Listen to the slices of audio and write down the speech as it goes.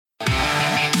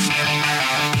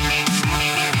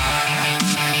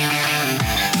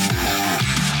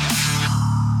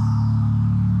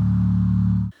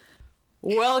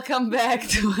Welcome back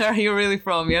to Where Are You Really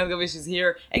From? Yael Gavish is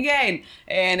here again,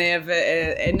 and I have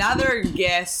another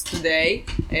guest today.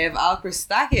 I have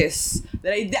Christakis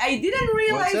that I didn't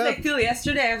realize like till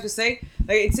yesterday. I have to say,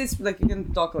 like it's like you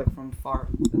can talk like from far.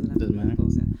 Doesn't matter.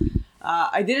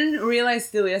 I didn't realize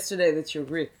till yesterday that you're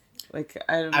Greek. Like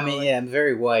I don't know. I mean, yeah, I'm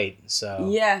very white, so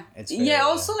yeah, it's very,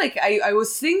 Also, like I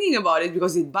was thinking about it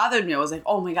because it bothered me. I was like,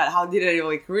 oh my god, how did I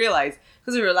like realize?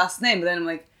 Because of your last name. But then I'm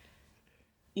like,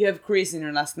 you have Chris in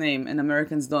your last name, and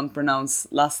Americans don't pronounce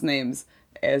last names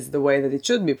as the way that it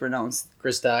should be pronounced.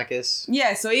 Christakis.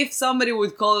 Yeah, so if somebody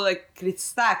would call it like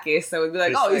Christakis, I would be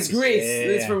like, oh, it's Greece.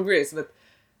 It's from Greece. But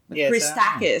yeah,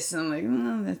 Christakis, I'm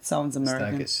like, that sounds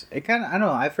American. Christakis. It kind of, I don't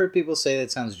know, I've heard people say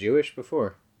that sounds Jewish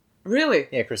before. Really?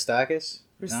 Yeah, Christakis.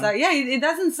 No? Yeah, it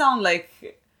doesn't sound like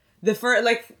the first,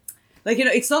 like you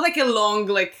know, it's not like a long,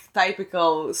 like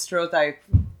typical stereotype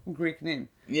Greek name.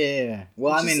 Yeah.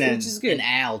 Well, I mean, an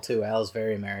Al, too. Al's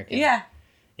very American. Yeah.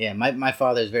 Yeah, my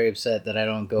father's very upset that I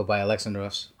don't go by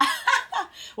Alexandros.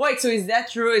 Wait, so is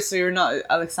that true? So you're not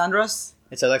Alexandros?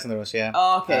 It's Alexandros, yeah.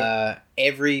 Oh, okay.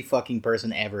 Every fucking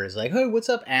person ever is like, hey, what's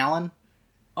up, Alan?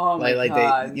 Oh, my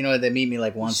God. They, they meet me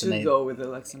like once and they go with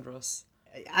Alexandros.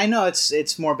 I know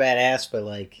it's more badass, but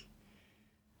like,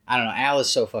 I don't know. Al is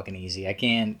so fucking easy. I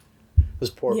can't. Those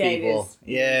poor people.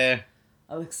 Yeah.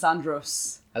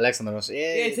 Alexandros. Alexandros.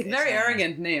 Yeah, it's a very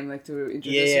arrogant name, like to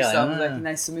introduce yourself. Like,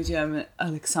 nice to meet you. I'm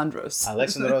Alexandros.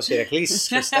 Alexandros Iraklis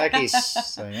Christakis.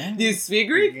 So, yeah. Do you speak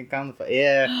Greek?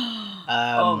 Yeah.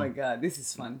 Oh my god, this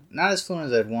is fun. Not as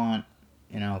fluent as I'd want,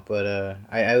 but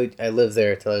I lived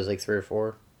there till I was like 3 or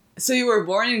 4. So you were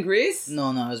born in Greece? No,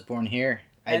 I was born here.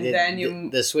 And then you...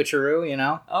 The switcheroo,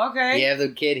 Okay. You have the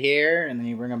kid here, and then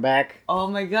you bring him back. Oh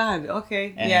my god,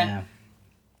 okay, and, yeah.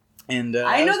 And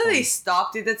I know that they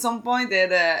stopped it at some point. They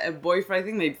had a boyfriend, I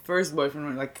think my first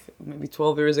boyfriend, like maybe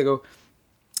 12 years ago.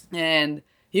 And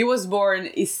he was born,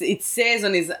 it says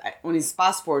on his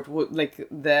passport, like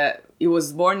he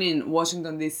was born in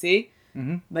Washington, D.C.,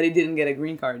 but he didn't get a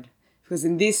green card. Because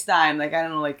in this time, like, I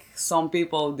don't know, like some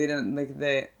people didn't, like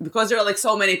because there are like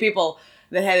so many people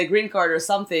that had a green card or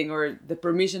something, or the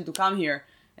permission to come here,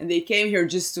 and they came here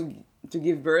just to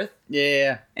give birth.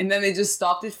 Yeah. And then they just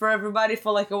stopped it for everybody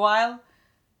for like a while.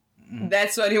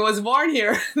 That's when he was born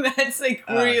here. That's like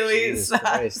really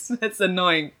sad. That's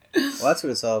annoying. Well, that's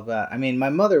what it's all about. I mean, my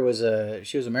mother was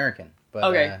American, but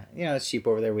okay. It's cheap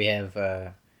over there. We have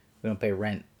we don't pay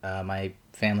rent. My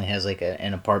family has like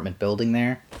an apartment building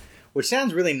there, which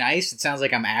sounds really nice. It sounds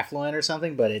like I'm affluent or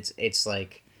something, but it's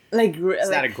like it's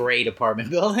not a great apartment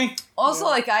building. Also,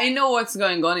 like, I know what's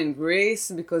going on in Greece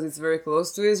because it's very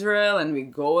close to Israel and we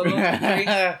go a lot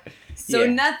to Greece. So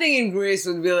nothing in Greece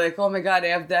would be like, oh my god, I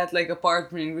have that like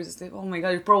apartment in Greece. It's like, oh my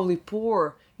god, you're probably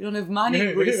poor. You don't have money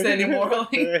in Greece anymore.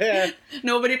 Like,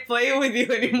 nobody play with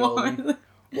you anymore.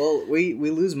 Well, we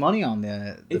lose money on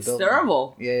the it's building.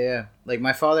 Terrible. Yeah. Like,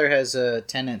 my father has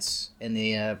tenants in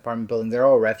the apartment building. They're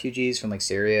all refugees from like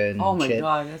Syria and shit. Oh my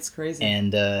god, that's crazy.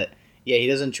 And he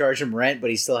doesn't charge them rent, but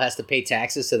he still has to pay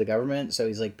taxes to the government. So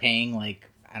he's like paying like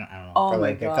I don't know, for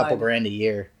like a couple grand a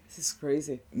year. This is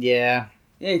crazy. Yeah.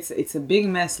 Yeah, it's a big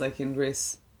mess like in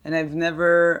Greece, and I've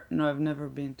never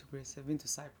been to Greece. I've been to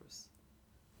Cyprus.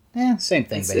 Yeah, same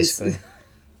thing basically.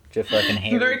 Just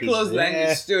fucking very close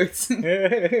language too.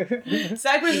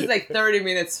 Cyprus is like 30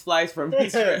 minutes flight from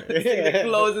Israel. It's like the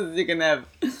closest you can have.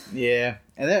 Yeah,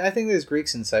 and I think there's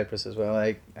Greeks in Cyprus as well.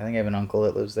 Like I think I have an uncle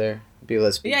that lives there. People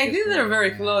that speak. Yeah, I think they're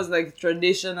very close, like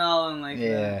traditional and like.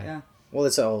 Yeah. Well,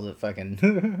 it's all the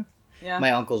fucking. Yeah.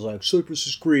 My uncle's like, Cyprus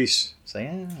is Greece. It's like,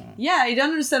 yeah, I don't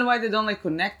understand why they don't like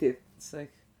connect it. It's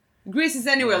like Greece is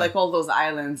anywhere like all those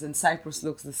islands, and Cyprus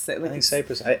looks the same. Like I think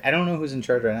Cyprus. I don't know who's in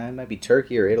charge right now. It might be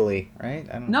Turkey or Italy, right?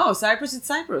 I don't know. No, Cyprus. It's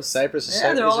Cyprus. Cyprus is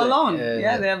Cyprus. They're all alone. They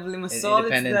have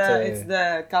Limassol. It's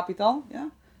the capital. Yeah.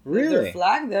 Really? Their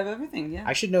flag. They have everything. Yeah.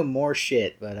 I should know more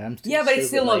shit, but I'm. Yeah, but it's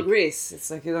still not Greece. It's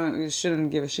like you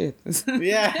shouldn't give a shit.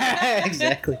 Yeah,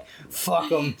 exactly. Fuck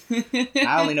them.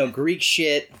 I only know Greek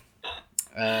shit.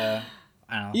 I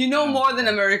don't know. You know more than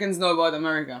Americans know about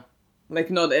America. Like,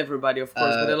 not everybody, of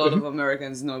course, but a lot of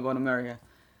Americans know about America.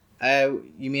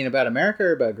 You mean about America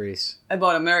or about Greece?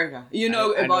 About America. You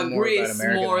know about Greece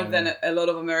more than a lot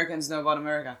of Americans know about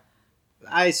America.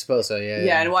 I suppose so, yeah.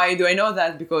 Yeah, and why do I know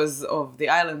that? Because of the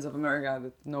islands of America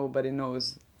that nobody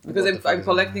knows. Because I'm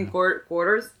collecting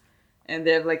quarters, and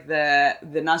they have like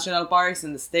the national parks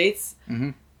in the States.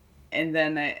 Mm-hmm. And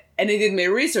then I did my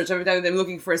research every time I'm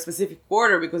looking for a specific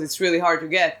quarter because it's really hard to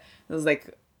get. It was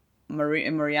like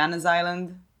Marianas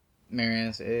Island.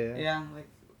 Marianas, yeah. Yeah, like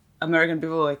American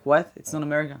people are like, what? It's not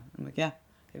America. I'm like, yeah,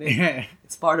 it is.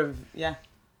 It's part of, yeah.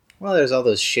 Well, there's all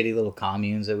those shitty little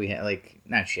communes that we have. Like,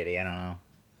 not shitty, I don't know.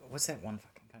 What's that one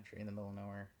fucking country in the middle of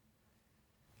nowhere?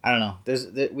 I don't know.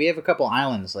 We have a couple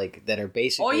islands like that are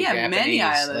basically Japanese. Many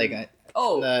islands. Like,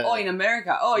 in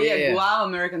America. Guam,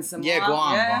 American Samoa. Yeah,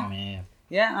 Guam, yeah.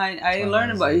 Yeah, I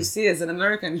learned about. You see, as an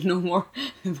American, you know more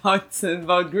about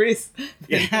Greece.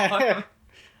 Yeah.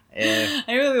 Yeah.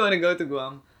 I really want to go to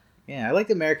Guam. Yeah, I like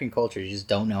the American culture. You just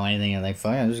don't know anything. And like,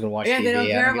 fine, I'm just gonna watch TV. They don't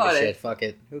care about it. Shit. Fuck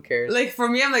it. Who cares? Like for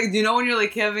me, I'm like, do you know when you're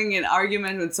like having an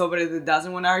argument with somebody that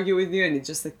doesn't want to argue with you, and it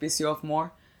just like pisses you off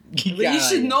more? You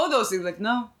should know those things. Like,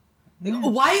 no. Like,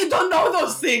 why you don't know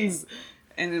those things?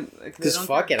 And because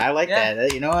fuck it, I like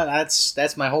that. You know what?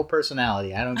 That's my whole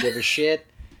personality. I don't give a shit.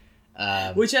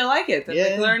 Which I like it.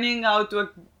 Like learning how to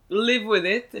live with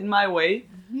it in my way.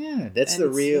 Yeah, that's the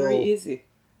real. Very easy.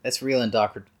 That's real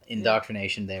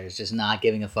indoctrination. There is just not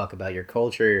giving a fuck about your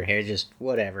culture, your hair, just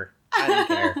whatever. I don't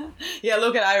care. Yeah,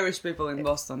 look at Irish people in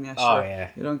Boston. Yeah, sure. Oh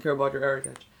yeah. You don't care about your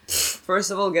heritage.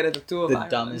 First of all, get a tattoo of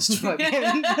Ireland. Dumbest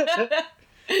fucking.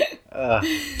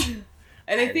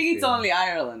 And I think it's only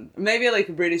Ireland. Maybe like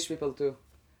British people too.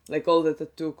 Like all the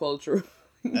tattoo culture.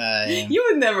 You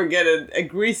would never get a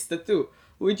Greece tattoo,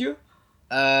 would you?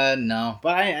 No.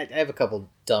 But I have a couple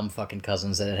dumb fucking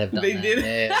cousins that have done that. They did?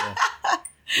 Yeah.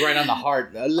 Right on the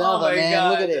heart. I love it, man.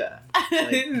 God. Look at it. Like,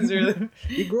 this is really...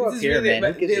 You grew up here, really,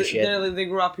 man. Who gives a shit? They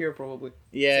grew up here, probably.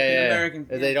 Yeah, American.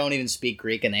 They don't even speak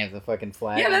Greek and they have the fucking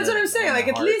flag. Yeah, that's what I'm saying. Like,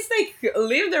 at least like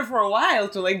live there for a while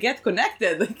to like get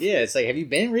connected. Like, yeah, it's like, have you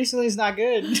been recently? It's not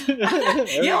good.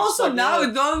 Yeah, also now,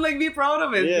 don't like be proud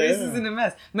of it. Yeah, Greece is in a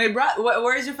mess. My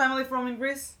where is your family from in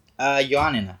Greece?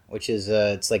 Ioannina, which is,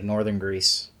 it's like northern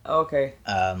Greece. Okay.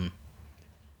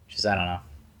 Which is, I don't know.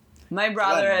 My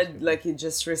brother had, like, he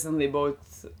just recently bought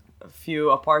a few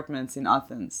apartments in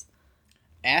Athens.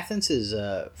 Athens is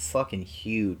fucking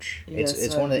huge.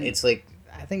 It's one of it's like,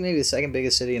 I think maybe the second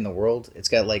biggest city in the world. It's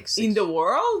got like in the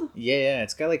world? Yeah,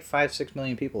 it's got like 5-6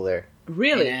 million people there.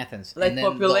 Really? In Athens. Like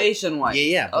population wise.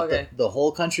 Yeah. But okay. The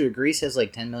whole country of Greece has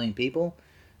like 10 million people.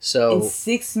 So and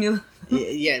 6 million.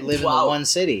 Yeah, live in the one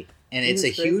city. And it's a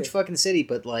huge fucking city,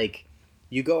 but like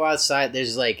you go outside,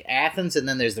 there's like Athens and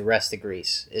then there's the rest of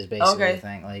Greece is basically the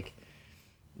thing. Like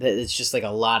it's just like a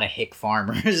lot of hick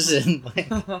farmers and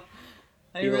like I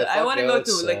want to go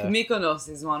to like Mykonos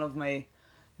is one of my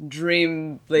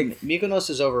dream like Mykonos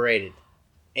is overrated.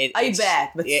 I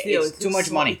bet, but still, it's too much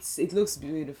money. It looks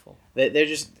beautiful. They're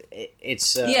just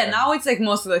it's now it's like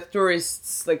mostly like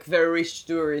tourists, like very rich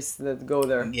tourists that go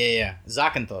there. Yeah.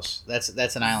 Zakynthos.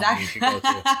 That's an island you should go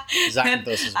to.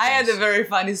 Zakynthos is. I had a very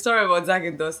funny story about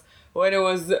Zakynthos when I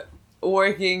was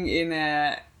working he's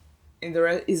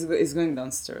going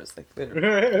downstairs like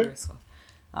literally.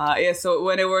 So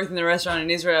when I worked in the restaurant in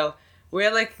Israel, we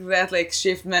had like that like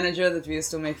shift manager that we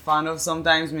used to make fun of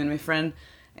sometimes, me and my friend.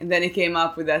 And then he came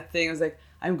up with that thing. I was like,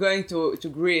 I'm going to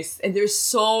Greece. And there's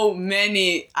so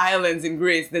many islands in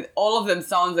Greece that all of them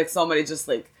sounds like somebody just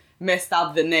like messed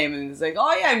up the name. And it's like,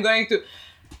 oh yeah, I'm going to...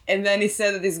 And then he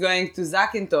said that he's going to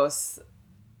Zakynthos.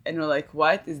 And we're like,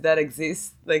 what? Does that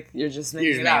exist? Like, you're just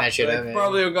making it up. That shit up.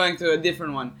 Probably we're going to a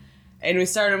different one. And we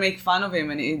started to make fun of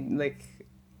him. And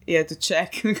he had to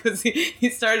check because he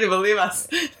started to believe us.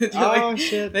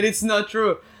 That it's not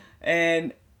true.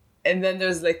 And then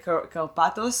there's like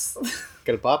Karpathos.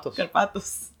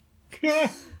 Karpathos.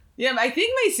 Yeah, I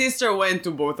think my sister went to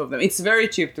both of them. It's very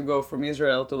cheap to go from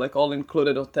Israel to like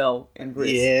all-included hotel in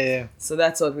Greece. Yeah. So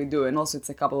that's what we do. And also it's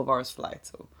a couple of hours flight.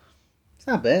 So it's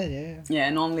not bad, yeah. Yeah,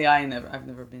 and only I've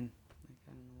never been. Like,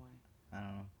 I don't know why. I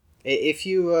don't know.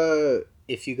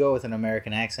 If you go with an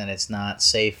American accent, it's not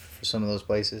safe for some of those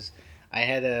places. I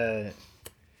had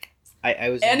I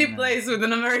was any place with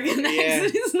an American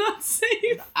accent is not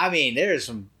safe. I mean, there's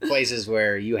some places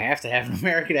where you have to have an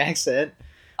American accent.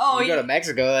 Oh, you go to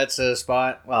Mexico, that's a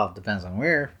spot. Well, it depends on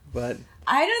where, but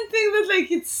I don't think that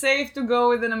like it's safe to go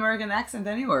with an American accent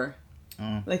anywhere.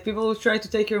 Like people will try to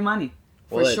take your money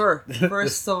for sure.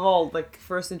 First of all, like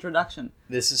first introduction.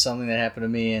 This is something that happened to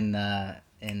me in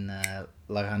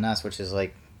Laganas, which is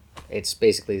like it's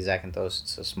basically Zakynthos.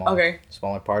 It's a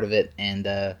smaller part of it,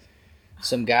 and.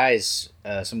 Some guy with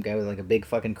like a big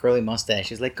fucking curly mustache.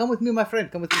 He's like, "Come with me, my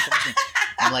friend. Come with me."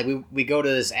 And like we go to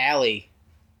this alley.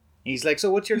 He's like, "So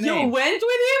what's your name?" You went with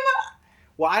him?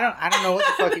 Well, I don't know what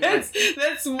the fuck he was.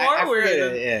 That's more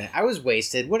weird. Yeah, I was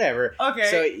wasted. Whatever.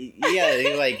 Okay. So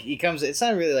yeah, he comes. It's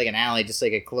not really like an alley, just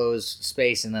like a closed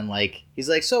space. And then like he's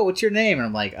like, "So what's your name?" And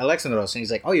I'm like, "Alexandros." And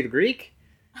he's like, "Oh, you're Greek?"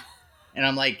 And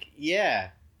I'm like, "Yeah."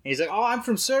 And he's like, "Oh, I'm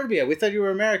from Serbia. We thought you were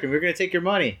American. We were going to take your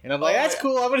money." And I'm like, that's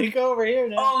cool. I'm going to go over here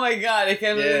now. Oh my God. I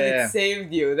can't believe it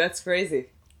saved you. That's crazy.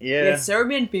 Yeah,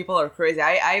 Serbian people are crazy.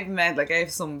 I've met, like, I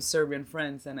have some Serbian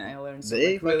friends, and I learned some,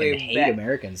 they like, really fucking hate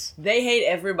Americans. They hate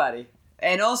everybody.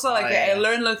 And also, like, I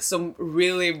learned, like, some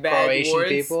really bad Croatian words.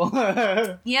 people.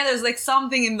 Yeah, there's, like,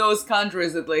 something in those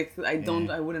countries that, like,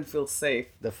 I wouldn't feel safe.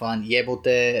 The fun,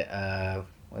 jebote,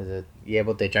 what is it?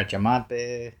 Jebote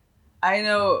chachamate. I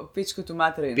know pičku tu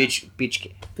materina.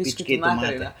 Pičke tu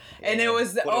materina. And it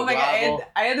was, oh my god,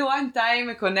 I had one time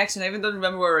a connection, I even don't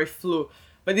remember where I flew.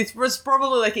 But it was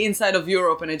probably, like, inside of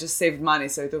Europe, and I just saved money,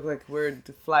 so I took, like, weird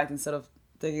flight instead of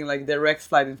taking, like, direct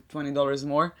flight and $20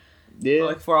 more. Yeah. For,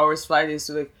 like, 4 hours flight, I used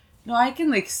to, like, no, I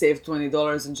can, like, save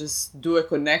 $20 and just do a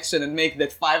connection and make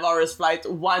that 5 hours flight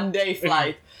 1 day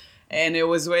flight. And I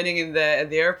was waiting at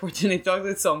the airport, and I talked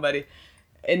with somebody,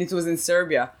 and it was in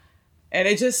Serbia. And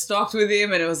I just talked with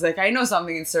him, and it was like, I know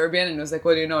something in Serbian, and I was like,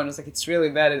 what do you know? And I was like, it's really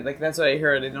bad. And, like, that's what I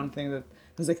heard. I don't think that...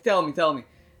 I was like, tell me.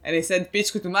 And I said,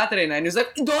 pičku tu materina, and he was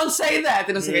like, don't say that!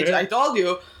 And I was like, I told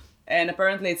you. And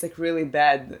apparently it's, like, really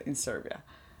bad in Serbia.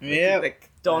 Like,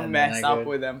 don't mess up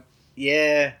with them.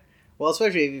 Yeah. Well,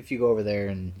 especially if you go over there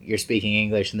and you're speaking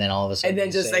English, and then all of a sudden... And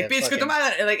then just, like, pičku tu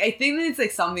materina. Like, I think that it's,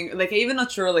 like, something... Like, I'm even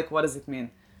not sure, like, what does it mean?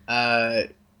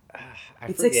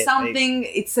 It's forget, like something.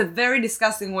 It's a very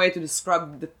disgusting way to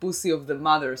describe the pussy of the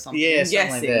mother or something. Yeah, I'm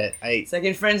something guessing. like that. It's like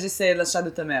in French they say "la chat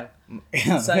de ta mère."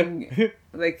 So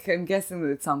I'm guessing that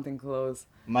it's something close.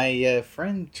 My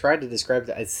friend tried to describe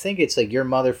that. I think it's like your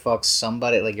mother fucks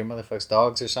somebody, like your mother fucks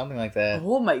dogs or something like that.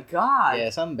 Oh my god! Yeah,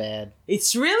 something bad.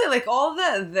 It's really like all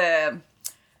the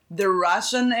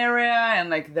Russian area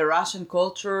and like the Russian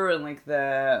culture and like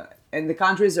the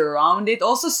countries around it.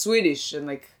 Also Swedish and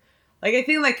like I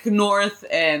think like north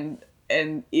and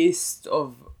east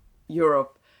of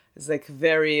Europe is like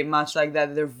very much like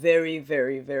that. They're very,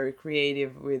 very, very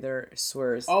creative with their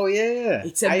swears. Oh yeah.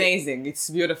 It's amazing. It's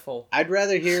beautiful. I'd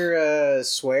rather hear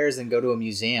swears than go to a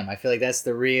museum. I feel like that's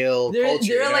the real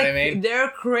culture. You know like, what I mean? They're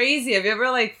crazy. Have you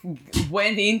ever like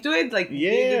went into it? Like dig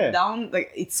it down?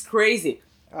 Like it's crazy.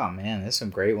 Oh man, there's some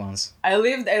great ones. I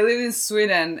lived in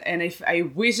Sweden, and I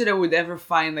wish that I would ever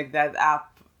find like that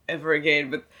app ever again,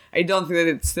 but I don't think that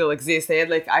it still exists. I had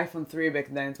like iPhone 3 back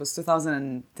then. It was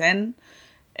 2010.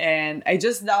 And I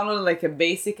just downloaded like a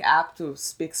basic app to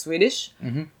speak Swedish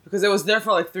because I was there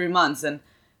for like 3 months. And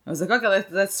I was like, okay,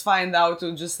 let's find out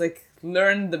to just like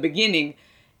learn the beginning.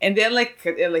 And then like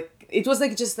it was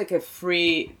like just like a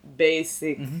free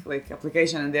basic like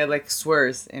application, and they had like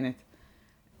swears in it.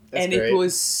 That's and great. It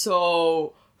was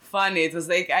so funny. It was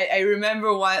like, I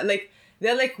remember one, like,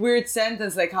 they're like weird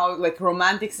sentence, like how, like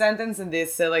romantic sentence, and they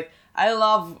say like, I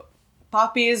love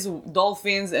puppies,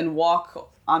 dolphins, and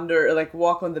walk on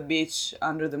the beach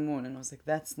under the moon. And I was like,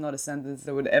 that's not a sentence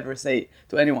I would ever say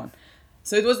to anyone.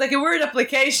 So it was like a weird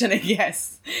application, I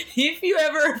guess. If you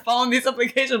ever found this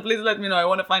application, please let me know. I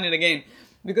want to find it again.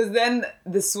 Because then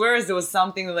the swears, there was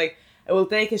something like, I will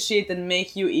take a shit and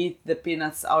make you eat the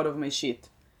peanuts out of my shit.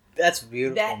 That's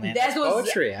beautiful, man. That's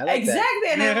poetry. I like exactly,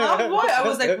 that. And I love what I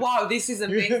was like, wow, this is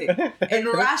amazing. And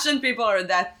Russian people are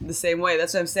the same way.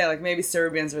 That's what I'm saying. Like maybe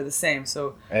Serbians are the same.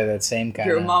 So that same kind.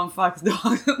 Your mom fucks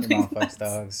dogs. Your mom fucks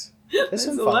dogs. There's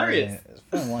some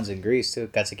fun ones in Greece too.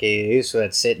 Katsikei, so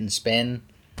that sit and spin.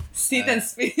 Sit and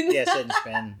spin. Yeah, sit and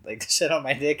spin. Like sit on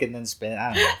my dick and then spin.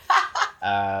 I don't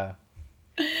know.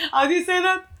 How do you say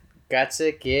that?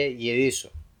 Katsikei.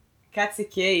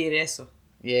 Katsikei.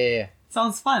 Yeah.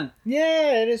 Sounds fun.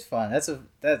 Yeah, it is fun. That's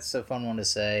a fun one to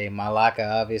say. Malaka,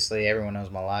 obviously, everyone knows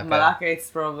Malaka. Malaka, it's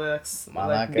probably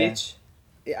like bitch.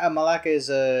 Yeah, Malaka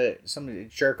is somebody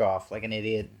jerk off, like an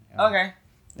idiot. You know? Okay.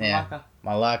 Yeah.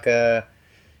 Malaka.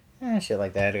 Shit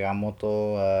like that.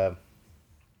 Gamoto.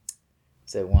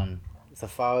 What's that one?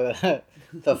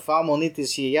 The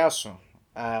Famonitis Yasu.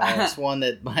 It's one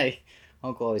that my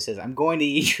uncle always says, I'm going to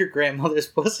eat your grandmother's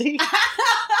pussy.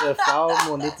 Oh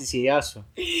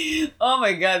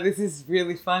my god, this is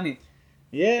really funny.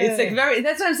 Yeah. It's like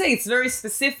that's what I'm saying, it's very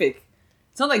specific.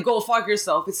 It's not like go fuck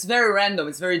yourself, it's very random,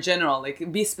 it's very general.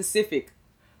 Like be specific.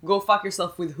 Go fuck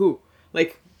yourself with who?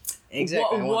 Like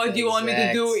exactly. What do you want me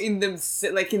to do in the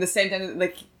same time?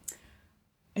 Like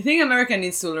I think America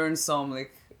needs to learn some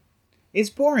like it's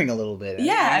boring a little bit.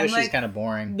 Yeah, English like, is kind of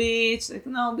boring. Bitch, like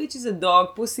no, bitch is a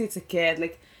dog, pussy it's a cat.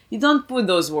 Like you don't put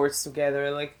those words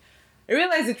together. Like I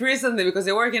realized it recently because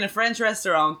I work in a French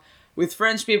restaurant with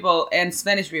French people and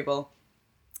Spanish people.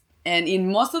 And in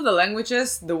most of the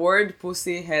languages, the word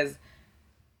pussy has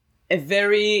a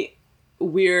very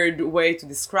weird way to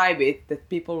describe it that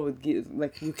people would give,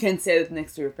 like you can't say it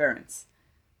next to your parents.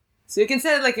 So you can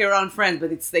say it like around friends,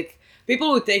 but it's like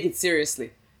people would take it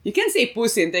seriously. You can say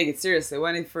pussy and take it seriously.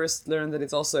 When I first learned that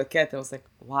it's also a cat, I was like,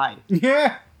 why?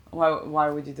 Yeah. Why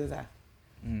would you do that?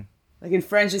 Mm. Like in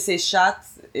French, they say chat.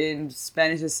 In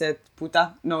Spanish, they say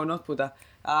puta. No, not puta.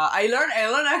 I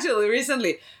learned actually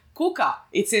recently. Cuca.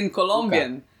 It's in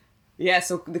Colombian. Cuca. Yeah,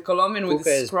 so the Colombian would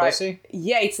describe. Is pussy?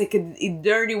 Yeah, it's like a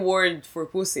dirty word for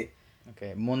pussy.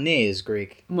 Okay, monet is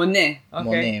Greek. Monet.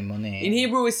 Okay. Monet. In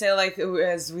Hebrew, we say, like,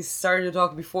 as we started to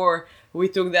talk before, we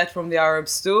took that from the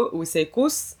Arabs too. We say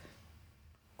kus.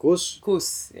 Kus?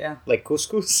 Kus, yeah. Like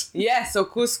couscous? Yeah, so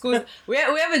couscous. we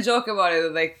have a joke about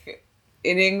it, like,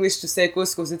 in English to say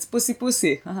couscous, it's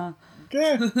pussy. Uh-huh.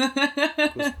 Okay.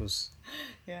 Couscous.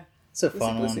 Yeah. It's a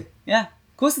fun one. Yeah.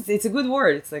 Kus, it's a good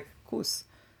word. It's like kus.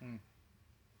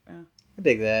 Yeah. I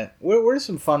dig that. What are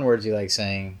some fun words you like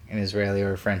saying in Israeli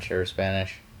or French or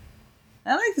Spanish?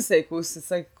 I like to say kus.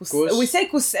 It's like kus. Kus? We say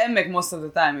kus emek most of the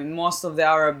time in most of the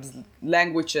Arab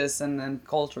languages and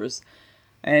cultures,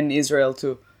 and Israel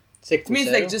too. It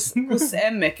means like just kus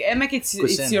emek. Emek,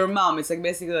 it's your mom. It's like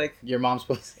basically like your mom's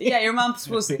pussy. Yeah, your mom's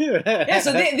pussy. Yeah,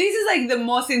 so this is like the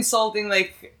most insulting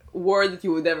like word that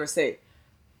you would ever say.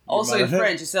 Also in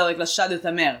French, you say like la chat de ta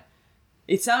mère.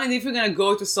 It's something if you're gonna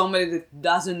go to somebody that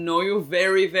doesn't know you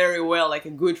very, very well, like a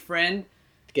good friend.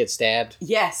 Get stabbed.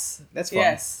 Yes. That's fun.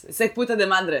 Yes. It's like puta de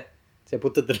madre. Say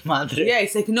puta de madre. Yeah,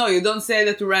 it's like, no, you don't say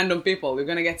that to random people. You're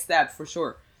gonna get stabbed for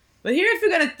sure. But here, if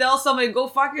you're gonna tell somebody, go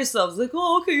fuck yourselves, like,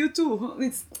 oh, okay, you too.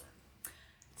 It's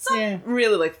not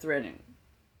really like threatening.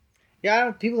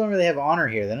 Yeah, people don't really have honor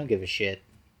here. They don't give a shit.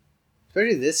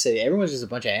 Especially this city. Everyone's just a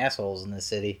bunch of assholes in this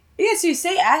city. Yeah, so you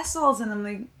say assholes, and I'm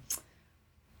like,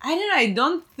 I don't know. I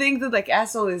don't think that like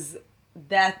asshole is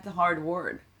that hard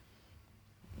word.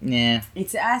 Yeah.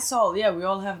 It's asshole. Yeah, we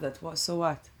all have that. So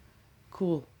what?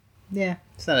 Cool. Yeah.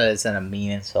 It's not a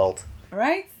mean insult.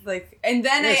 Right? Like, and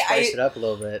then I spice it up a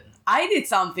little bit. I did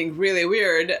something really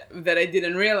weird that I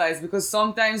didn't realize, because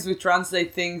sometimes we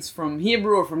translate things from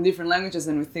Hebrew or from different languages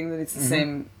and we think that it's the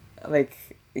same, like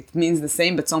it means the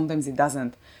same, but sometimes it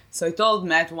doesn't. So I told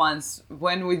Matt once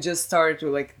when we just started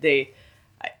to like date,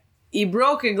 he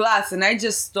broke a glass and I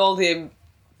just told him,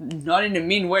 not in a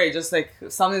mean way, just like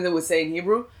something that we say in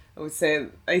Hebrew. I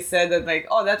said that like,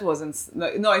 oh, that wasn't,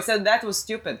 no, I said that was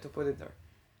stupid to put it there.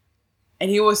 And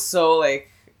he was so like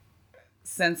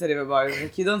sensitive about it.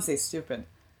 Like, you don't say stupid.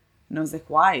 And I was like,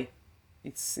 why?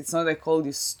 It's not that I called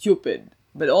you stupid.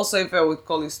 But also if I would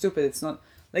call you stupid, it's not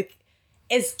like,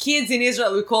 as kids in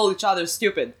Israel, we call each other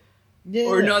stupid. Yeah.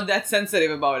 Or not that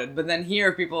sensitive about it. But then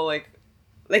here people like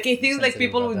I think like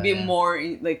people would be more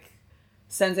like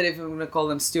sensitive if I'm gonna call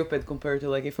them stupid compared to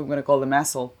like if I'm gonna call them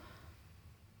asshole.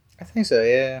 I think so,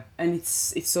 yeah. And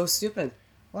it's so stupid.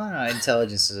 Well, I don't know,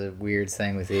 intelligence is a weird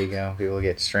thing with ego. People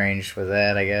get strange with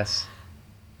that, I guess.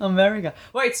 America.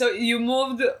 Wait, so you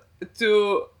moved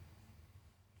to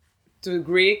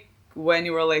Greek when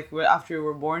you were like after you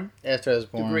were born? After I was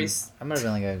born. To Greece. I might have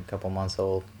been like a couple months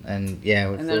old. And yeah,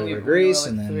 we flew over to like Greece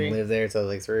and then lived there until I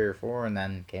was like 3 or 4 and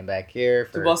then came back here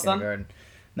for kindergarten.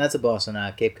 Not to Boston,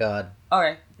 Cape Cod.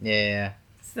 Okay. Yeah.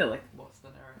 Still like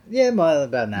Boston area. Yeah,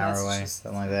 about an hour away,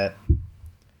 something like that.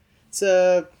 It's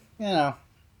you know,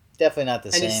 definitely not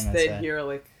the same. And you stayed here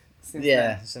like since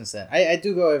then. Since then. I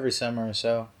do go every summer or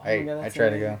so. I try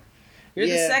to go. You're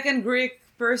the second Greek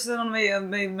person on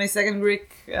my second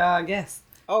Greek guest.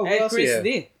 Oh, who else Chris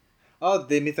D. Oh,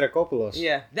 Dimitrakopoulos.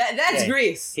 Yeah, that's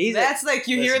Greece. That's like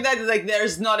you hear that like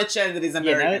there's not a chance that he's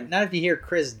American. Yeah, not if you hear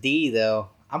Chris D though.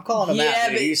 I'm calling him out.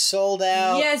 But he's sold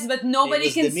out. Yes, but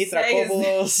nobody can say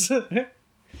his name.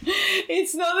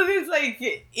 It's not that it's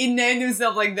like he named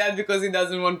himself like that because he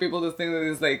doesn't want people to think that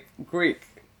he's like Greek.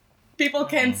 People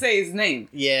can't say his name.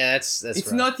 Yeah, that's it's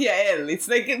rough. Not Yael. It's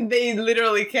like they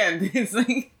literally can't. It's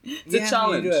like it's a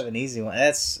challenge. You do have an easy one.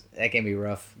 That can be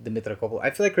rough. Dimitrakopoulos. I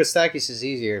feel like Christakis is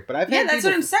easier, but that's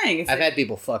what I'm saying. I've had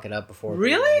people fuck it up before.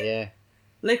 Really? Yeah.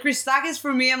 Like Christakis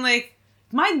for me, I'm like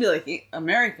it might be like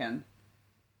American.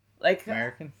 Like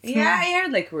American? Yeah, I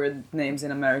heard like weird names in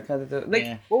America that like.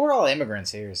 Yeah. Well, we're all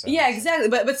immigrants here, so. Yeah, exactly.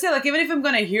 But still, like even if I'm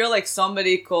gonna hear like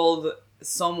somebody called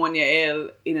someone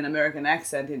Yael in an American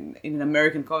accent in an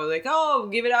American call, like, oh,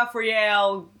 give it up for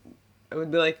Yael, I would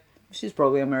be like, she's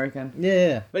probably American.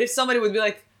 Yeah. But if somebody would be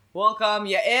like, welcome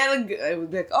Yael, I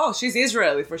would be like, oh, she's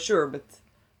Israeli for sure. But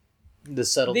the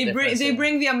subtle they difference. They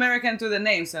bring the American to the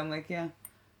name, so I'm like, yeah.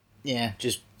 Yeah,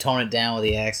 just tone it down with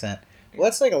the accent. Well,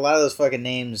 that's like a lot of those fucking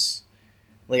names.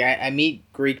 Like, I meet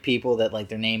Greek people that, like,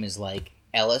 their name is, like,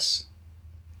 Ellis.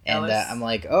 And I'm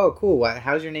like, oh, cool.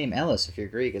 How's your name Ellis if you're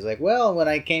Greek? It's like, well, when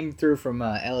I came through from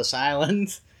Ellis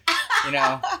Island, you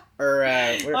know, or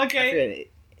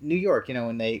New York, you know,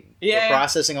 when they were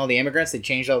processing all the immigrants, they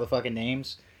changed all the fucking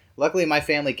names. Luckily, my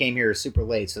family came here super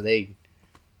late, so they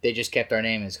They just kept our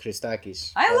name as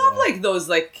Christakis. I love like those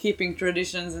like keeping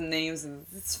traditions and names.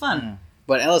 It's fun. Yeah.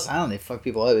 But Ellis Island, they fuck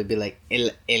people up. It'd be like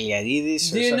Eliadidis or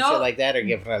some shit like that, or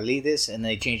Gevralidis, and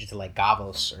they change it to like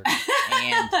Gavos or.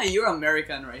 And you're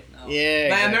American right now. Yeah.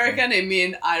 By exactly. American, I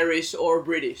mean Irish or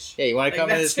British. Yeah, you want to Like,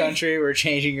 come to this country? We're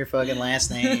changing your fucking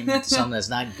last name to something that's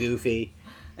not goofy.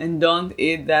 And don't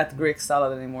eat that Greek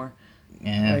salad anymore.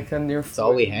 Yeah, like on your that's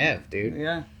all we have, dude.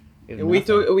 Yeah, we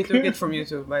took it from you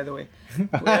too, by the way.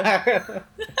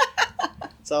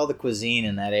 It's all the cuisine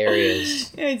in that area.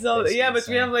 Yeah, it's all. Yeah, but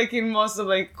we have like in most of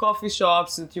like coffee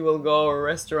shops that you will go or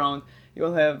restaurant, you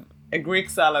will have a Greek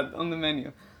salad on the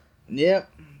menu.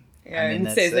 Yep. Yeah, and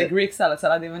it says like Greek salad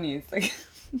Ivani. It's like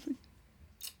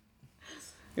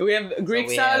we have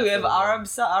Greek salad, we have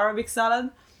Arabic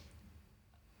salad,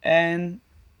 and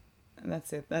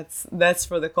that's it. That's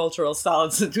for the cultural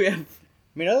salads that we have.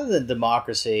 I mean, other than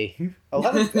democracy, a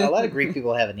lot of Greek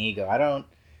people have an ego.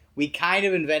 We kind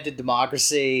of invented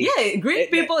democracy. Yeah, Greek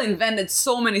people invented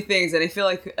so many things, and I feel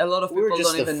like a lot of people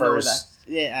don't even know that.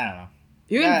 Yeah, I don't know.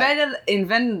 You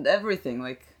invented everything,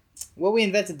 like. Well, we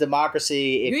invented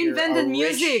democracy. If you invented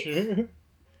music.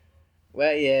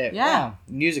 Well, yeah. Yeah. Wow.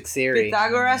 Music theory.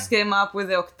 Pythagoras came up with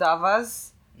the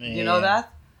octavas. Yeah. You know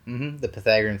that? Mm-hmm. The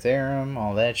Pythagorean theorem,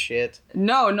 all that shit.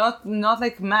 No, not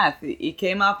like math. He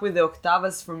came up with the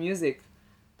octavas for music.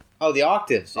 Oh, the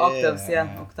octaves. Octaves,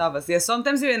 yeah. Octavas. Yeah,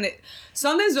 sometimes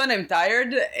when I'm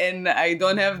tired and I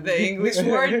don't have the English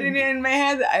word in my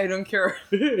head, I don't care.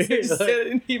 Just say it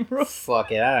in Hebrew.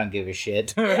 Fuck it, I don't give a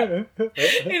shit.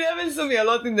 It happens to me a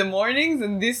lot in the mornings,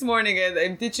 and this morning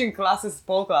I'm teaching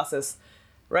pole classes,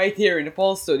 right here in the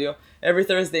pole studio, every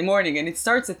Thursday morning, and it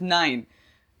starts at 9.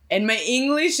 And my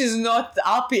English is not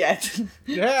up yet.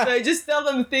 Yeah. So I just tell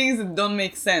them things that don't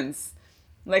make sense.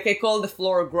 Like I call the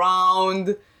floor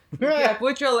ground. Yeah,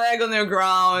 put your leg on the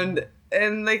ground.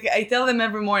 And like I tell them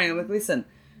every morning, I'm like, listen,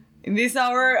 in this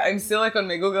hour, I'm still like on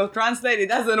my Google Translate. It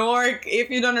doesn't work. If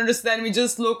you don't understand me,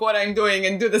 just look what I'm doing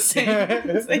and do the same.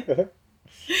 Like,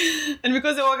 and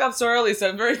because I woke up so early, so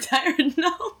I'm very tired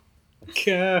now.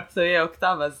 So yeah,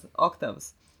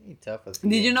 octaves.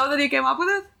 Did you know that he came up with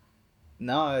it?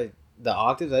 No, the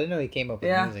octaves? I didn't know he came up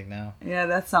with music now. Yeah,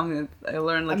 that's something that I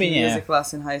learned in music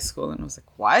class in high school, and I was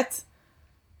like, what?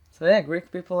 So yeah,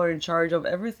 Greek people are in charge of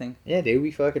everything. Yeah, dude, we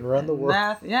fucking run the world.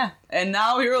 Math, yeah. And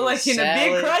now we're like in a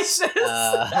big crisis.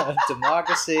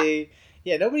 Democracy.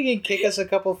 Yeah, nobody can kick us a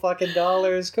couple fucking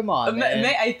dollars. Come on, man.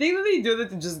 I think that they do that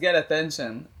to just get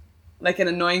attention. Like an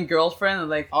annoying girlfriend,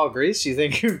 like... Oh, Greece? You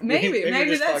think?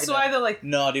 Maybe that's why they're like...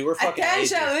 No, dude, we're fucking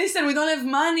attention, lazy. Listen, we don't have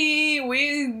money.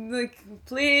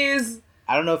 Please.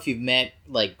 I don't know if you've met,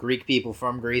 like, Greek people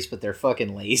from Greece, but they're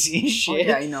fucking lazy as shit. Oh,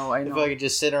 yeah, I know. They fucking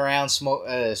just sit around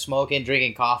smoking,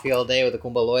 drinking coffee all day with a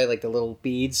kumbaloi, like the little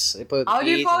beads. They put How do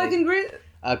you call it in Greece?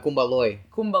 Kumbaloi.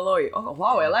 Kumbaloi. Oh,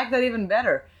 wow, I like that even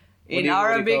better. In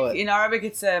Arabic,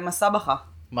 it's masabaha.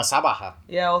 Masabaha.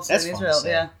 Yeah, also That's in Israel,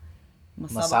 yeah.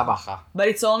 Masabaha. But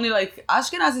it's only like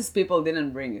Ashkenazis people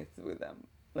didn't bring it with them.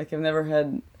 Like I've never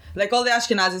had... Like all the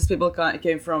Ashkenazis people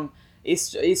came from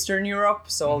Eastern Europe,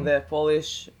 so all the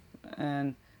Polish,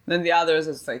 and then the others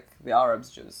is like the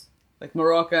Arabs, Jews, like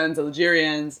Moroccans,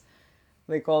 Algerians,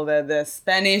 like all the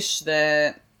Spanish,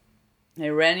 the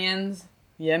Iranians,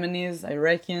 Yemenis,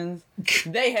 Iraqians.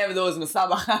 They have those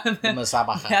masabaha.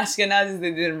 Masabaha. The Ashkenazis,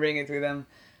 they didn't bring it with them.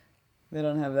 They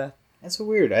don't have that. That's so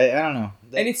weird. I don't know.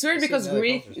 And it's weird because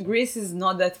Greece is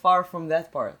not that far from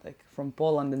that part, like from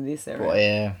Poland and this area. Well,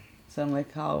 yeah. So I'm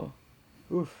like, how?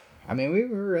 Oof. I mean, we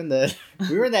were in that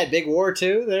big war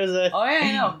too. There's a. Oh yeah,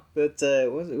 I know. But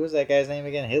what was that guy's name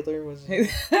again? Hitler was.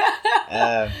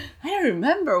 I don't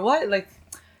remember what. Like,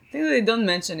 I think they don't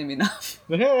mention him enough.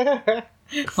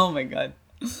 Oh my god.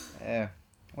 Yeah.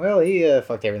 Well, he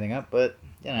fucked everything up, but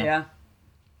you know. Yeah.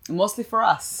 Mostly for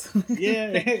us.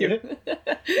 Yeah.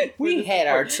 We had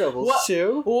our troubles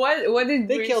too. What did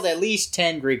they killed at least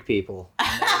 10 Greek people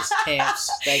in those camps.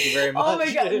 Thank you very much. Oh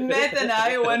my god, Matt and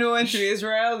I, when we went to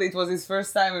Israel, it was his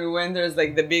first time we went. There's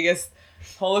like the biggest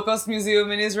Holocaust museum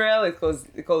in Israel. It's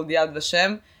called Yad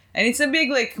Vashem. And it's a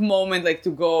big like moment like to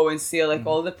go and see like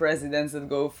all the presidents that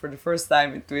go for the first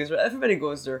time to Israel. Everybody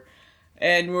goes there.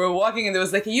 And we were walking and there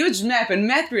was like a huge map, and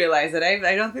Matt realized that.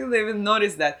 I don't think they even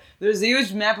noticed that. There's a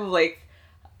huge map of like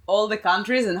all the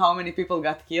countries and how many people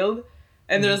got killed.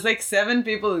 And there's like 7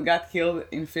 people who got killed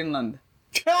in Finland.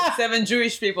 7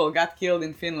 Jewish people got killed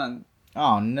in Finland.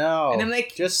 Oh no. And I'm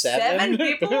like, just 7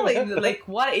 people? Like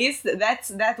what is that?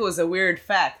 That was a weird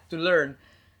fact to learn.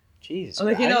 Jesus.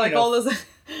 Like, you know, like all those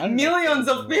millions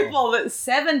of people,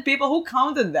 7 people, who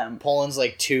counted them? Poland's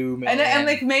like 2 million. And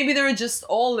like maybe they were just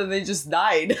old and they just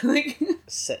died. Like,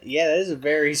 yeah, that is a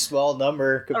very small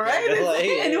number. Right? To like,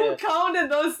 and who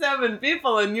counted those 7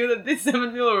 people and knew that these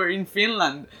 7 people were in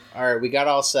Finland? All right, we got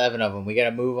all 7 of them. We got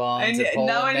to move on to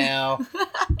Poland now.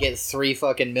 Get 3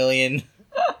 fucking million.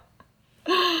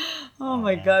 Oh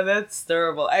my god, that's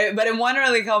terrible. But I wonder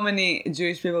like how many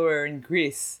Jewish people were in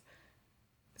Greece.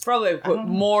 It's probably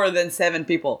more than 7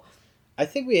 people. I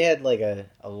think we had like a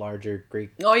larger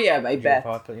Greek. Oh yeah, I bet.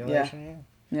 Population.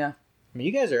 Yeah. I mean,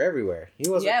 you guys are everywhere. He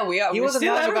wasn't. Yeah, we are. He wasn't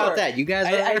talking about that. You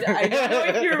guys are. I don't know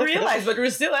if you realize, but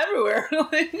we're still everywhere.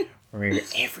 We're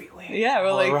everywhere. Yeah,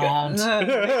 we're like, around.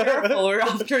 Be careful, we're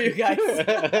after you guys.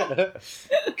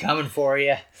 Coming for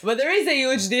you. But there is a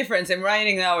huge difference. I'm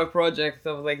writing now a project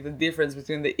of like the difference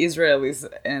between the Israelis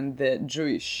and the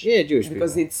Jewish. Yeah, Jewish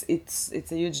because people.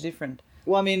 it's a huge difference.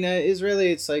 Well, I mean,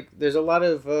 Israeli, it's like there's a lot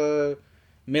of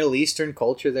Middle Eastern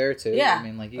culture there too. Yeah. I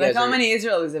mean, like you like guys how many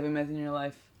Israelis have you met in your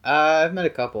life? I've met a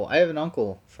couple. I have an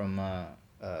uncle from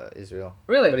Israel.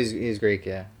 Really? But he's Greek,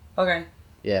 yeah. Okay.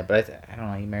 Yeah, but I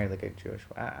don't know. He married like a Jewish.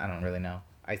 I don't really know.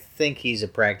 I think he's a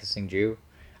practicing Jew.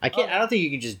 I don't think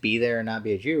you can just be there and not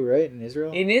be a Jew, right? In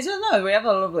Israel. In Israel, no. We have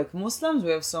a lot of like Muslims.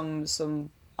 We have some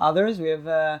others. We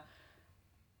have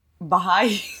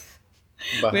Baha'i.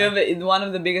 We have one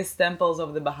of the biggest temples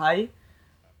of the Baha'i.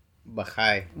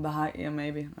 Baha'i. Baha'i, yeah,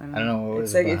 maybe. I don't know. What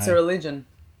it's like Baha'i? It's a religion.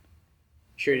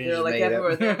 Sure, you they're just like made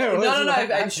everywhere. It up.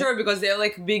 No. I'm sure because they have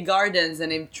like big gardens,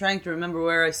 and I'm trying to remember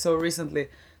where I saw recently.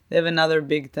 They have another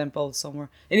big temple somewhere,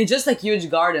 and it's just like huge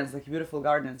gardens, like beautiful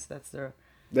gardens. That's their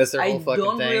whole fucking thing. I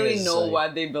don't really know like,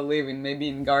 what they believe in. Maybe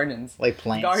in gardens, like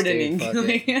plants, gardening.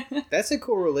 Dude, that's a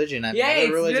cool religion. I mean, yeah, other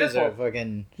it's religions beautiful. Are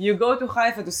fucking. You go to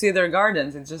Haifa to see their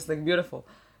gardens. It's just like beautiful.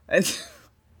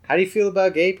 How do you feel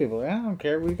about gay people? I don't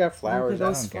care. We got flowers. Look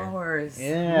at those I don't flowers.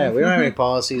 care. Yeah, we don't have any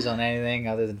policies on anything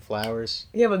other than flowers.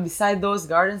 Yeah, but beside those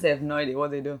gardens, they have no idea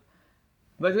what they do.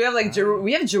 But we have like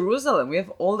we have Jerusalem. We have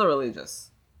all the religious.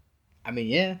 I mean,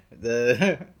 yeah,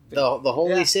 the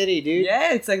holy city, dude.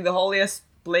 Yeah, it's like the holiest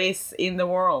place in the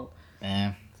world.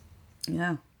 Yeah.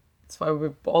 Yeah, that's why we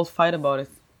all fight about it.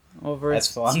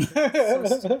 That's fun.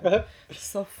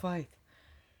 So fight.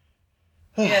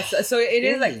 Yes, so it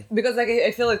is like because like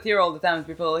I feel it here all the time.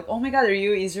 People are like, "Oh my God, are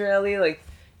you Israeli? Like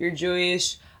you're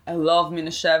Jewish? I love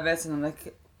Minashevitz," and I'm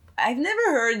like, I've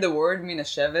never heard the word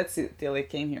Minashevitz till I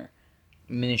came here.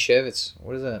 Minashevitz,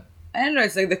 what is that? I don't know.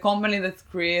 It's like the company that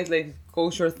creates like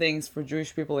kosher things for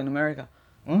Jewish people in America.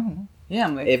 Mm-hmm. Yeah,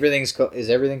 I'm like is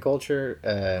everything culture?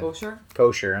 Kosher.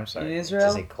 Kosher. I'm sorry. In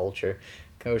Israel, I say culture.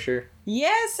 Kosher.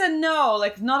 Yes and no,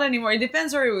 like not anymore. It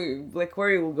depends where you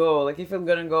will go. Like if you're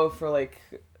gonna go for like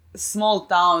small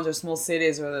towns or small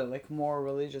cities where they're like more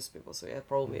religious people, so yeah,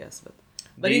 probably yes.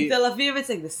 But in Tel Aviv, it's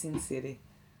like the Sin City.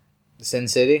 The Sin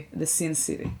City. The Sin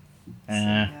City.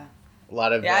 Yeah. A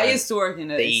lot of. Yeah, I used to work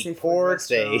in a they eat pork.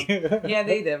 Yeah,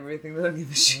 they eat everything. They don't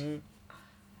give a shit.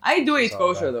 I do eat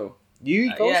kosher though. You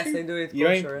eat kosher? Yes, I do eat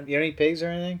kosher. You don't eat pigs or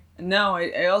anything? No,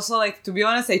 I also like, to be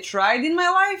honest, I tried in my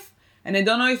life. And I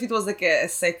don't know if it was like a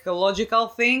psychological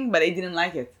thing, but I didn't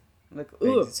like it. Like,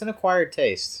 ooh. It's an acquired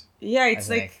taste. Yeah, it's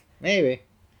like... Maybe.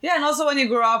 Yeah, and also when you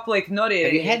grow up like not eating...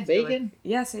 Have you had bacon? Like,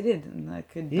 yes, I did. And like,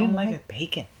 I don't don't like it.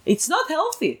 Bacon. It's not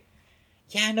healthy.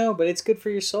 Yeah, I know, but it's good for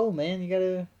your soul, man. You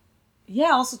gotta...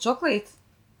 Yeah, also chocolate.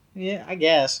 Yeah, I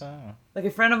guess. I don't know. Like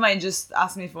a friend of mine just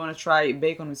asked me if I want to try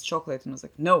bacon with chocolate, and I was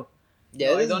like, no. Yeah,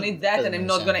 no, I don't eat that, and I'm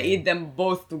not going to eat them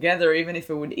both together, even if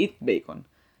I would eat bacon.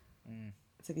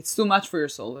 It's like, it's too much for your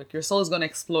soul. Like, your soul is going to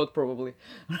explode, probably.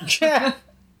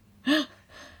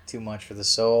 Too much for the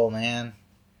soul, man.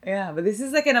 Yeah, but this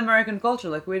is like an American culture.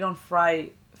 Like, we don't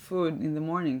fry food in the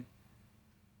morning.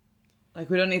 Like,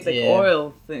 we don't eat, like,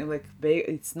 oil. Like,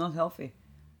 it's not healthy.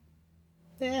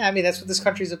 Yeah, I mean, that's what this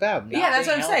country's about. Yeah, that's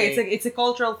what I'm saying. It's a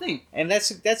cultural thing. And that's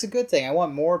a good thing. I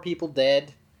want more people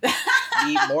dead.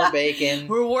 Eat more bacon.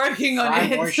 We're working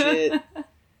on it. More shit.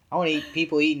 I want to eat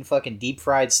people eating fucking deep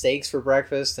fried steaks for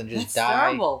breakfast and just die. That's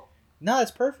terrible. No, that's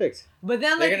perfect. But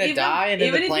then, like, they're gonna die, and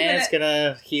then the planet's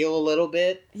gonna heal a little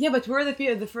bit. Yeah, but we're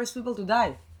the first people to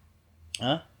die.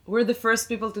 Huh? We're the first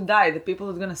people to die. The people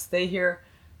that are gonna stay here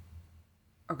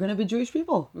are gonna be Jewish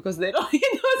people because they don't eat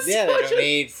those. Yeah, they don't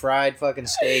eat fried fucking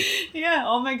steak. Yeah.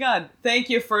 Oh my God. Thank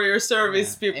you for your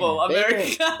service, people.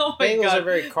 America. Oh my bagels God. are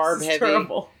very carb heavy.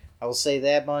 Terrible. I will say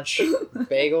that much.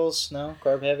 Bagels, no,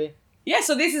 carb heavy. Yeah,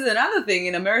 so this is another thing.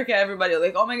 In America, everybody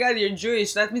like, oh my God, you're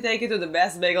Jewish. Let me take you to the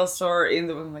best bagel store in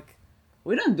the... I'm like,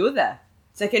 we don't do that.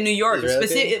 It's like a New York.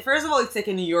 First of all, it's like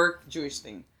a New York Jewish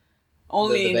thing.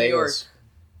 Only in New York.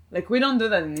 Like, we don't do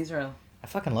that in Israel. I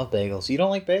fucking love bagels. You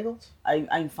don't like bagels?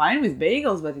 I'm fine with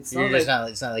bagels, but it's not like...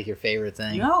 It's not like your favorite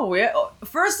thing. No,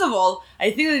 first of all,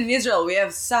 I think that in Israel we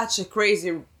have such a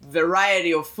crazy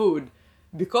variety of food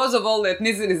because of all the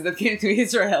ethnicities that came to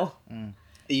Israel. Mm.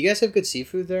 You guys have good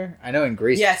seafood there? I know in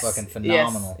Greece it's fucking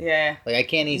phenomenal. Yes, yeah. Like, I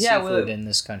can't eat seafood in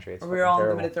this country. It's we're all in the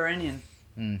terrible. Mediterranean.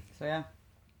 Mm. So, yeah.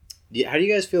 How do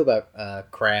you guys feel about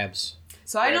crabs?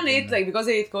 So I don't eat, like, because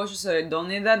I eat kosher, so I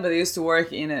don't eat that, but I used to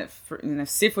work in a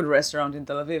seafood restaurant in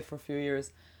Tel Aviv for a few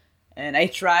years. And I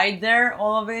tried there,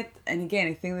 all of it. And again,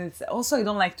 I think that it's... Also, I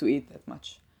don't like to eat that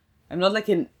much. I'm not, like,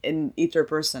 an eater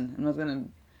person. I'm not gonna...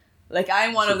 Like,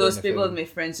 I'm one of those people that my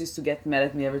friends used to get mad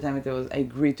at me every time I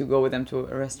agreed to go with them to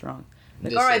a restaurant.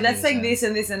 Like, all right, let's take this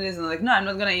and this and this. And I'm like, no, I'm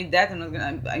not gonna eat that.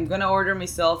 I'm gonna order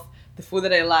myself the food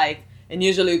that I like. And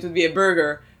usually it would be a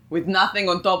burger with nothing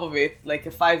on top of it, like a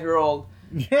 5-year-old.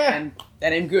 Yeah.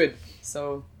 And I'm good.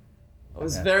 So I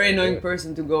was a very annoying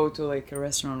person to go to, like, a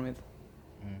restaurant with.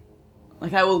 Mm.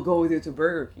 Like, I will go with you to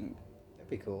Burger King. That'd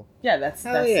be cool. Yeah, that's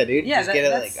yeah, dude. Yeah, just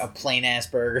get like a plain ass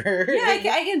burger.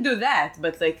 Yeah, I can do that.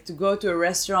 But, like, to go to a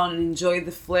restaurant and enjoy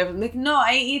the flavor, like, no,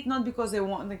 I eat not because I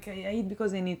want. Like, I eat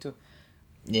because I need to.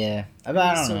 Yeah, I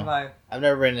don't know. I've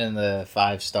never been in the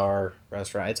 5-star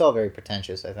restaurant. It's all very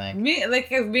pretentious, I think. Me,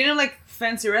 like, I've been in, like,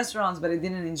 fancy restaurants, but I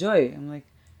didn't enjoy it. I'm like,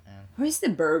 where's the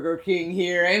Burger King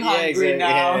here? I'm hungry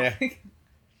now. Yeah.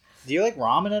 Do you like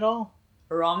ramen at all?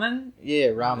 Ramen? Yeah,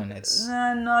 ramen. It's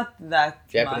not that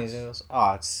Japanese much. Noodles.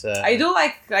 Oh, it's. I do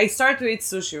like. I started to eat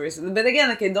sushi recently, but again,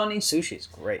 like, I don't eat sushi. Is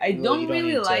great. I don't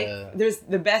really like. There's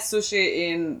the best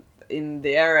sushi in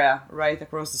the area right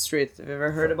across the street. Have you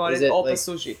ever heard about it? Opa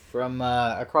Sushi. From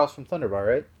across from Thunder Bar,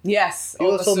 right? Yes.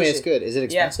 People told me it's good. Is it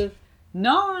expensive? Yeah.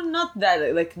 No, not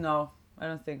that. Like, no, I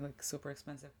don't think like super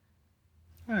expensive.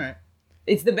 All right.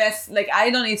 It's the best. Like, I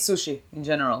don't eat sushi in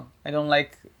general. I don't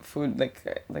like food like.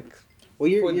 Well,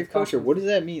 you're kosher. What does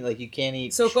that mean? Like, you can't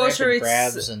eat so shrimp kosher, and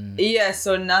crabs and... Yeah,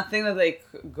 so nothing that, like,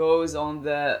 goes on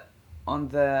the...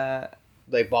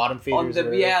 Like, bottom feeders?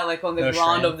 Like, on the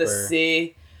ground of the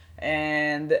sea.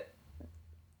 And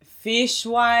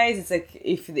fish-wise, it's like,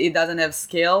 if it doesn't have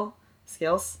scales.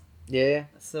 Yeah.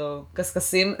 So,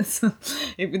 kaskasim,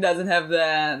 if it doesn't have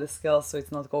the scales, so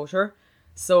it's not kosher.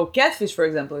 So, catfish, for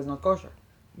example, is not kosher.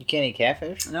 You can't eat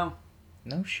catfish? No.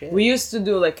 No shit. We used to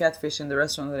do, like, catfish in the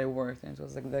restaurant that I worked, and it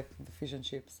was like the fish and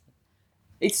chips.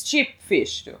 It's cheap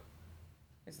fish too.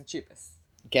 It's the cheapest.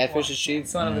 Catfish is cheap?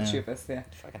 It's one of the cheapest, yeah.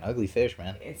 Fucking ugly fish,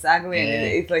 man. It's ugly and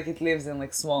it's like it lives in,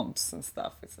 like, swamps and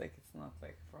stuff. It's like, it's not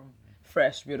like from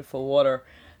fresh, beautiful water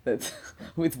that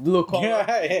with blue color.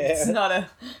 Yeah. It's not a...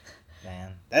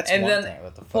 Man, that's and one then thing.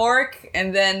 What the fuck? pork,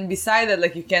 and then beside that,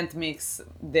 like, you can't mix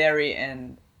dairy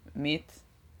and meat.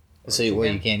 So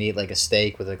you can't eat like a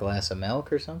steak with a glass of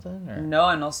milk or something? Or? No,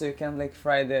 and also you can't, like,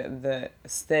 fry the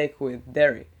steak with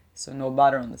dairy, so no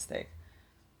butter on the steak.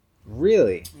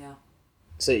 Really? Yeah.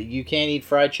 So you can't eat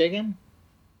fried chicken?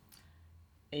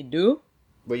 I do.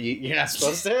 But you're not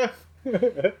supposed to?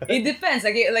 It depends.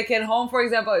 Like at home, for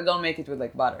example, I don't make it with,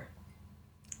 like, butter.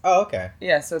 Oh, okay.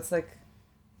 Yeah, so it's like...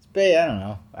 I don't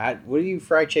know. What do you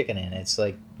fry chicken in? It's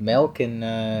like milk and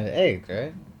eggs,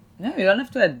 right? No, you don't have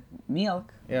to add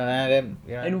milk.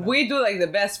 And we do, like, the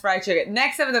best fried chicken.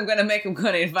 Next time that I'm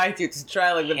gonna invite you to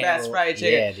try, like, the best fried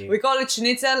chicken. Yeah, dude. We call it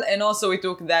schnitzel, and also we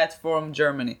took that from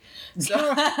Germany. So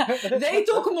they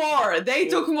took more. They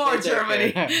took more,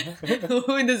 Germany.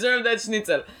 We deserve that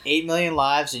schnitzel. 8 million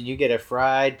lives, and you get a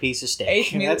fried piece of steak.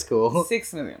 8 million. That's cool.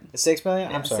 6 million. 6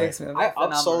 million? I'm sorry. 6 million. I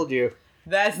upsold you.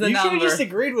 That's the number. You should have just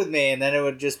agreed with me, and then it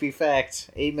would just be fact.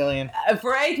 8 million.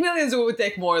 For 8 million, we would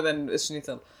take more than a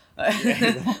schnitzel.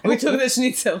 We took the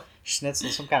schnitzel. Schnitzel,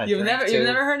 some kind of You've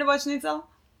never heard about schnitzel?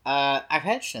 I've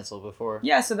had schnitzel before.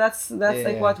 Yeah, so that's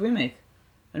like what we make,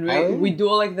 and we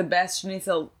do, like, the best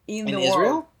schnitzel in the Israel?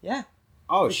 world. Yeah.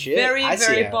 Oh, shit!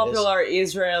 Very popular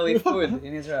Israeli food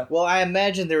in Israel. Well, I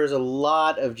imagine there was a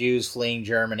lot of Jews fleeing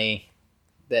Germany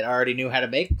that already knew how to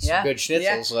make some good schnitzel.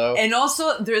 Yeah. So, and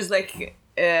also there's, like,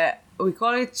 we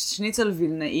call it schnitzel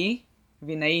Vilnai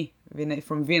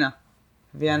from Vienna.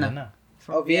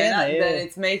 From Vienna, that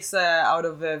it makes out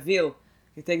of veal.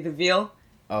 You take the veal.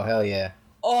 Oh, hell yeah.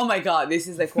 Oh my god, this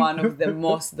is, like, one of the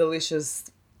most delicious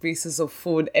pieces of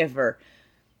food ever.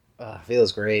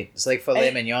 Veal's great. It's like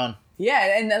filet mignon.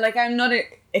 Yeah, and, like, I'm not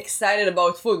excited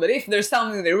about food, but if there's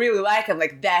something they really like, I'm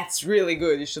like, that's really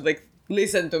good. You should, like,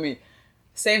 listen to me.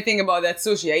 Same thing about that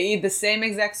sushi. I eat the same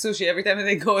exact sushi every time that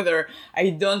I go there. I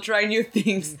don't try new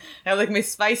things. I have, like, my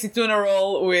spicy tuna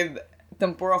roll with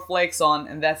tempura flakes on,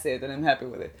 and that's it, and I'm happy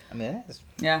with it. I mean,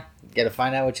 yeah. You gotta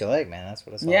find out what you like, man. That's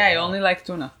what it's all about. Yeah, I only like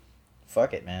tuna.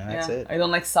 fuck it, man. That's it. I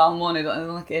don't like salmon. I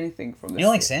don't like anything from this. You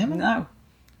don't like salmon? No.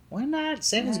 Why not?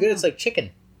 Salmon's good. It's like chicken.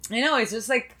 I know. It's just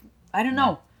like, I don't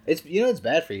know. It's it's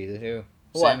bad for you too.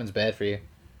 What? Salmon's bad for you.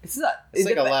 It's not. It's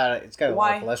like a lot. It's got a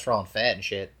Why? lot of cholesterol and fat and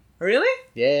shit. Really?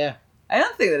 Yeah. I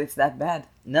don't think that it's that bad.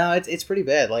 No, it's pretty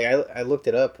bad. Like I looked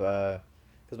it up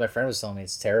because my friend was telling me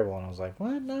it's terrible, and I was like,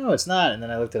 what? No, it's not. And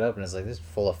then I looked it up, and it's like this is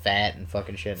full of fat and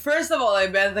fucking shit. First of all, I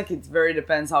bet like it very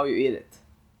depends how you eat it.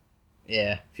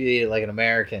 Yeah, if you eat it like an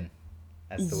American,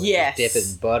 that's the way. Yes. You dip it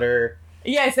in butter.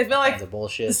 Yes, I feel like The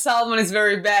bullshit. salmon is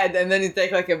very bad, and then you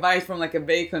take like a bite from like a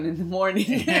bacon in the morning.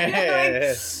 Like,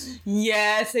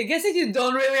 yes, I guess that you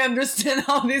don't really understand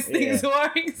how these things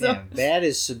work. So Yeah, bad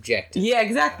is subjective. yeah,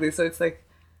 exactly. So it's like,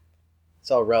 It's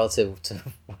all relative to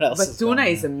what else. but is tuna going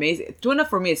is on. amazing. Tuna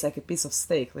for me, it's like a piece of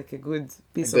steak, like a good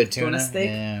piece A good of tuna steak,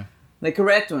 Yeah. like a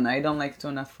red tuna. I don't like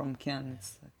tuna from can.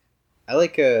 It's like, I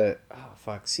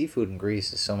like seafood in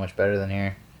Greece is so much better than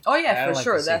here. oh I yeah, don't for like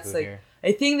sure. the That's seafood like here.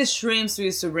 I think the shrimps we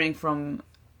used to bring from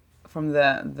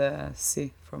the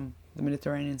sea, from the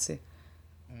Mediterranean Sea,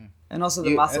 and also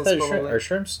the mussels. I thought Probably. are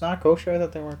shrimps not kosher? I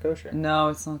thought they weren't kosher. No,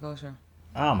 it's not kosher.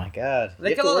 Oh my god!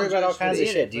 Like you have a to lot worry of about all Jewish food kinds of eat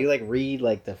shit. it, Do you like read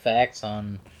like the facts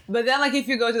on? But then, like, if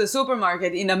you go to the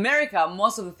supermarket in America,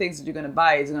 most of the things that you're gonna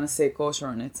buy is gonna say kosher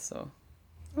on it. So,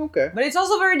 Okay. but it's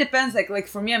also very depends. Like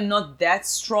for me, I'm not that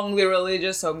strongly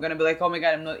religious, so I'm gonna be like, oh my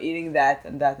god, I'm not eating that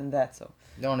and that and that. So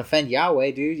Don't offend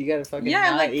Yahweh, dude. You gotta fucking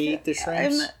not like eat the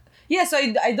shrimps. Yeah, so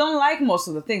I don't like most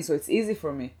of the things, so it's easy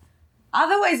for me.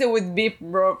 Otherwise, it would be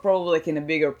probably like in a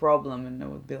bigger problem, and it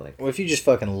would be like. Well, if you just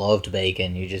fucking loved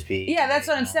bacon, you'd just be. Yeah, that's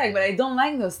what I'm you know, saying, but I don't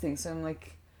like those things, so I'm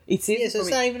like, it's easy Yeah, so for it's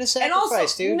me. not even a And sacrifice,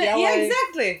 also, dude. yeah, Yahweh,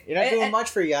 exactly. You're not doing much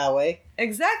for Yahweh.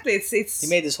 Exactly, it's. He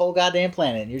made this whole goddamn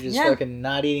planet, and you're just fucking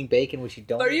not eating bacon, which you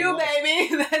don't. For even you, like.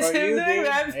 baby. That's For what I'm you, doing, dude.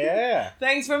 man. Yeah.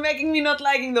 Thanks for making me not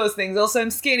liking those things. Also,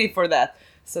 I'm skinny for that,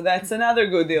 so that's another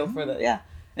good deal for that. Yeah,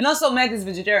 and also Matt is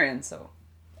vegetarian, so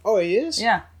Oh, he is.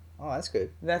 yeah, Oh, that's good.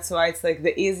 that's why it's like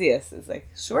the easiest. It's like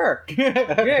sure,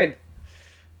 good.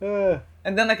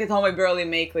 And then like at home, I barely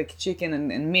make like chicken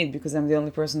and meat because I'm the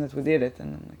only person that would eat it,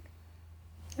 and I'm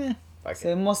like, Fuck so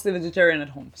it. I'm mostly vegetarian at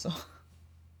home. So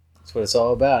That's what it's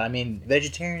all about. I mean,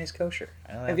 vegetarian is kosher.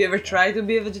 I know that have you ever much. tried to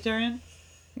be a vegetarian?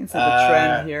 It's like a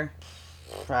trend here.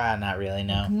 Not really.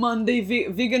 No. Monday,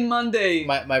 vegan Monday.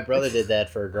 My brother did that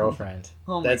for a girlfriend.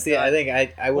 Oh my That's God. I think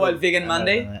I would. What, Vegan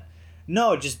Monday?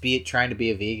 No, just trying to be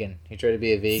a vegan. He tried to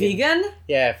be a vegan. Vegan?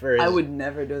 Yeah, for his, I would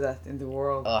never do that in the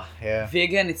world. Oh yeah.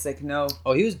 Vegan, it's like no.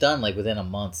 Oh, he was done like within a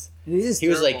month. This is He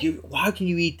was like, terrible. how can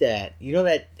you eat that? You know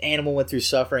that animal went through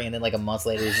suffering, and then like a month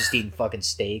later, he's just eating fucking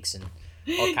steaks and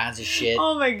all kinds of shit.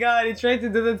 Oh my god, he tried to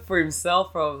do that for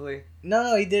himself probably.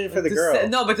 No, he did it for the To girl. say-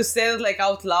 no, but to say it like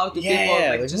out loud to Yeah, people,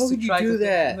 like like, just why to would you try do to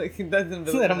that? Like he doesn't And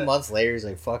believe then a that. month later, he's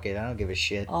like, "Fuck it, I don't give a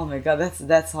shit." Oh my god,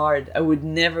 that's hard. I would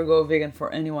never go vegan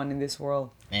for anyone in this world.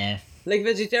 Man, Like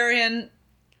vegetarian.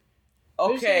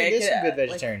 Okay, there's some okay, good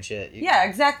vegetarian shit. yeah,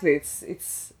 exactly.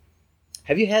 It's.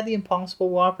 Have you had the Impossible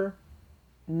Whopper?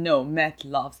 No, Matt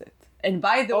loves it. And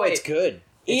by the Oh, way, it's good.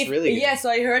 It's really good. Yeah, so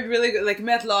I heard really good. Like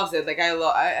Matt loves it. Like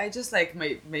I just like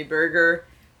my burger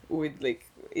with like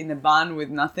in a bun with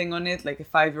nothing on it, like a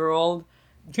 5-year-old.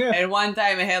 And one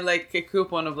time I had like a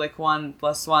coupon of like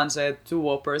 1+1, so I had 2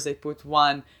 Whoppers. I put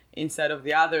one inside of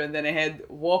the other, and then I had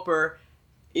Whopper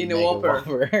in a Mega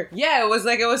Whopper. Yeah, it was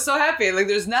like I was so happy. Like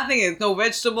there's nothing, no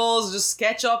vegetables, just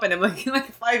ketchup, and I'm like like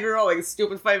a 5-year-old, like a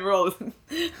stupid 5-year-old.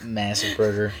 Massive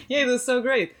burger. Yeah, it was so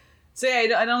great. So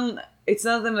yeah, I don't. It's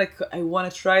not that like I want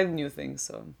to try new things.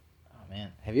 So Oh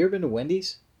man, have you ever been to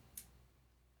Wendy's?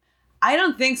 I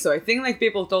don't think so. I think like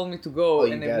people told me to go, Oh,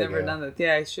 you and I've gotta never go. done that.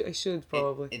 Yeah, I should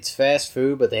probably. It's fast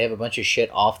food, but they have a bunch of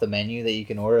shit off the menu that you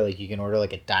can order. Like you can order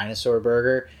like a dinosaur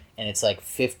burger, and it's like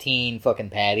 15 fucking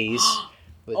patties.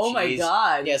 With Oh my cheese.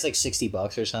 God. Yeah, it's like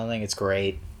 $60 or something. It's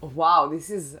great. Wow,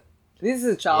 this is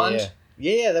a challenge.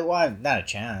 Yeah, that why not a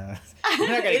challenge. I'm not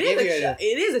gonna It give is you a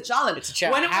it is a challenge. It's a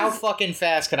challenge. When it How was- fucking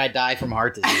fast can I die from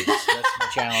heart disease? That's my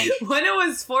challenge. When I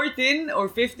was 14 or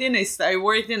 15, I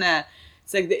worked in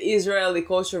it's like the Israeli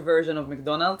kosher version of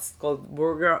McDonald's called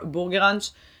Burger Ranch,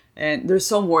 and there's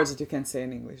some words that you can't say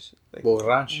in English. Like Burger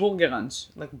Ranch. Burger Ranch,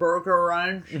 like Burger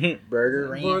Ranch. Burger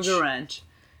Ranch. Burger Ranch.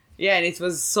 Yeah, and it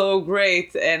was so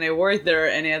great, and I worked there,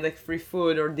 and I had like free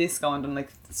food or discount on like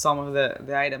some of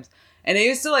the items, and I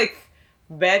used to like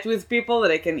bet with people that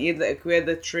I can eat like we had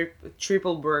the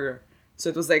triple burger, so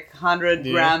it was like 100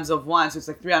 grams of one, so it's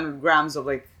like 300 grams of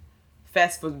like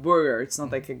fast food burger. It's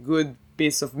not like a good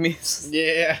piece of meat.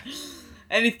 Yeah.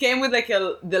 And it came with like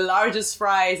the largest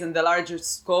fries and the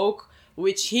largest Coke,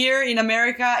 which here in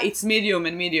America it's medium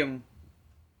and medium.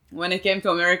 when I came to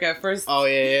America first. Oh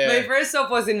yeah. My first stop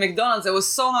was in McDonald's. I was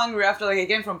so hungry after I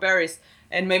came from Paris,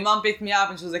 and my mom picked me up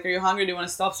and she was like, "Are you hungry? Do you want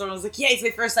to stop?" So I was like, "Yeah, it's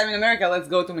my first time in America. Let's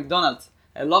go to McDonald's."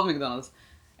 I love McDonald's,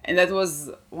 and that was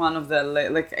one of the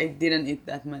I didn't eat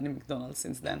that many McDonald's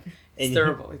since then. It's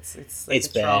terrible. It's like it's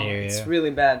a bad trauma. here. It's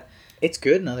really bad. It's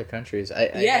good in other countries.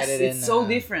 I Yes, had it it's in, so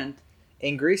different.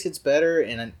 In Greece, it's better,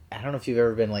 and I don't know if you've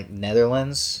ever been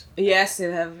Netherlands. Yes, you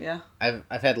have. Yeah.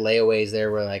 I've had layaways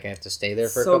there where I have to stay there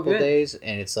for So a couple good. days,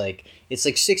 and it's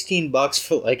 $16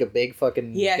 for a big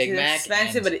fucking Yes, Big it's Mac.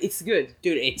 expensive, but it's good.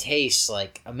 Dude, it tastes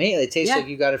amazing. It tastes Yeah. like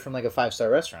you got it from a 5-star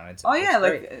restaurant. It's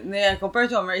great. Compared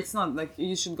to America, it's not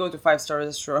you should go to 5-star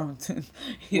restaurant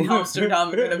in Amsterdam.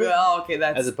 You're gonna be okay,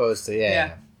 that's as opposed to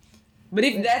yeah. But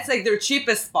if that's their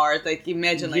cheapest part,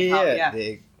 imagine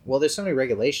Well, there's so many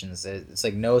regulations. It's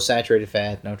no saturated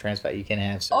fat, no trans fat. You can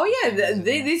have.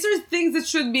 These are things that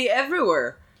should be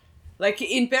everywhere.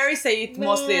 In Paris, I eat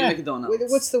mostly at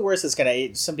McDonald's. What's the worst that's gonna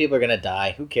eat? Some people are gonna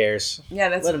die. Who cares? Yeah,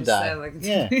 that's let them die.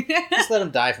 Just let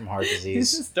them die from heart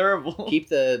disease. This is terrible. Keep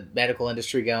the medical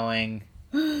industry going.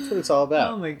 That's what it's all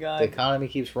about. Oh my god, the economy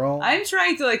keeps rolling. I'm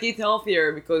trying to eat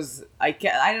healthier because I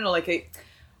can't. I don't know.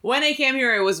 When I came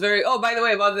here, it was very... Oh, by the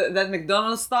way, about that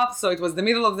McDonald's stop. So it was the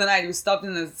middle of the night. We stopped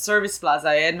in the service plaza.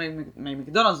 I had my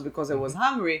McDonald's because I was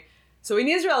hungry. So in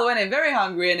Israel, when I'm very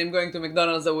hungry and I'm going to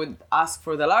McDonald's, I would ask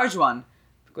for the large one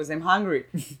because I'm hungry.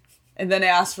 And then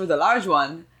I asked for the large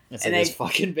one. It's it's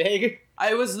fucking big.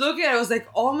 I was looking, I was like,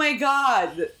 oh my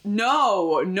god,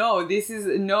 no, this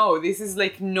is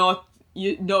not...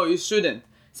 you shouldn't.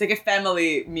 It's like a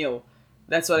family meal.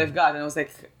 That's what I've got. And I was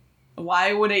like,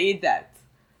 why would I eat that?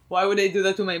 Why would I do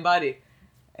that to my body?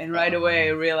 And right away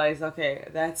I realized, okay,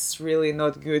 that's really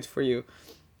not good for you.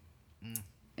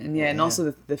 And and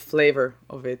also the flavor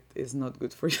of it is not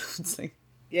good for you. It's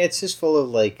it's just full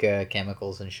of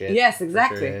chemicals and shit. Yes,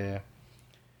 exactly. Sure, yeah.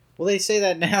 Well, they say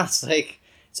that now. It's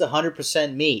it's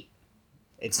 100% meat.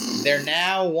 They're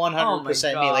now 100%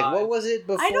 meat. What was it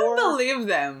before? I don't believe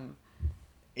them.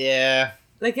 Yeah.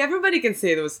 Everybody can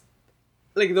say those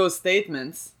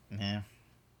statements. Yeah.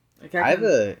 I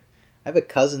have a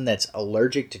cousin that's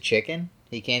allergic to chicken.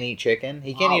 He can't eat chicken.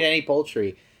 He can't eat any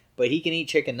poultry, but he can eat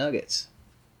chicken nuggets.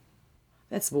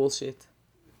 That's bullshit.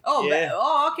 Oh, yeah.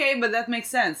 Okay, but that makes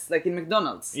sense. In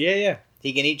McDonald's. Yeah.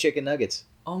 He can eat chicken nuggets.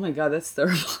 Oh my god, that's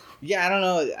terrible. Yeah, I don't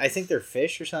know. I think they're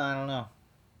fish or something. I don't know.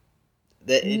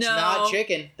 It's not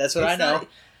chicken. That's what I know.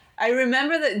 I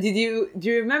remember that. Do you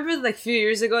remember a few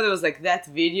years ago there was that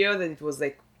video that it was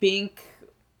pink.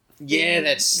 Yeah,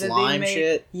 that slime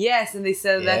shit. Yes, and they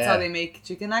said that's how they make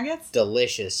chicken nuggets.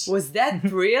 Delicious. Was that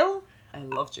real? I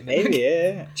love chicken nuggets. Maybe,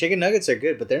 yeah. Chicken nuggets are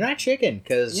good, but they're not chicken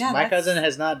because my cousin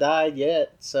has not died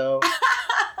yet, so...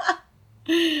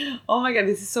 Oh my god,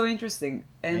 this is so interesting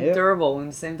and terrible at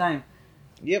the same time.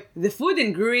 Yep. The food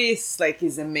in Greece,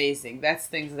 is amazing. That's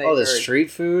things that the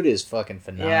street food is fucking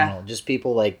phenomenal. Yeah. Just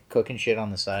people, cooking shit on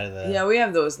the side of the... Yeah, we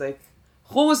have those,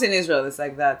 hummus in Israel, it's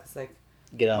like that. It's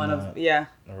get on the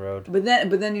road. But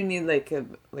then you need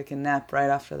a nap right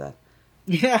after that.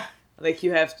 Yeah.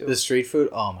 You have to. The street food,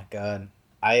 oh my god.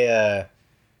 I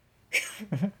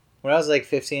when I was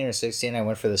 15 or 16, I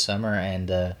went for the summer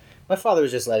and my father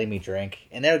was just letting me drink,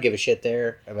 and they don't give a shit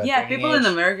there about people in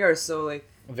America are so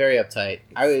very uptight.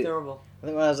 It's terrible. I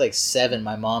think when I was 7,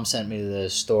 my mom sent me to the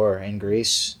store in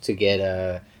Greece to get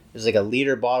it was a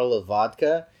liter bottle of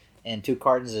vodka and 2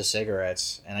 cartons of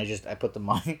cigarettes, and I put the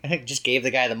money. I just gave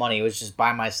the guy the money. It was just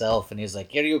by myself, and he was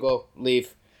like, "Here you go,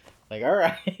 leave." All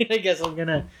right, I guess I'm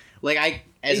gonna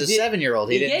as a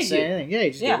 7-year-old, he didn't say anything. Yeah, he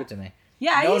just gave it to me.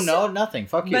 Yeah, nothing.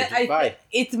 Fuck you. But Bye.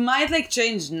 It might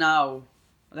change now.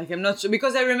 I'm not sure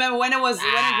because I remember when I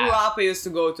grew up, I used to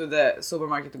go to the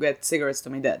supermarket to get cigarettes to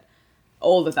my dad,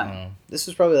 all the time. This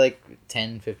was probably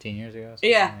 10, 15 years ago.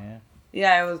 Yeah,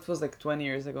 it was 20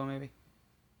 years ago maybe.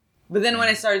 But then when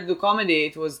I started to do comedy,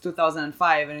 it was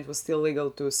 2005, and it was still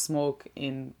legal to smoke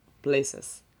in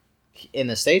places. In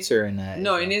the States or in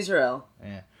No, in Israel.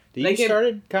 Yeah. You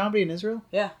started comedy in Israel?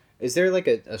 Yeah. Is there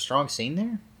a strong scene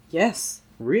there? Yes.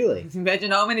 Really?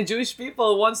 Imagine how many Jewish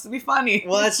people wants to be funny.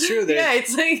 Well, that's true. Yeah,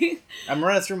 it's I'm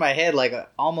running through my head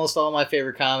almost all my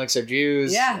favorite comics are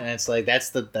Jews. Yeah. And it's that's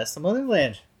the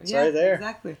motherland. It's right there.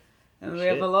 Exactly. And we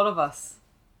have a lot of us.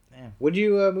 Man. When did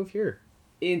you move here?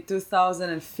 In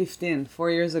 2015,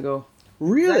 4 years ago.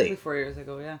 Really? Exactly 4 years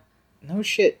ago, yeah. No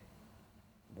shit.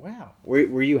 Wow.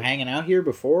 Were you hanging out here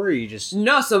before, or you just...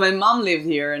 No, so my mom lived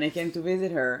here, and I came to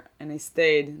visit her, and I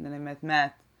stayed, and then I met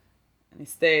Matt, and I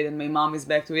stayed, and my mom is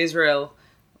back to Israel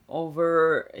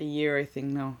over a year, I think,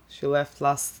 now. She left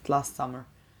last summer.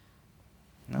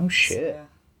 No shit.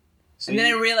 And then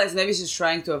I realized maybe she's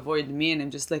trying to avoid me, and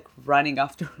I'm just like running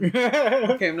after her.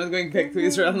 Okay, I'm not going back to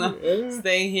Israel now.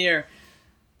 Staying here.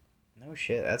 No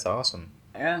shit, that's awesome.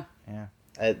 Yeah. Yeah.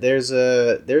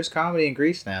 There's comedy in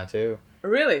Greece now too.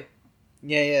 Really?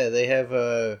 Yeah, they have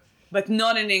But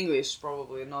not in English,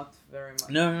 probably not very much.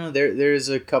 No. There's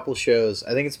a couple shows.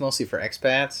 I think it's mostly for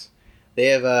expats. They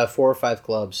have 4 or 5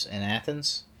 clubs in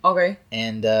Athens. Okay.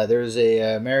 And there's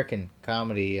a American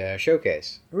comedy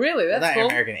showcase. Really, that's not cool.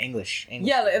 American English.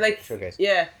 Yeah, like showcase.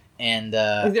 Yeah. And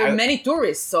there are many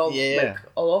tourists, like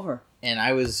all over. And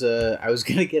I was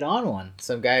gonna get on one.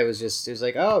 Some guy was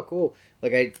like, oh, cool.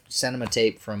 Like I sent him a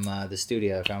tape from the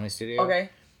studio, comedy studio. Okay.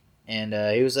 And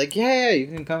he was like, yeah, you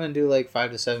can come and do like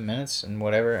 5 to 7 minutes and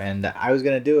whatever. And I was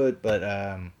gonna do it, but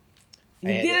you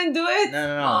didn't do it?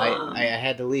 No. I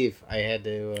had to leave. I had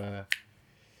to.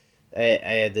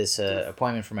 I had this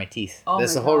appointment for my teeth. Oh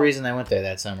That's my the whole God. reason I went there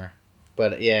that summer.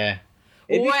 But yeah.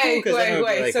 Wait.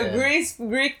 Like so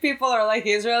Greek people are like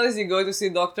Israelis? You go to see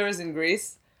doctors in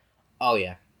Greece? Oh,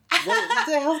 yeah.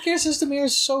 The healthcare system here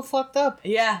is so fucked up.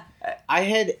 Yeah. I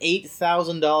had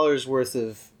 $8,000 worth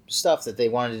of stuff that they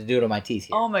wanted to do to my teeth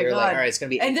here. Oh my God. Like, all right, it's going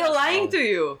to be $8,000. And they're lying to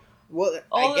you. Well,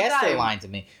 all I guess the they're time. lying to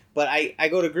me. But I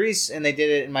go to Greece and they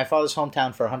did it in my father's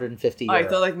hometown for 150 euros. I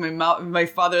thought like my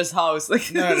father's house.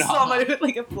 Like No. somebody with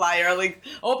like a flyer. Like,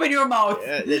 open your mouth.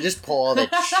 They just pull all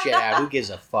that shit out. Who gives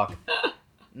a fuck?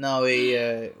 No, we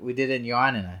did it in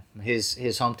Ioannina, his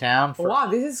hometown. For Wow,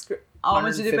 this is... How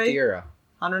much did you pay? €150.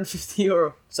 150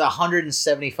 euro. It's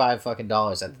 $175 fucking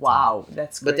dollars at the time. Wow,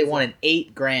 that's crazy. But they wanted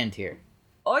 $8,000 here.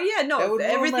 Oh yeah, no, That would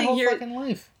ruin everything my whole here. fucking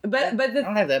life. But I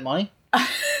don't have that money.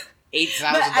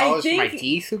 $8,000 for my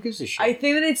teeth? Who gives a shit? I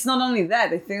think that it's not only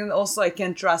that. I think that also I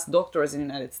can't trust doctors in the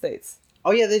United States.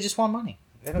 Oh yeah, they just want money.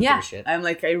 They don't give a shit. I'm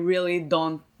like, I really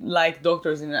don't like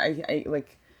doctors. I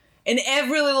like, in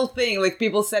every little thing, like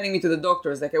people sending me to the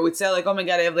doctors. Like I would say, like, oh my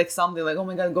God, I have like something. Like, oh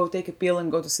my God, go take a pill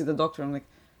and go to see the doctor. I'm like,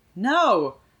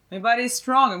 no, my body is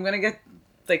strong. I'm gonna get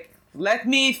like, let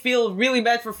me feel really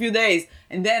bad for a few days,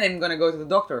 and then I'm gonna go to the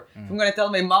doctor. If I'm gonna tell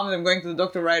my mom that I'm going to the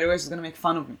doctor right away, she's gonna make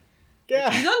fun of me.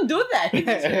 Yeah. You don't do that in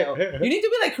Israel. You need to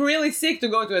be like really sick to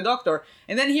go to a doctor.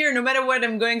 And then here, no matter what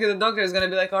I'm going to the doctor, is gonna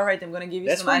be like, all right, I'm gonna give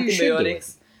you some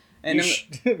antibiotics. And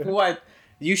what?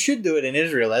 You should do it in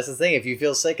Israel. That's the thing. If you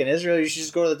feel sick in Israel, you should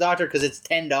just go to the doctor because it's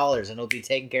 $10 and it'll be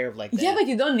taken care of like that. Yeah, but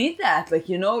you don't need that. Like,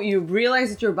 you know, you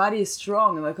realize that your body is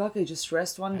strong. And like, okay, just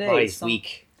rest one day. My body's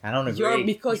weak. I don't agree.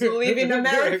 Because you live in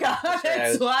America.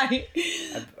 That's why.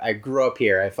 I grew up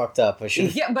here. I fucked up. I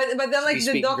should. Yeah, but then like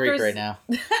the doctors Greek right now.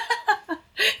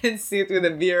 and sit with a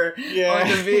beer on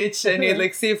the beach and eat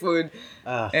like seafood.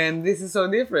 And this is so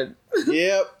different.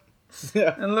 Yep.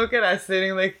 And look at us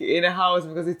sitting like in a house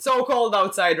because it's so cold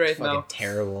outside right now. Fucking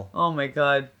terrible. Oh my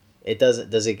God. It doesn't.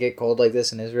 Does it get cold like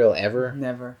this in Israel ever?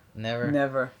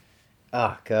 Never.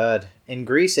 Oh God. In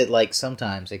Greece, it like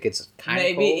sometimes it gets kind of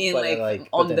cold. Maybe in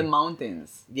on the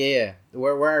mountains. Yeah.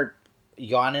 Where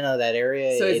Ioannina, that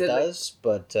area, So it is it does,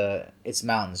 but it's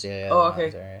mountains. Yeah. Oh, okay.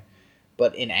 okay.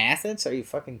 But in Athens, are you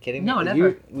fucking kidding me? No,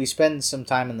 never. We spend some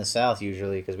time in the south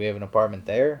usually because we have an apartment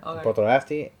there in Okay. Porto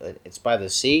Rafti. It's by the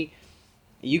sea.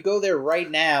 You go there right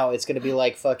now, it's gonna be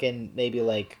like fucking maybe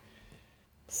like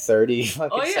 30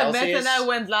 fucking Oh yeah, Celsius. Matt and I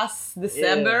went last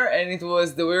December and it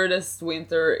was the weirdest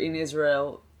winter in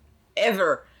Israel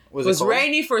ever. Was it was cold?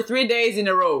 rainy for 3 days in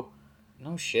a row.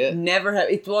 No shit. Never have.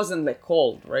 It wasn't like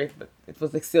cold, right? But it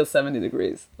was like still 70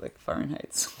 degrees, like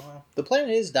Fahrenheit. So. Well, the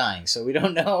planet is dying, so we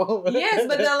don't know. Yes,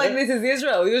 but then like this is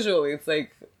Israel. Usually, it's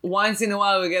like once in a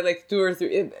while we get like 2 or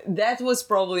 3. That was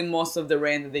probably most of the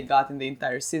rain that they got in the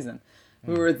entire season.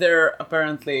 We were there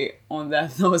apparently on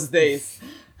those days.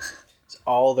 It's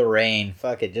all the rain.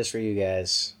 Fuck it, just for you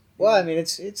guys. Well, I mean,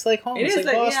 it's like home. It's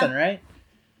like Boston, right?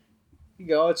 You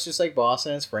go, it's just like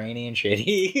Boston. It's rainy and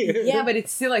shitty. Yeah, but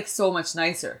it's still like so much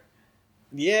nicer.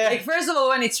 Yeah. Like, first of all,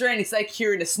 when it's raining, it's like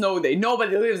here in a snow day.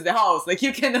 Nobody leaves the house. Like,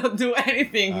 you cannot do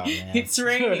anything. Oh, man. It's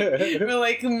raining. We're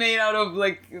like made out of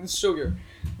like sugar.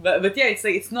 But yeah, it's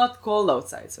like it's not cold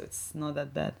outside, so it's not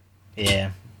that bad.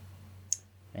 Yeah.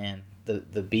 Man,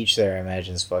 the beach there, I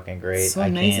imagine, is fucking great. So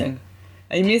amazing.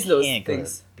 I miss those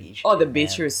things. Beach, oh, the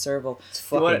beach here is terrible.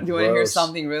 Do you want to hear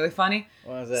something really funny?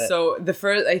 What was that? So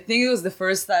I think it was the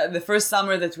first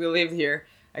summer that we lived here.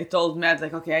 I told Matt,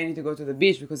 like, okay, I need to go to the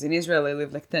beach because in Israel I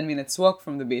live like 10 minutes walk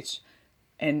from the beach.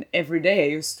 And every day I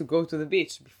used to go to the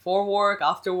beach before work,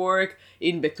 after work,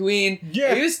 in between.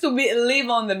 Yeah. I used to live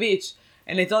on the beach.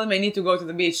 And I told him I need to go to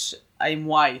the beach. I'm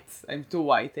white. I'm too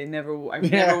white. I never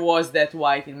was that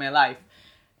white in my life.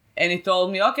 And he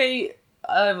told me, okay,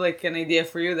 I have like an idea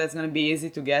for you that's going to be easy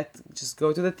to get. Just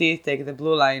go to the T, take the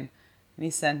blue line, and he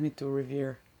sent me to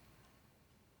Revere.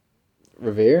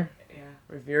 Revere? Yeah,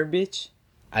 Revere Beach.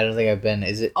 I don't think I've been.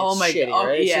 Is it? Oh my shitty, god!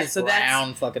 Right? Yeah, it's so brown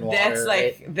that's fucking water. that's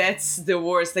like right? that's the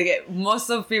worst. Like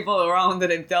most of people around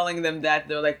that I'm telling them that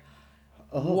they're like,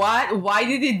 "What? Why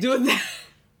did he do that?"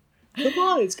 Come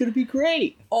on, it's gonna be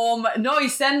great. No, he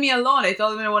sent me alone. I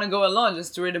told him I want to go alone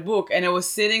just to read a book, and I was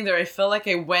sitting there. I felt like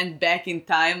I went back in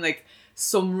time, like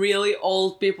some really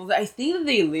old people. I think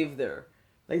they live there.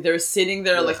 Like they're sitting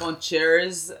there like on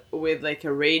chairs with like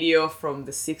a radio from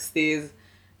the 60s.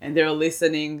 And they're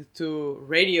listening to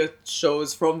radio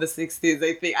shows from the 60s,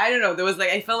 I think. I don't know. There was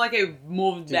like, I felt like I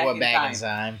moved back in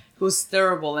time. It was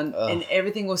terrible. And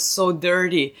everything was so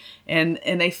dirty. And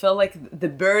I felt like the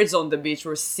birds on the beach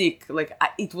were sick. Like,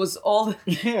 it was all,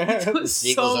 it was The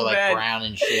seagulls so are like bad. brown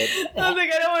and shit. I was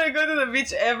like, I don't want to go to the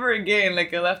beach ever again.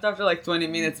 Like, I left after like 20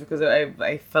 minutes because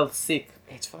I felt sick.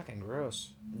 It's fucking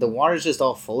gross. The water's just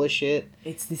all full of shit.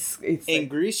 It's in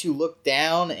Greece, you look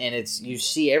down and you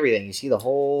see everything. You see the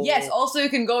whole. Yes. Also, you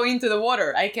can go into the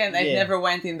water. I've never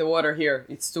went in the water here.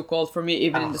 It's too cold for me,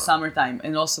 even in the summertime.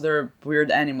 And also, there are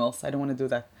weird animals. I don't want to do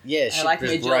that. Yeah, I like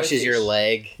just brushes your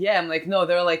leg. Yeah, I'm like, no,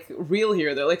 they're like real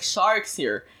here. They're like sharks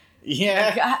here.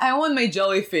 Yeah. Like, I want my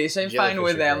jellyfish. I'm fine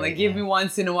with them. Great, like, give me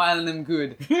once in a while and I'm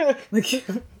good. Like.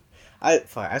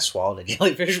 I swallowed a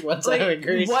jellyfish one time in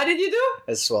Greece. What did you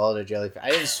do? I swallowed a jellyfish.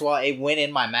 I didn't swallow. It went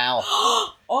in my mouth.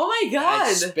 Oh my god!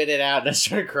 I spit it out and I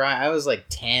started crying. I was like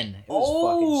 10. It was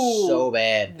fucking so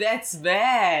bad. That's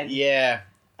bad. Yeah.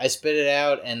 I spit it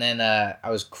out and then I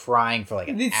was crying for like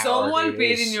an hour. Did someone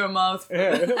pee in your mouth?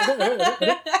 Yeah,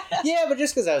 but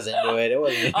just because I was into it. It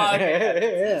wasn't...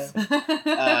 Okay.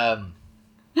 Yeah.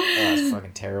 It's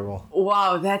fucking terrible.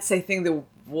 Wow, that's, I think, the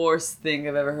worst thing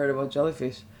I've ever heard about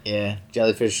jellyfish. Yeah,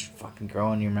 jellyfish fucking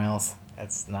grow in your mouth.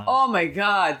 That's not... Oh my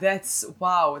god,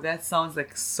 wow, that sounds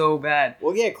like so bad.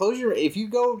 Well, yeah, if you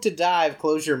go to dive,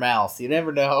 close your mouth. You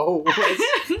never know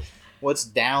what's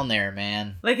down there,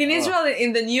 man. Like in Israel,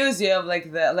 in the news, you have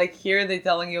like here they're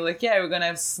telling you like, yeah, we're gonna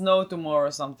have snow tomorrow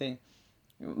or something.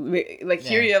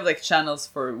 Here you have like channels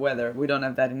for weather. We don't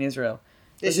have that in Israel.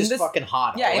 It's just fucking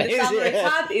hot. Yeah, in the summer it's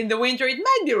hot. In the winter it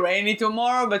might be rainy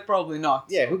tomorrow, but probably not.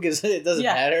 Yeah, who gives it? It doesn't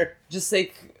matter. Just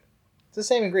like... It's the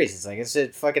same in Greece. It's like,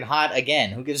 it's fucking hot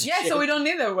again. Who gives a shit? Yeah, so we don't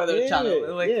need a weather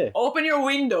channel. Like, open your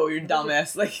window, you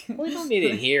dumbass. Like, we don't need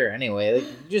it here anyway. Like,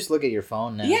 you just look at your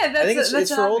phone now. Yeah, I think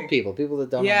it's for old people that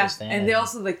don't understand. And they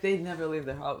also, like, they never leave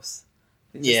their house.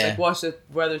 They just, like, watch the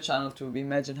weather channel to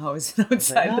imagine how it's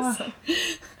outside the sun.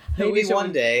 Maybe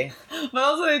one day. But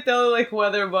also they tell like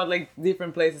weather about like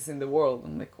different places in the world.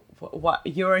 I'm like, what?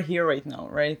 You're here right now,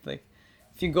 right? Like,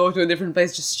 if you go to a different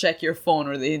place, just check your phone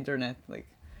or the internet. Like,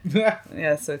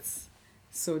 yeah. So it's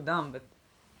so dumb, but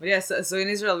yeah. So in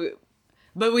Israel,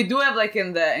 but we do have like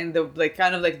in the like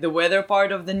kind of like the weather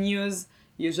part of the news.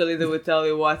 Usually they would tell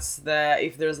you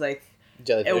if there's like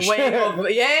jellyfish. A wave of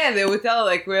they would tell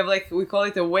like we call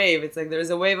it a wave. It's like there's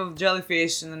a wave of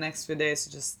jellyfish in the next few days.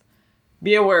 So just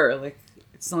be aware, like,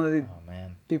 it's not that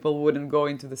people wouldn't go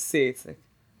into the sea. It's like,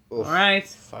 all right.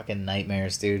 Fucking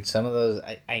nightmares, dude. Some of those,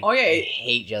 I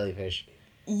hate jellyfish.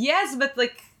 Yes, but,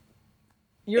 like,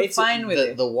 you're fine with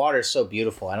it. The water's so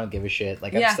beautiful. I don't give a shit.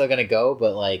 Like, I'm still gonna go,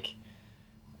 but, like,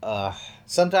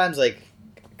 sometimes, like,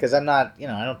 because I'm not,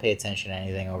 I don't pay attention to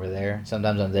anything over there.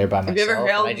 Sometimes I'm there by myself. Have you ever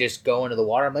held... and I just go into the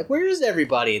water. I'm like, where is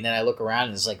everybody? And then I look around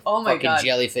and it's like fucking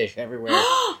jellyfish everywhere.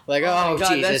 Like, oh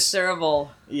God, Jesus. That's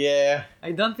terrible. Yeah.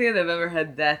 I don't think I've ever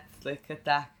had that, like,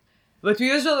 attack. But we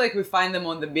usually, like, we find them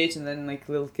on the beach and then, like,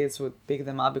 little kids would pick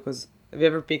them up because... Have you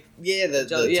ever picked... Yeah,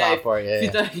 the top part,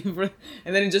 yeah.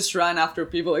 And then it just ran after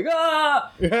people, like,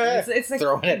 ah! It's like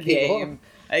throwing a at people. Game.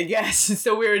 I guess. It's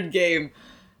a weird game.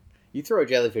 You throw a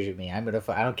jellyfish at me, I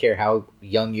don't care how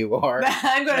young you are.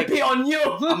 I'm gonna pee on you.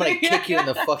 I'm gonna kick you in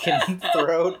the fucking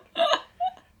throat.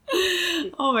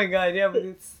 Oh my God, yeah, but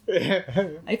it's...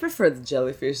 I prefer the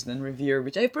jellyfish than Revere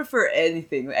Beach. I prefer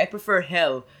anything. I prefer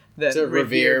hell than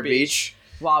Revere Beach.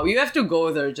 Wow, you have to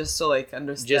go there just to, like,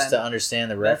 understand. Just to understand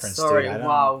the reference, story. Dude.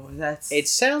 Wow, that's... It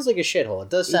sounds like a shithole. It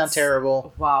does sound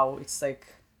terrible. Wow, it's like...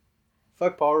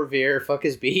 Fuck Paul Revere, fuck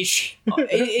his beach.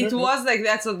 it was like,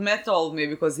 that's what Matt told me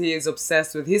because he is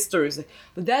obsessed with history. Like,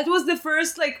 but that was the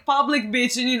first like public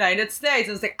beach in the United States.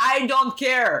 And it's like, I don't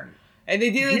care. And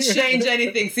they didn't change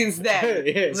anything since then.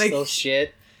 It's like, still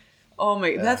shit. Oh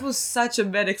my, that was such a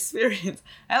bad experience.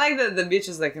 I like the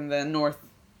beaches like in the north.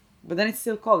 But then it's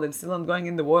still cold. I'm still not going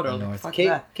in the water. Like, fuck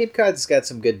that. Cape Cod's got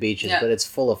some good beaches, but it's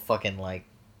full of fucking like...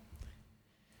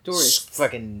 tourists.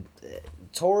 Fucking...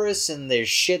 tourists and there's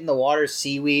shit in the water,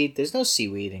 seaweed. There's no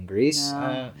seaweed in Greece.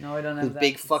 No, we don't have that.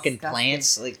 Big fucking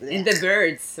plants. Like, and the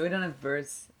birds. We don't have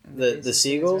birds. The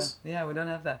seagulls? Yeah, we don't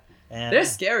have that. Yeah. They're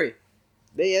scary.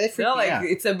 They freak me out.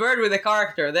 It's a bird with a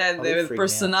character. They have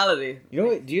personality. You know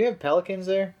what? Do you have pelicans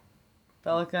there?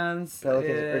 Pelicans.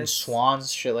 Or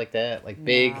swans, shit like that, like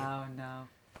big. No.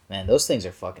 Man, those things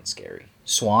are fucking scary.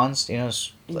 Swans, you know.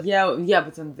 Yeah,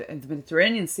 but in the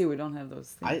Mediterranean Sea, we don't have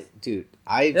those things.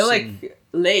 They're like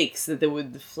lakes that they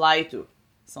would fly to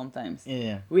sometimes.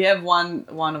 Yeah. We have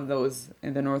one of those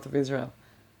in the north of Israel.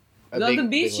 On the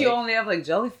beach, you only have like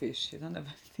jellyfish. You don't have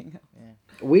anything else.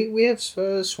 Yeah. We have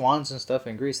swans and stuff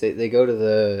in Greece. They go to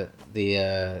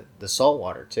the salt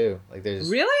water too. Like there's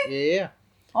really. Yeah.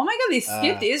 Oh my god, they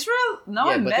skipped Israel? No,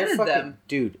 I met them.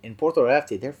 Dude, in Porto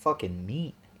Rafti, they're fucking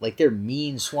mean. Like, they're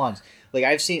mean swans. Like,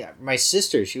 I've seen... My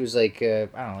sister, she was like, I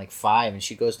don't know, like 5, and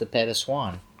she goes to pet a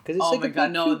swan. Cause it's my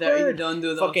god, no, you don't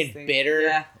do those fucking things. Bitter.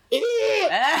 Yeah.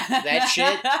 That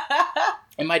shit.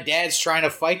 And my dad's trying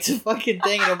to fight the fucking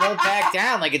thing, and it won't back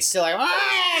down. Like, it's still like...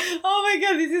 Ah! Oh my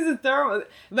god, this is a terrible...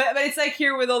 But it's like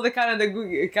here with all the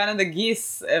Canada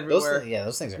geese everywhere.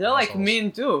 Those things are They're assholes. like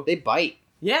mean, too. They bite.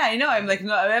 Yeah, I know. I'm like,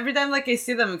 no, every time like I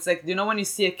see them, it's like, you know when you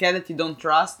see a cat that you don't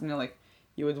trust, and you're like,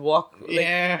 you would walk, like,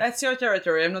 that's your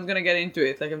territory, I'm not gonna get into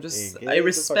it, like, I'm just, I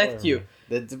respect you.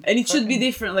 And it should be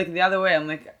different, like, the other way. I'm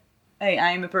like, hey,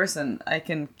 I am a person, I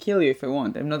can kill you if I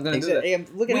want, I'm not gonna do that. Hey,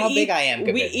 look at how big I am.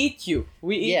 We eat you.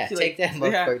 We eat you. Take that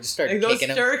motherfucker, just start like kicking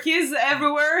those turkeys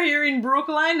everywhere here in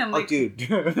Brookline, I'm like, dude.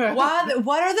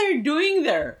 what are they doing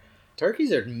there?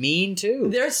 Turkeys are mean too.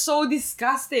 They're so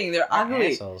disgusting. They're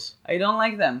ugly. Assholes. I don't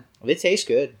like them. They taste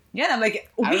good. Yeah, I'm like,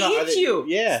 we eat you.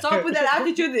 Yeah. Stop with that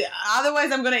attitude.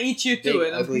 Otherwise, I'm gonna eat you too.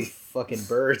 Big, ugly fucking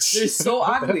birds. They're so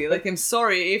ugly. Like, I'm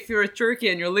sorry if you're a turkey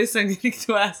and you're listening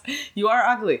to us. You are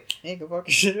ugly. Hey, go fuck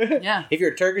yourself. Yeah. If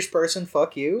you're a Turkish person,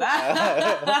 fuck you.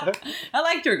 I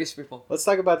like Turkish people. Let's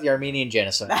talk about the Armenian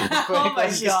genocide. Oh my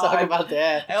Let's just talk about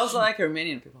that. I also like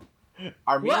Armenian people.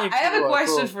 Armenian I have a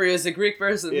question for you as a Greek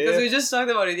person, because we just talked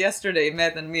about it yesterday,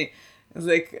 Matt and me. It's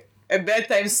like a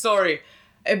bedtime story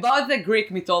about the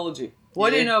Greek mythology. What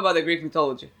do you know about the Greek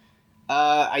mythology?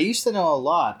 I used to know a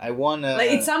lot. I won. Like,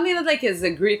 it's something that, like, as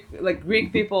a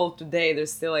Greek people today, they're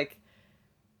still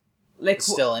like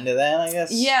still into that, I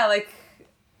guess. Yeah, like,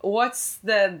 what's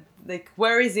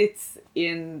where is it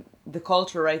in the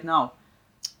culture right now?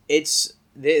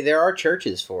 There are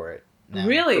churches for it now,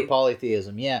 really, for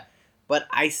polytheism. Yeah. But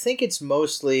I think it's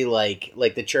mostly like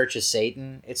the Church of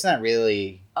Satan. It's not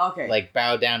really like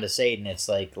bow down to Satan. It's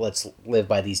like, let's live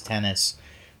by these tenets.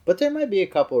 But there might be a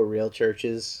couple of real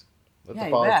churches with the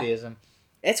polytheism.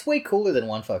 It's way cooler than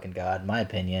one fucking god, in my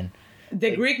opinion.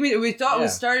 The Greek we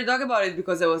started talking about it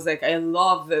because I was like, I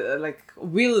love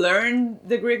we learned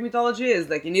the Greek mythology is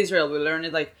like in Israel. We learned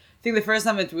it, like, I think the first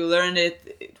time that we learned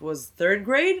it was 3rd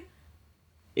grade.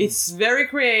 It's very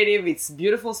creative. It's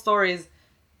beautiful stories.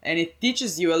 And it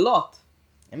teaches you a lot.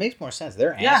 It makes more sense.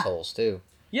 They're assholes too.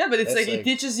 Yeah, but it's like it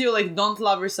teaches you, like, don't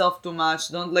love yourself too much.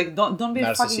 Don't be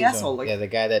a fucking asshole. Like, the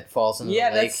guy that falls in the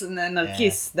lake. That's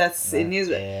Narkis. That's in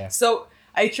Israel. Yeah. So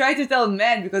I try to tell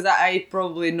Matt, because I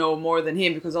probably know more than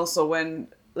him, because also when,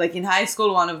 like, in high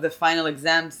school, one of the final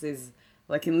exams is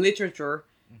like in literature.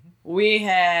 We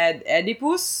had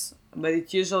Oedipus, but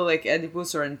it's usually like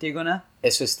Oedipus or Antigona.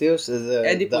 Oedipus,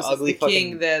 the ugly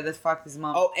king that fucked his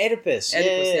mom. Oh, Oedipus.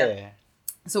 Yeah.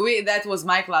 So that was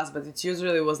my class, but it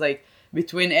usually was like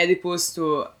between Oedipus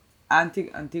to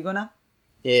Antigona.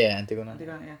 Yeah, Antigona.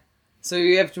 Yeah. So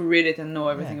you have to read it and know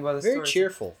everything about the story.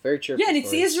 Very cheerful. Yeah, and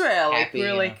it's Israel. Happy,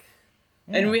 like, we're like,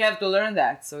 and we have to learn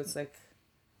that. So it's like,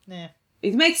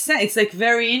 it makes sense. It's like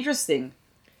very interesting.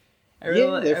 I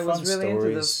was really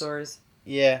into those stories.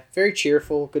 Yeah, very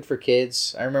cheerful, good for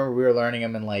kids. I remember we were learning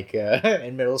them in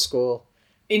in middle school.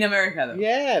 In America, though.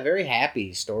 Yeah, very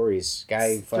happy stories.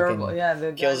 Guy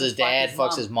fucking kills his dad,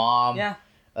 fucks his mom. Yeah.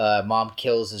 Mom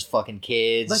kills his fucking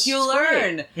kids. But you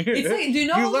learn. It's like, do you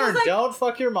know? You learn. Don't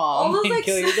fuck your mom and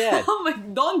kill your dad.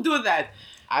 Don't do that.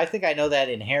 I think I know that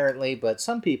inherently, but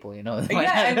some people, Yeah,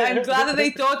 I'm glad that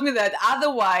they taught me that.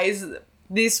 Otherwise,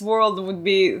 this world would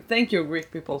be. Thank you,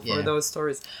 Greek people, for those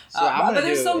stories. So what I'm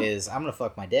gonna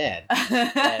fuck my dad.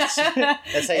 That's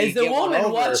how you as a woman,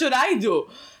 what should I do?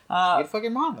 You fuck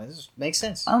your mom. This makes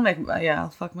sense. I'll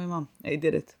fuck my mom. I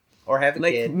did it. Or have a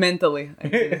kid. Mentally, I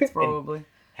did it probably.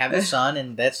 Have a son,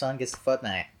 and that son gets to fuck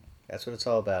Matt. That's what it's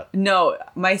all about. No,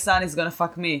 my son is gonna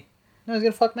fuck me. No, he's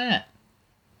gonna fuck Matt.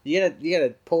 You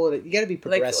gotta pull it. You gotta be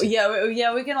progressive.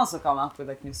 We can also come up with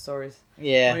like new stories.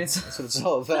 Yeah, that's what it's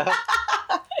all about.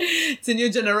 It's a new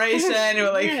generation.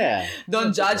 We're like,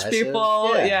 don't judge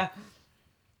people.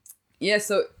 Yeah.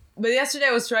 So But yesterday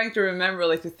I was trying to remember,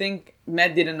 like, to think.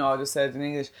 Matt didn't know how to say it in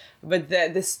English, but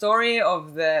the story of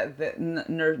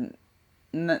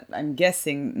I'm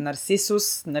guessing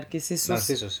Narcissus.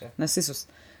 Narcissus, yeah. Narcissus.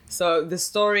 So the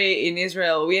story in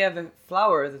Israel, we have a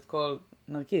flower that's called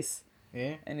narcis.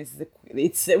 Yeah. And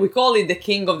we call it the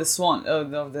king of the swamp.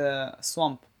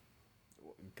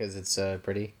 Because it's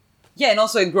pretty. Yeah, and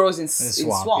also it grows in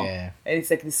swamp. Yeah. And it's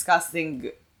like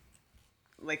disgusting,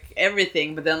 like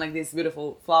everything, but then like this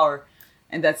beautiful flower.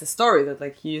 And that's a story that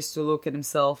like he used to look at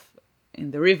himself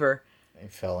in the river.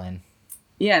 It fell in.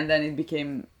 Yeah, and then it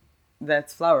became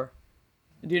that flower.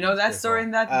 Do you know that story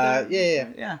in that?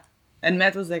 Yeah. And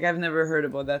Matt was like, I've never heard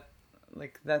about that,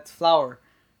 like that flower.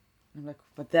 I'm like,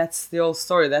 but that's the old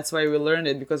story. That's why we learned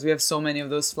it, because we have so many of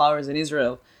those flowers in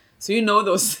Israel. So you know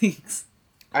those things.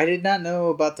 I did not know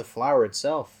about the flower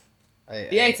itself.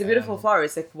 It's a beautiful flower.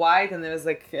 It's like white, and there's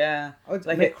like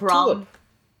like a crown. Tulip.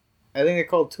 I think they're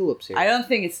called tulips here. I don't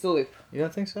think it's tulip. You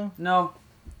don't think so? No.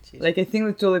 Jeez. Like I think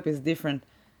the tulip is different.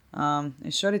 I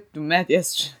showed it to Matt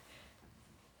yesterday.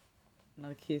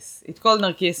 Narcis. It's called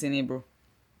narcis in Hebrew.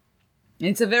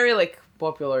 It's a very like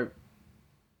popular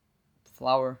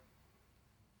flower.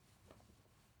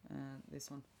 This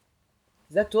one.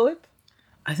 Is that tulip?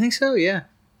 I think so, yeah.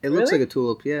 It looks like a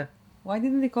tulip, yeah. Why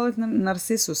didn't they call it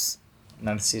Narcissus?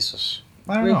 Narcissus.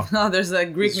 I don't know. No, there's a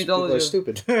Greek mythology. People are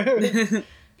stupid.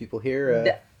 People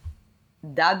here...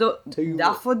 Daffodil?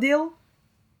 Daffodil.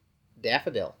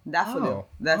 Daffodil.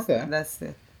 Oh, okay. That's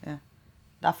it. Yeah.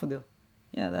 Daffodil.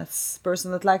 Yeah, that's the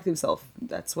person that liked himself.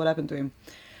 That's what happened to him.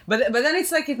 But then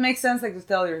it's like, it makes sense like to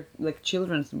tell your like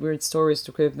children weird stories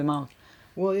to creep them out.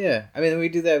 Well, yeah. I mean, we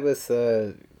do that with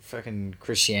fucking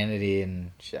Christianity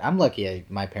and shit. I'm lucky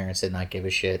my parents did not give a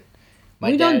shit.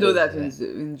 We don't do that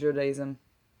in Judaism.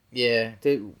 Yeah.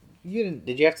 Did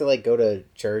you have to like go to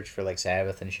church for like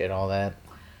Sabbath and shit, all that?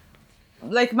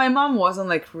 Like my mom wasn't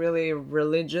like really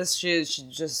religious. She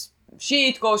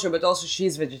eat kosher, but also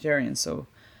she's vegetarian, so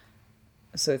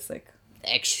it's like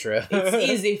extra. It's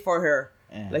easy for her.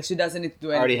 Yeah. Like she doesn't need to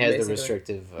do anything. Already has basically. the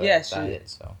restrictive diet,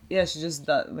 so. Yeah, she just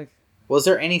does like. Was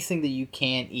there anything that you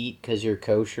can't eat because you're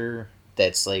kosher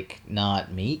that's like not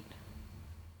meat?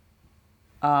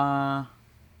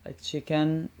 Like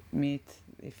chicken, meat,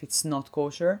 if it's not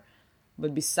kosher.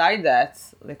 But beside that,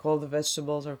 like all the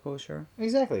vegetables are kosher.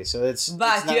 Exactly. So it's.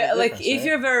 But it's like if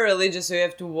you're very religious, you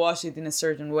have to wash it in a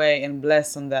certain way and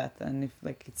bless on that. And if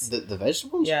like it's the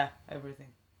vegetables. Yeah, everything.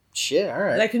 Shit. All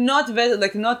right. Like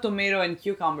not tomato and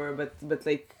cucumber, but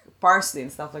like parsley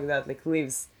and stuff like that, like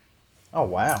leaves. Oh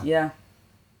wow. Yeah.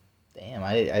 Damn,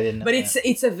 I didn't know. But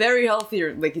it's a very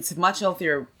healthier, like it's a much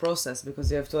healthier process,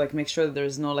 because you have to like make sure that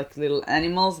there's no like little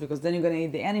animals, because then you're gonna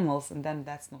eat the animals and then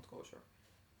that's not kosher.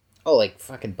 Oh, like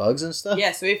fucking bugs and stuff?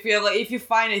 Yeah, so if you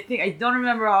find, I don't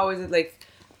remember how is it like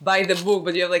by the book,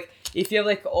 but you have like, if you have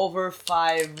like over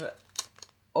 5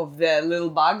 of the little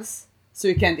bugs, so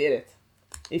you can't eat it.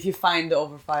 If you find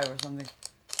over 5 or something.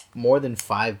 More than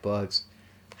 5 bugs.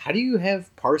 How do you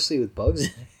have parsley with bugs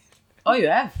in it? Oh, you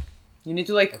have. You need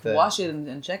to like wash it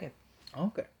and check it.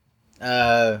 Okay.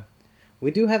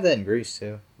 We do have that in Greece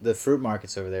too. The fruit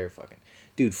markets over there are fucking...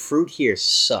 Dude, fruit here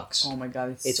sucks. Oh my god,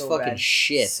 it's so fucking bad.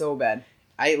 shit. So bad.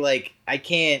 I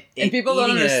can't... And people don't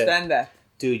understand that.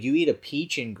 Dude, you eat a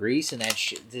peach in Greece and that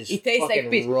shit it tastes like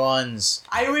peach. Runs.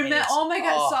 I remember... Oh my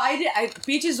god, so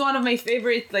peach is one of my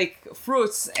favorite like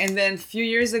fruits. And then a few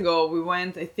years ago, we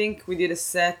went... I think we did a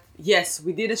set... Yes,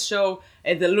 we did a show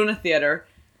at the Luna Theater.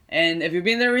 And have you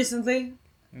been there recently?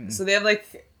 Mm. So they have like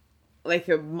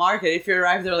a market. If you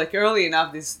arrive there like early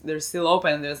enough, they're still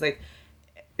open. There's like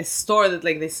a store that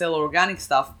like they sell organic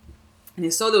stuff, and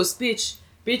you saw those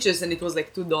peaches, and it was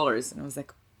like $2, and I was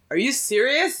like, "Are you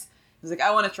serious?" I was like,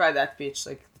 "I want to try that peach,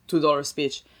 like $2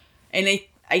 peach," and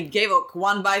I gave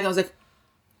one bite, and I was like,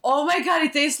 "Oh my god,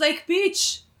 it tastes like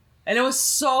peach," and I was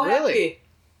so happy.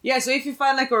 Yeah, so if you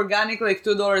find like organic like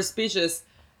 $2 peaches,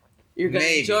 you're gonna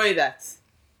enjoy that.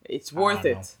 It's worth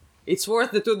it. Know. It's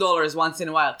worth the $2 once in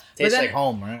a while. Tastes like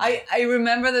home, right? I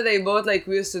remember that I bought, like,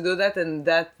 we used to do that,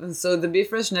 and so the Beef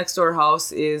Fresh next to our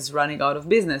house is running out of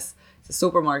business. It's a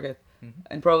supermarket. Mm-hmm.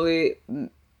 And probably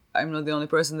I'm not the only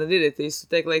person that did it. They used to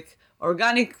take, like,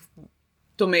 organic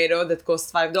tomato that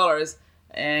costs $5,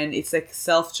 and it's, like,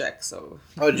 self-check, so...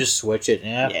 Oh, just switch it,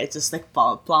 yeah? Yeah, it's just, like,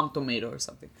 plum tomato or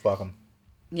something. Fuck them.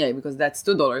 Yeah, because that's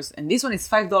 $2, and this one is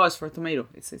 $5 for a tomato.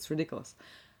 It's ridiculous.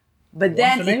 But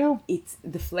then it's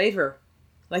the flavor.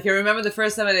 Like I remember the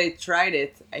first time that I tried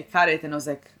it, I cut it and I was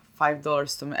like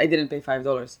 $5 to me. I didn't pay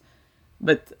 $5,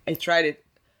 but I tried it.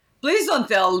 Please don't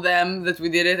tell them that we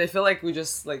did it. I feel like we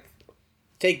just like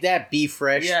Take that, Be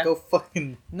Fresh. Yeah. Go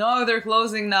fucking... No, they're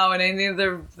closing now and I need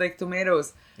their, like,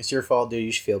 tomatoes. It's your fault, dude.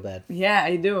 You should feel bad. Yeah,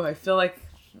 I do. I feel like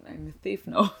I'm a thief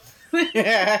now.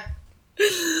 Yeah.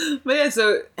 But yeah,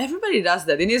 so everybody does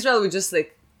that. In Israel, we just,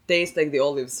 like, taste, like, the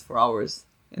olives for hours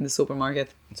in the supermarket.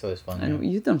 It's always fun. And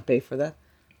Yeah. you don't pay for that.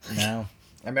 No.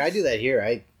 I mean, I do that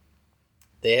here.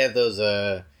 They have those,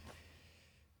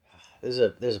 There's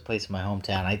a place in my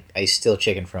hometown. I steal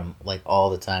chicken from like all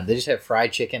the time. They just have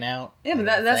fried chicken out. Yeah, but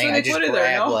that's when I they put it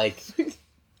there, no? like,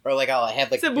 or like I'll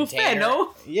have like It's a buffet,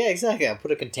 no? Yeah, exactly. I'll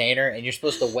put a container, and you're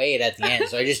supposed to weigh it at the end.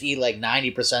 So I just eat like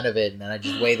 90% of it, and then I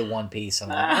just weigh the one piece. I'm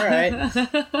like, all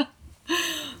right.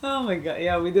 Oh my god,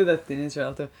 yeah, we do that in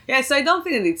Israel too. Yeah, so I don't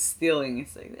think that it's stealing.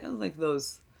 It's like there's like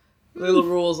those little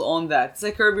rules on that. It's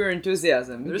like Curb Your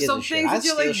Enthusiasm. There's some things that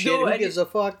you like do. Who gives a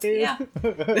fuck, dude? Yeah.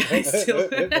 I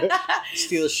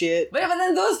Steal shit. But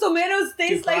then those tomatoes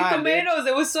taste like fine, tomatoes.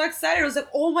 I was so excited. I was like,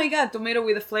 oh my god, tomato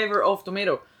with the flavor of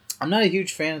tomato. I'm not a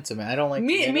huge fan of tomato. I don't like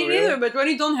Me tomato, neither. really. But when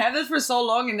you don't have it for so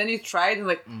long and then you try it and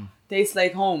like tastes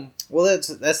like home. Well, that's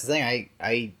the thing.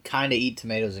 I kind of eat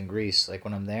tomatoes in Greece. Like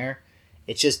when I'm there,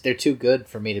 it's just they're too good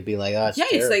for me to be like, oh, it's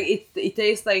terrible. It's like it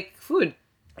tastes like food.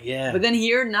 Yeah. But then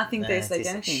here, nothing tastes it like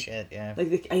anything. Shit, yeah.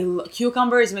 Like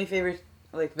cucumber is my favorite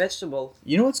like vegetable.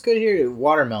 You know what's good here?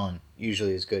 Watermelon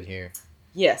usually is good here.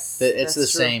 Yes, It's the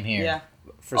same here. Yeah.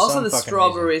 For Also some the fucking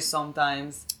strawberries reason.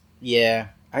 sometimes. Yeah.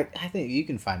 I think you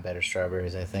can find better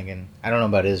strawberries, I think. And I don't know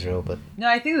about Israel, but... No,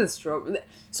 I think the strawberry...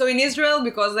 So in Israel,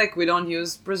 because like we don't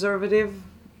use preservative,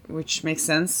 which makes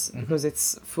sense because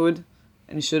it's food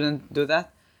and you shouldn't do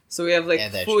that. So we have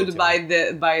like food by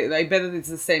I bet that it's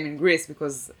the same in Greece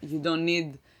because you don't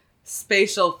need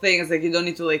spatial things. Like you don't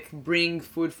need to like bring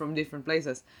food from different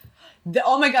places.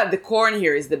 Oh my god, the corn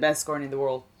here is the best corn in the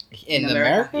world. In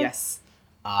America? Yes.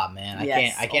 Ah, man, I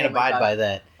Yes. can't abide by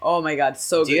that. Oh my god,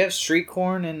 so good. Do you have street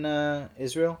corn in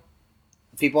Israel?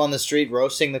 People on the street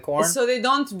roasting the corn? So they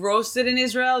don't roast it in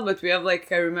Israel, but we have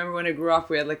like, I remember when I grew up,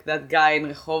 we had like that guy in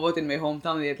Rehovot in my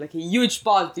hometown, he had like a huge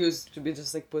pot used to be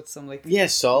just like put some like... Yeah,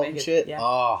 salt and it, shit. yeah.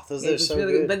 Oh, those are so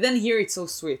really good. But then here it's so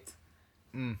sweet.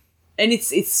 And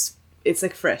it's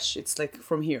like fresh. It's like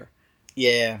from here.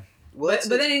 Yeah. Well,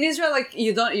 but then in Israel, like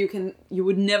you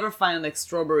would never find like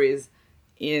strawberries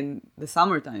in the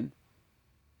summertime.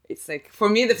 It's like, for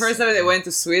me, the first time I went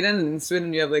to Sweden, and in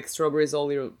Sweden you have like strawberries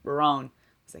all year around.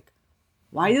 It's like,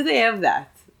 why do they have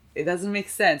that? It doesn't make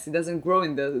sense. It doesn't grow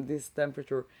in this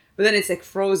temperature. But then it's like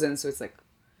frozen, so it's like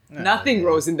nothing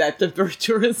grows in that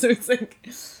temperature. So it's like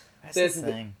that's the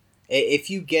thing. If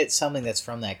you get something that's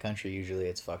from that country, usually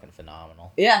it's fucking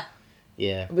phenomenal. Yeah.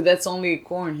 Yeah. But that's only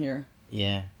corn here.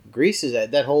 Yeah. Greece is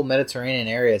that whole Mediterranean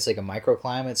area. It's like a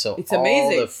microclimate, so it's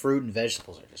amazing. All the fruit and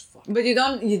vegetables are just fucking. But you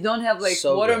don't have like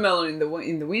so watermelon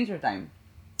in the winter time.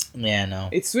 Yeah, no.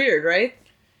 It's weird, right?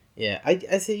 Yeah, I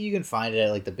think you can find it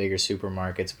at like the bigger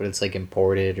supermarkets, but it's like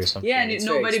imported or something. Yeah, and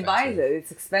nobody buys it.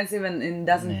 It's expensive and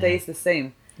doesn't taste the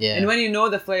same. Yeah. And when you know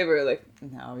the flavor, you're like,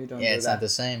 no, you don't. Yeah, do it's that. not the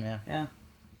same. Yeah. Yeah.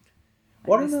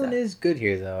 Watermelon is good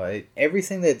here, though.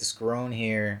 Everything that's grown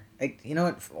here... you know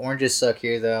what? Oranges suck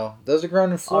here, though. Those are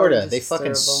grown in Florida. They fucking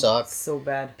terrible. suck. So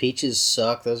bad. Peaches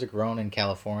suck. Those are grown in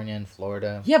California and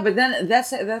Florida. Yeah, but then that's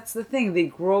the thing. They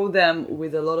grow them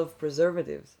with a lot of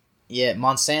preservatives. Yeah,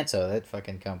 Monsanto, that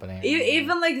fucking company.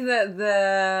 Even like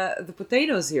the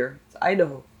potatoes here. It's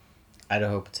Idaho.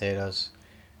 Idaho potatoes.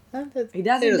 It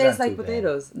doesn't taste like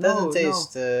potatoes. It doesn't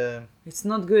taste... it's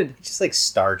not good. It's just like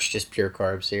starch, just pure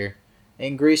carbs here.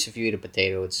 In Greece, if you eat a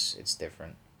potato, it's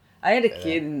different. I had a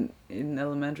kid in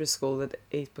elementary school that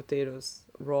ate potatoes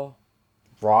raw.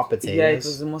 Raw potatoes? Yeah, it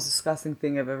was the most disgusting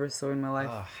thing I've ever saw in my life.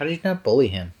 How did you not bully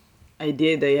him? I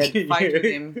did. I had to fight with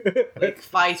him. Like,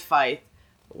 fight.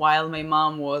 While my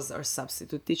mom was our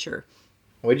substitute teacher.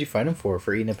 What did you fight him for?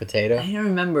 For eating a potato? I don't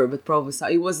remember, but probably so.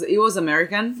 It was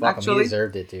American, Fuck actually. He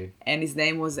deserved it, dude. And his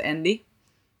name was Andy.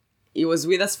 He was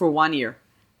with us for 1 year.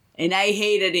 And I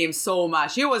hated him so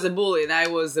much. He was a bully, and I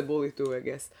was a bully too, I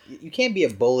guess. You can't be a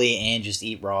bully and just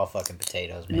eat raw fucking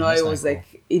potatoes, man. No, That's it was cool.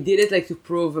 like, he did it like to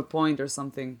prove a point or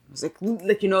something. It was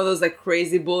like you know those like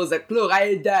crazy bullies, like, look, I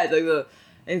ate that. Like,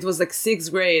 and it was like 6th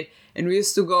grade, and we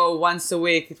used to go once a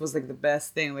week. It was like the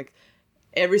best thing. Like,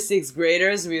 every 6th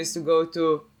graders, we used to go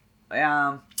to,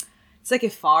 it's like a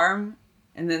farm,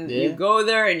 and then you go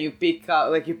there and you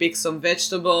pick some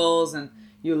vegetables, and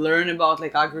you learn about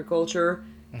like agriculture.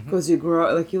 Because you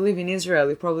you live in Israel,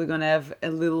 you're probably going to have a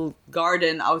little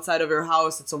garden outside of your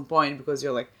house at some point because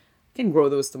you're like, I can grow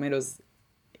those tomatoes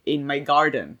in my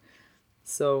garden.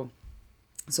 So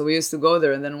we used to go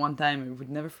there, and then one time, we would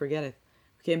never forget it.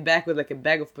 We came back with like a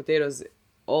bag of potatoes,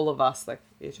 all of us, like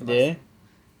each of us.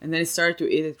 And then he started to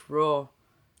eat it raw.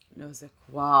 And I was like,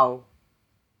 wow.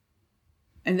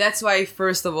 And that's why,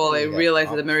 first of all, I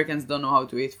realized that Americans don't know how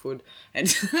to eat food. And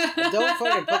don't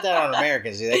fucking put that on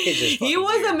Americans, dude. That kid's just fucking he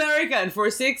was weird. American. For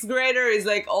 6th grader, he's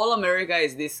like, all America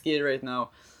is this kid right now.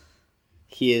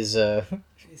 He is,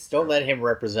 don't let him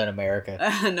represent America.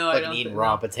 No, I don't eating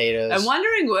raw potatoes. I'm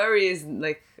wondering where he is,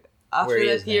 like, after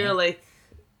that year, now. like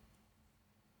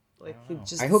he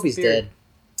just I hope he's dead.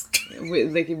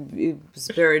 Like, he was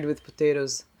buried with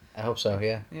potatoes. I hope so,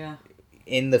 yeah. Yeah.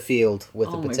 In the field with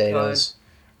the potatoes.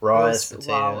 Raw as potatoes.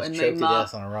 Wow. And choked to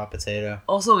death on a raw potato.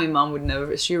 Also, my mom would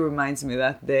never... She reminds me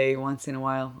that day once in a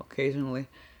while, occasionally.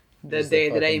 The day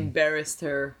that I embarrassed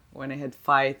her when I had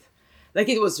fight. Like,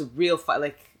 it was a real fight.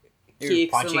 Like,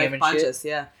 kicks and, like, punches. Shit?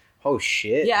 Yeah. Oh,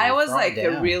 shit. Yeah, I was, like,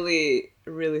 a really,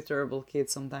 really terrible kid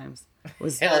sometimes. I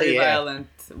was very violent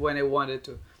when I wanted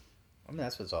to. I mean,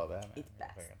 that's what it's all about, man. It's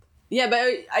best. Yeah, but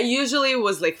I usually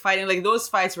was, like, fighting... Like, those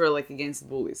fights were, like, against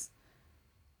bullies.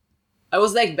 I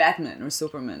was like Batman or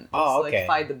Superman. Oh, okay. Like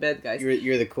fight the bad guys.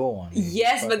 You're the cool one.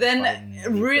 Yes, but then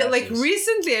like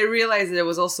recently I realized that I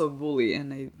was also a bully,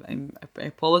 and I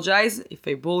apologize if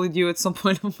I bullied you at some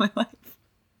point of my life.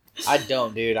 I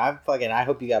don't, dude. I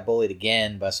hope you got bullied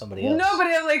again by somebody else. No, but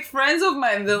I have like friends of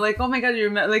mine. They're like, oh my god, you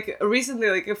remember? Like recently,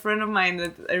 like a friend of mine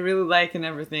that I really like and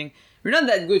everything. We're not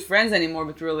that good friends anymore,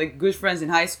 but we were like good friends in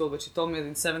high school. But she told me that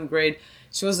in 7th grade,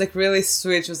 she was like really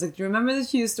sweet. She was like, do you remember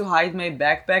that you used to hide my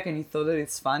backpack and you thought that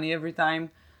it's funny every time?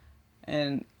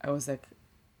 And I was like,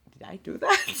 did I do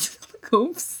that? Like,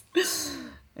 oops.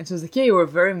 And she was like, yeah, you were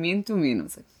very mean to me. And I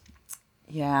was like,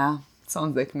 yeah,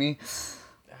 sounds like me.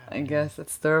 I guess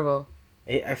that's terrible.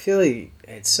 I feel like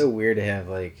it's so weird to have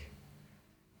like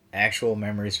actual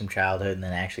memories from childhood and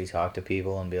then actually talk to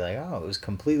people and be like, oh, it was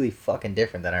completely fucking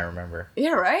different than I remember.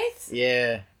 Yeah, right?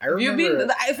 Yeah. I remember.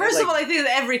 First of all, I think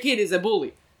that every kid is a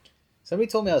bully. Somebody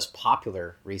told me I was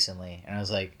popular recently, and I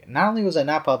was like, not only was I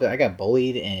not popular, I got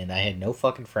bullied and I had no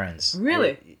fucking friends.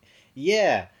 Really?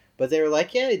 Yeah. But they were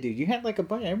like, yeah, dude, you had like a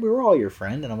bunch, we were all your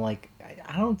friend. And I'm like,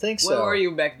 I don't think so. Where were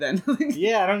you back then?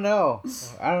 Yeah, I don't know.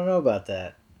 I don't know about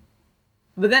that.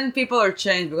 But then people are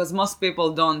changed because most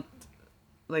people don't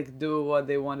like do what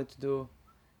they wanted to do.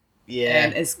 Yeah.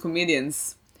 And as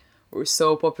comedians, we're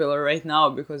so popular right now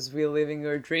because we're living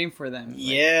our dream for them. Like,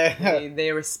 yeah.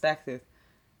 They respect it.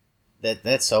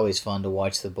 That's always fun to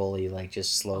watch the bully, like,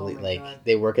 just slowly, God.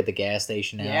 They work at the gas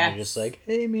station now, and they're just like,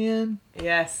 hey, man.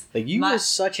 Yes. Like, you were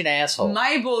such an asshole.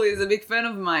 My bully is a big fan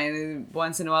of mine, and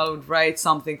once in a while would write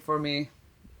something for me,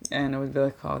 and I would be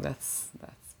like, oh, that's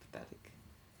pathetic.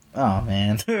 Oh,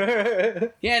 man.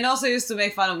 Yeah, and also I used to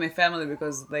make fun of my family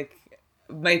because, like,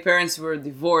 my parents were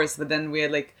divorced, but then we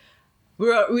had, like,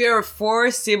 we are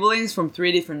 4 siblings from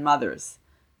 3 different mothers.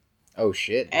 Oh,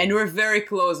 shit. And we're very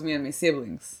close, me and my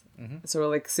siblings. Mm-hmm. So we're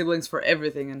like siblings for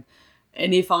everything,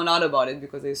 and he found out about it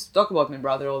because I used to talk about my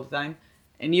brother all the time,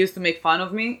 and he used to make fun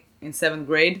of me in 7th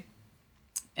grade,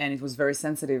 and it was very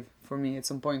sensitive for me at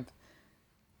some point.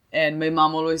 And my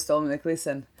mom always told me, like,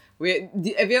 listen,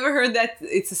 have you ever heard that?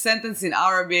 It's a sentence in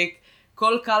Arabic,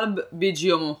 Kol kalb bij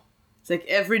yomo. It's like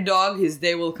every dog, his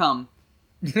day will come.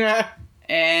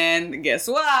 And guess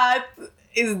what?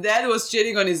 His dad was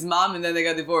cheating on his mom, and then they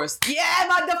got divorced. Yeah,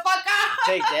 motherfucker!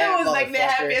 Take that, I was like the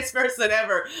happiest person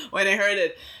ever when I heard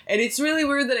it. And it's really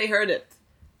weird that I heard it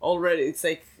already. It's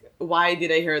like, why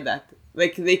did I hear that?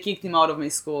 Like, they kicked him out of my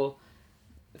school.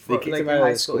 They kicked him out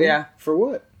of school? Yeah. For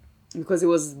what? Because he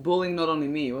was bullying not only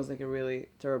me, he was like a really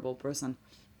terrible person.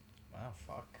 Wow,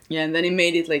 fuck. Yeah, and then he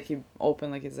made it like he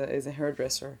opened like as a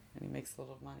hairdresser, and he makes a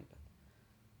lot of money.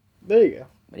 But there you go.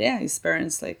 But yeah, his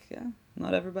parents, like, yeah,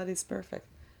 not everybody's perfect.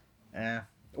 Yeah.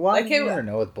 Well, like, you never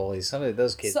know with bullies. Some of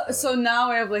those kids. So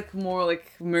now I have like more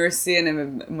like mercy, and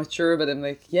I'm mature, but I'm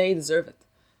like, yeah, you deserve it.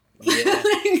 Yeah.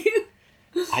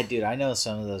 I know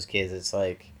some of those kids. It's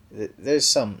like there's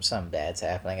some bad's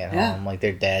happening at home. Like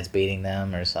their dad's beating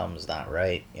them, or something's not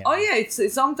right. You know? Oh yeah,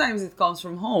 it's sometimes it comes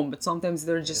from home, but sometimes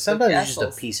they're just sometimes like it's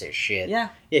just a piece of shit. Yeah.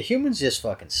 Yeah, humans just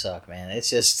fucking suck, man. It's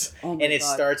just it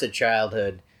starts at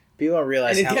childhood. People don't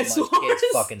realize how much kids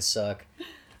fucking suck.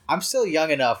 I'm still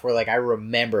young enough where, like, I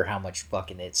remember how much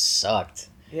fucking it sucked.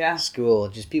 Yeah. School.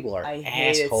 Just people are I assholes.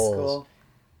 hated school.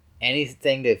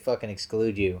 Anything to fucking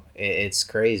exclude you. It's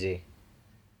crazy.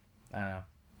 I don't know.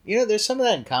 You know, there's some of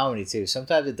that in comedy, too.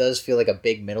 Sometimes it does feel like a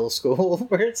big middle school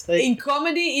where it's like... In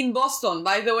comedy in Boston,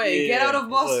 by the way. Get out of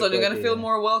Boston. You're going to feel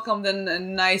more welcome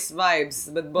than nice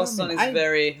vibes. But Boston is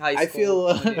very high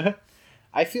school.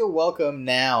 I feel welcome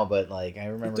now, but, like, I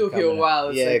remember... It took you a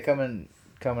while. Yeah, coming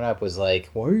up was like,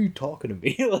 why are you talking to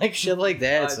me? Like, shit like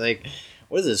that. It's like,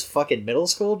 What is this, fucking middle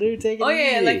school dude taking it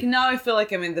yeah, easy? like now I feel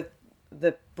like I'm in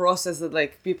the process that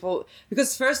like people,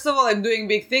 because first of all I'm doing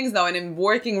big things now and I'm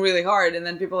working really hard, and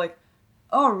then people are like,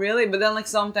 oh really? But then like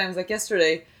sometimes, like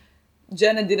yesterday,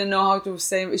 Janet didn't know how to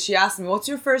say, she asked me, what's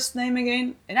your first name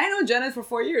again? And I know Janet for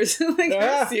 4 years. Like,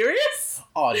 are you serious?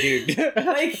 Oh, dude.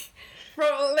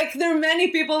 like there are many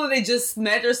people that they just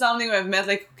met or something, who I've met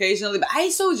like occasionally, but I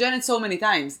saw Janet so many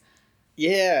times.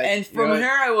 Yeah. And from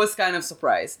her I was kind of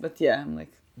surprised. But yeah, I'm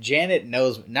like, Janet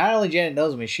knows, not only Janet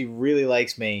knows me, she really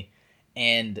likes me.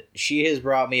 And she has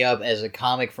brought me up as a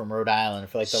comic from Rhode Island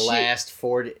for like the last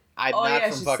 40. I'm not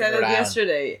from fucking Rhode Island. She said it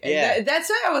yesterday. Yeah. And that's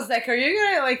why I was like, are you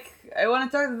gonna like, I want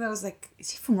to talk to them. I was like,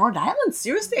 is he from Rhode Island?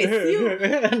 Seriously? I see you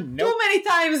too many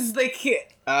times.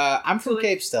 Like, I'm from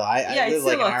Cape still. I live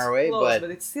like an hour away, but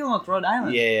it's still not Rhode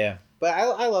Island. Yeah. But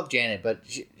I love Janet, but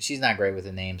she's not great with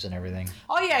the names and everything.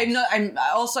 Oh yeah,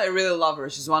 I really love her.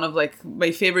 She's one of like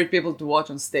my favorite people to watch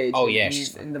on stage. Oh yeah,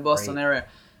 she's in the Boston area.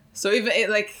 So even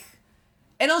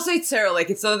and also it's Sarah. Like,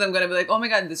 it's not that I'm gonna be like, oh my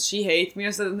god, does she hate me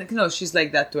or something? Like, no, she's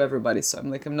like that to everybody. So I'm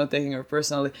not taking her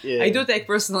personally. Yeah. I do take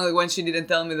personally when she didn't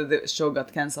tell me that the show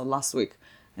got canceled last week,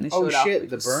 and it showed up. The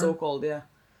burn. So cold, yeah.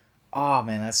 Oh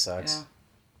man, that sucks.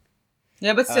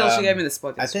 Yeah, but still, she gave me the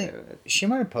spot. I think she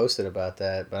might have posted about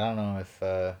that, but I don't know if.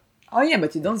 Oh yeah,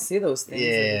 but you don't see those things.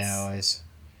 Yeah, always.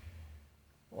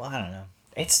 Well, I don't know.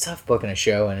 It's tough booking a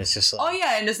show, and it's just like... Oh,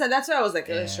 yeah, I understand. That's why I was like,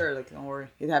 sure, like, don't worry.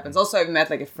 It happens. Also, I've met,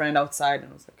 like, a friend outside, and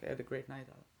I was like, I had a great night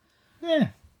out. Yeah.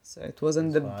 So it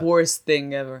wasn't the worst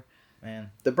thing ever.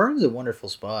 Man, the Burn's a wonderful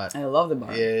spot. I love the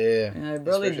bar. Yeah. And I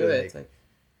barely do it. Like,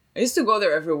 I used to go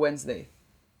there every Wednesday.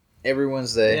 Every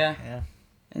Wednesday? Yeah.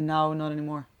 And now, not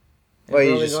anymore. I well,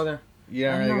 barely go there. You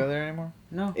don't really go there anymore?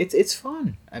 No. It's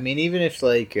fun. I mean, even if,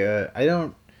 like, I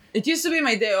don't... It used to be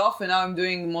my day off, and now I'm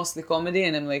doing mostly comedy,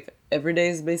 and I'm like, every day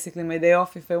is basically my day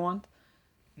off if I want.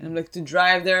 And I'm like, to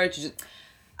drive there, to just...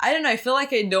 I don't know, I feel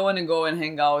like I don't want to go and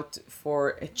hang out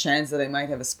for a chance that I might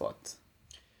have a spot.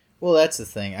 Well, that's the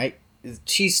thing.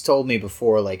 She's told me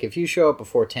before, like, if you show up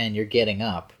before 10, you're getting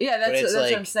up. Yeah, that's like,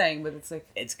 what I'm saying, but it's like...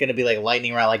 It's going to be like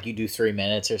lightning round, like you do 3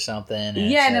 minutes or something. And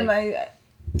yeah, and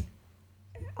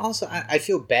Also, I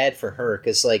feel bad for her,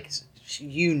 because, like...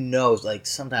 like,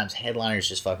 sometimes headliners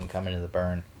just fucking come into the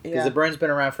Burn. Because the Burn's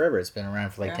been around forever. It's been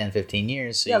around for like 10, 15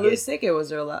 years. So Louis C.K. was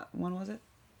there when was it?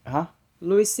 Huh?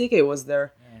 Louis C.K. was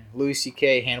there. Yeah. Louis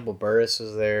C.K., Hannibal Buress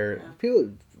was there. Yeah.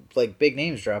 People, like, big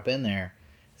names drop in there.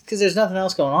 Because there's nothing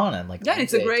else going on. And, like,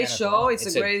 it's a great show.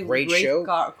 It's a great show.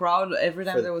 Crowd every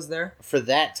time that was there. For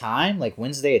that time, like,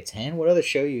 Wednesday at 10, what other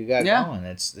show you got going?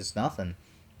 It's nothing.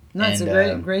 No, it's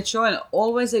a great show, and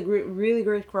always a really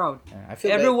great crowd. Yeah, I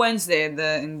feel every bad. Wednesday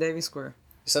in Davis Square.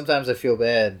 Sometimes I feel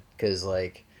bad because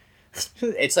like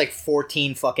it's like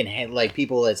 14 fucking like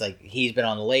people. It's like he's been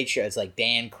on the Late Show. It's like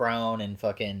Dan Crone and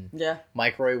fucking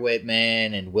Mike Roy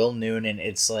Whitman and Will Noonan.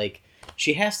 It's like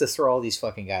she has to throw all these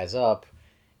fucking guys up,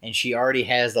 and she already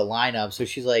has the lineup. So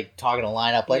she's like talking to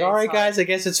lineup like, all right, guys, I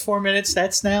guess it's 4 minutes.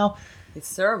 That's now.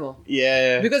 It's terrible.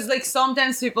 Yeah. Because, like,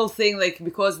 sometimes people think, like,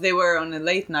 because they were on a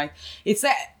late night. It's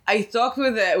like, I talked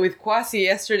with Kwasi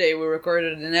yesterday. We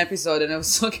recorded an episode, and I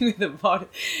was talking with him about it.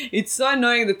 It's so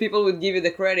annoying that people would give you the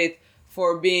credit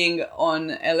for being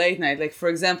on a late night. Like, for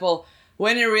example,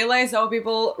 when I realized how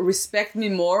people respect me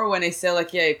more when I say,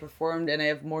 like, yeah, I performed and I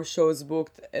have more shows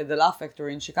booked at the Laugh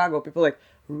Factory in Chicago, people are like,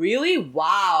 really?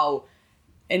 Wow.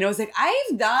 And I was like,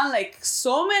 I've done, like,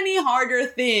 so many harder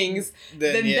things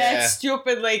than that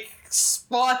stupid, like,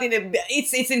 spot in a...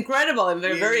 It's incredible. I'm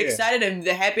very excited. I'm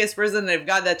the happiest person that I've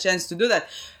got that chance to do that.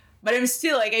 But I'm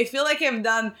still, like, I feel like I've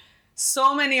done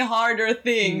so many harder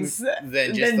things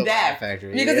than the Laugh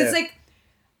Factory. Because it's, like,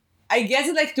 I guess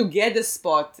it's, like, to get the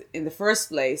spot in the first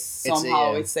place,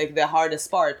 somehow, it's like, the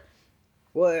hardest part.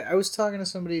 Well, I was talking to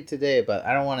somebody today about...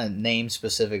 I don't want to name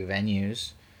specific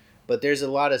venues... But there's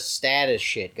a lot of status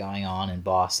shit going on in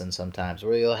Boston sometimes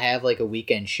where you'll have like a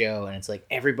weekend show and it's like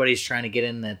everybody's trying to get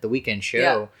in at the weekend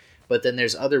show. But then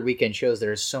there's other weekend shows that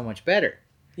are so much better.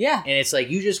 Yeah. And it's like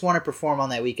you just want to perform on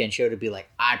that weekend show to be like,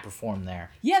 I performed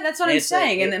there. Yeah, that's what I'm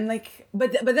saying. Like, and I'm like,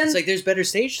 but then... It's like there's better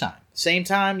stage time. Same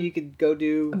time you could go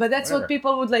do... But that's what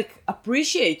people would like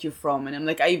appreciate you from. And I'm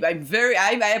like, I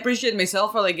appreciate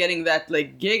myself for like getting that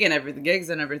like gigs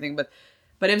and everything.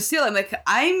 But I'm like,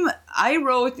 I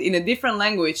wrote in a different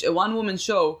language a one-woman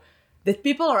show that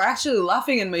people are actually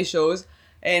laughing at my shows,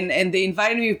 and they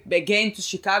invited me again to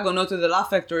Chicago, not to the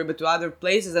Laugh Factory, but to other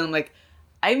places, and I'm like,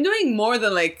 I'm doing more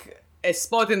than like a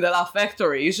spot in the Laugh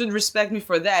Factory. You should respect me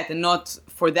for that and not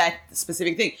for that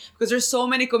specific thing. Because there's so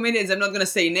many comedians, I'm not gonna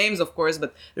say names, of course,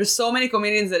 but there's so many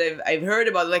comedians that I've heard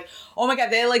about, like, oh my god,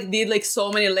 they like did like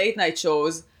so many late night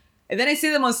shows, and then I see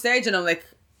them on stage and I'm like,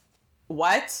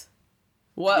 what?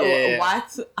 What?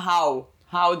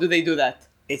 How do they do that?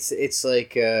 It's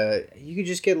like you could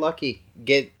just get lucky,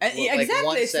 get like exactly.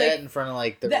 one It's set like, in front of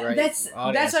like the right that's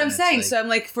audience, what I'm and saying. like, So I'm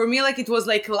like, for me, like it was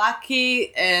like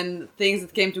lucky and things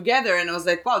that came together, and I was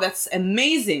like, wow, that's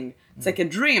amazing. It's like a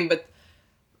dream, but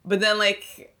then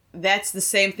like that's the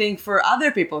same thing for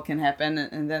other people can happen,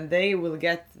 and then they will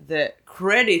get the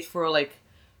credit for like,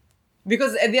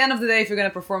 because at the end of the day, if you're gonna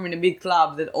perform in a big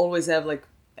club that always have like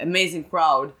amazing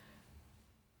crowd,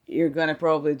 you're gonna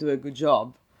probably do a good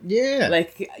job. yeah,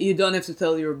 Like, you don't have to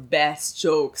tell your best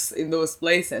jokes in those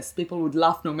places. People would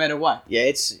laugh no matter what.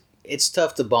 yeah. It's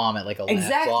tough to bomb at like a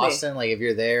Exactly. Laugh Boston. Like if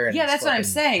you're there, and Yeah, it's that's what I'm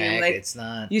fucking saying. packed, Like, it's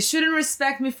not. You shouldn't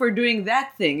respect me for doing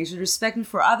that thing. You should respect me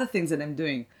for other things that I'm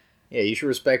doing. Yeah, you should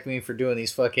respect me for doing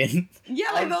these fucking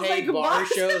Yeah, like those unpaid like bar bars.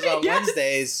 shows on Yes.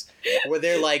 Wednesdays where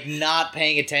they're like not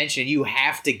paying attention. You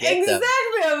have to get Exactly.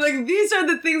 them. I'm like, these are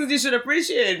the things that you should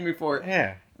appreciate me for.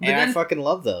 Yeah, But and then- I fucking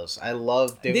love those. I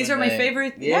love doing. These are my the-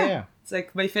 favorite. Yeah. It's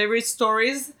like my favorite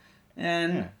stories.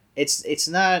 And Yeah. It's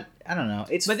not. I don't know.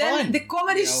 It's but fun. then the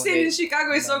comedy you know, scene in it-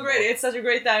 Chicago is so great. It's such a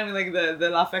great time in like the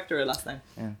Laugh Factory last time.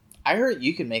 Yeah. I heard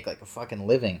you can make like a fucking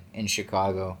living in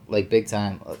Chicago, like big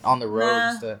time on the road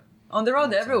and Nah. stuff. On the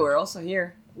road everywhere, also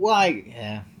here. Why?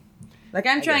 Yeah. Like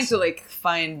I'm trying guess to so. like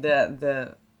find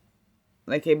the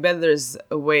like I bet there's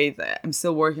a way that I'm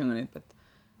still working on it, but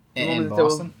the In moment that they will-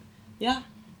 Boston. yeah.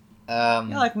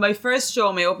 Yeah, Like my first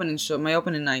show, my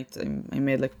opening night, I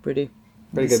made like pretty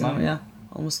Pretty good decent, money? Yeah,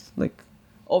 almost like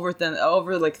over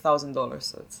like $1,000.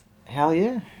 So it's. hell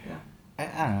yeah. Yeah. I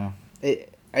don't know.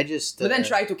 I just. But then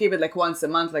try to keep it like once a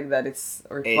month like that. It's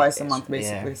or twice a month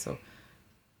basically. yeah. So.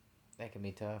 That can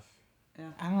be tough.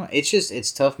 Yeah. I don't know.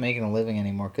 It's tough making a living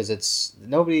anymore because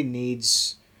nobody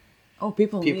needs Oh,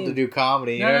 people people to need. do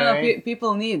comedy. You No, know no, what no. I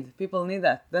mean? People need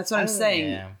that. That's what I'm I don't- saying.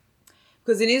 Yeah.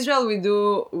 Because in Israel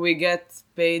we get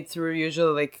paid through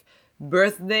usually like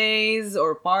birthdays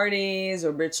or parties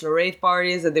or bachelorette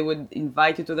parties that they would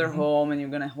invite you to their home and you're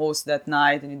gonna host that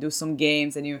night and you do some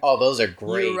games and you Oh, those are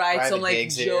great. you write Private some like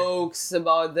gigs here. jokes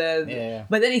about the Yeah.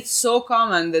 but then it's so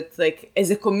common that like as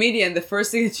a comedian the first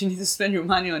thing that you need to spend your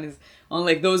money on is on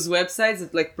like those websites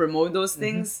that like promote those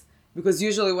things because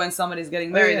usually when somebody's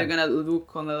getting married yeah. they're gonna look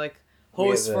on the like We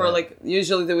host have, for like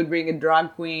usually they would bring a drag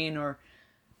queen or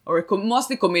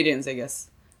mostly comedians I guess.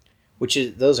 Which is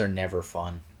those are never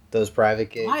fun. Those private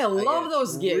gigs. I love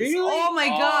those gigs. Really? Oh my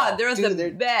god, they're dude, the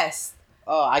best.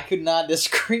 Oh, I could not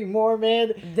disagree more, man.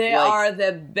 They Like, are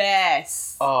the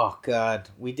best. Oh god,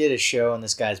 we did a show in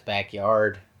this guy's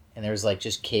backyard, and there was like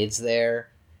just kids there,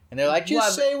 and they're like, just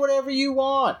What? say whatever you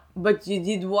want. But you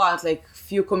did what? Like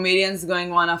few comedians going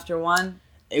one after one?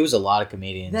 It was a lot of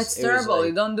comedians. That's It was, terrible. like-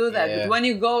 You don't do that. yeah. But when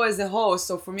you go as a host,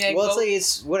 so for me, I Well, go. it's like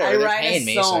it's whatever. I They're write paying a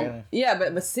me, song. so Yeah,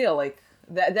 but still, like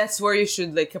that's where you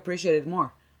should like appreciate it more.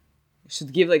 You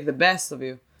should give like the best of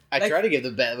you. I like- try to give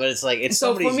the best, but it's like it's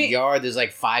So for somebody's me- yard. There's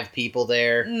like 5 people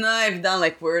there. No, I've done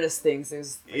like weirdest things. It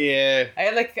was, Yeah.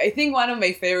 I think one of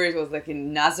my favorites was like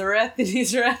in Nazareth in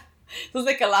Israel. It was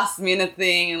like a last minute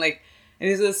thing and like. And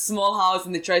it was a small house,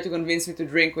 and they tried to convince me to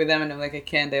drink with them, and I'm like, I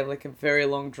can't. I have like a very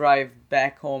long drive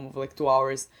back home of like 2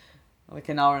 hours, like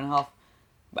an hour and a half.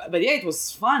 But yeah, it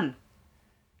was fun.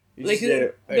 You Like, just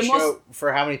did a the show most-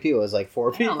 for how many people? It was like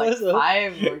 4 I people. don't know,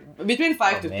 like 5, or, between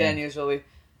 5 Oh, to man. 10 usually.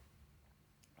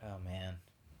 Oh man,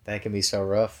 that can be so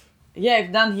rough. Yeah,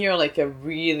 I've done here like a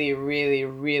really, really,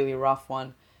 really rough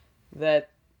one. That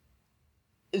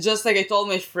just like I told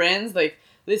my friends, like,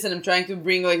 listen, I'm trying to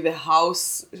bring like the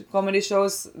house comedy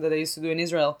shows that I used to do in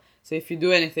Israel. So if you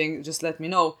do anything, just let me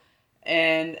know.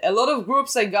 And a lot of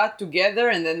groups I got together,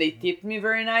 and then they tipped me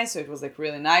very nice, so it was like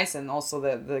really nice. And also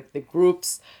the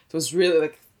groups, it was really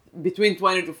like between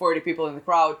 20 to 40 people in the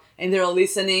crowd, and they're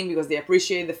listening because they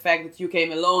appreciate the fact that you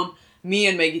came alone, me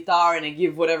and my guitar, and I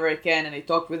give whatever I can, and I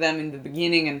talked with them in the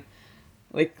beginning, and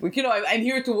like you know, I'm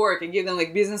here to work. I give them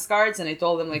like business cards, and I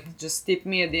told them like just tip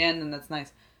me at the end, and that's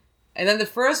nice. And then the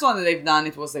first one that they've done,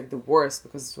 it was like the worst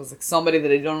because it was like somebody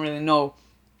that I don't really know,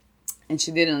 and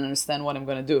she didn't understand what I'm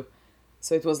gonna do.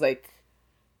 So it was like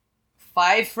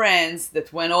 5 friends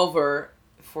that went over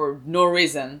for no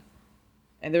reason,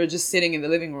 and they were just sitting in the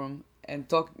living room and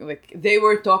like they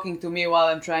were talking to me while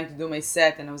I'm trying to do my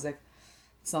set, and I was like,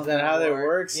 "It's not Is that gonna how that work."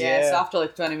 works? Yeah. So Yeah. after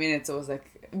like 20 minutes, I was like,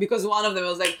 because one of them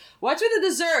was like, "What's with the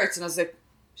desserts?" And I was like,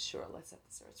 "Sure, let's have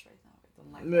desserts right now. I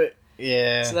don't like that."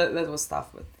 Yeah. So that was tough,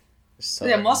 but So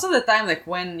yeah, most of the time, like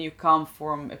when you come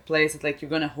from a place that like you're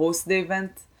gonna host the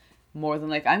event, more than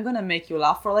like I'm gonna make you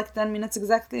laugh for like 10 minutes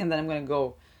exactly, and then I'm gonna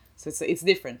go. So it's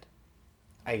different.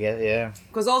 I guess, yeah.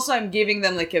 Because also I'm giving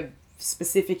them like a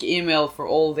specific email for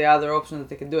all the other options that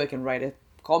they can do. I can write a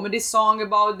comedy song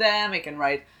about them. I can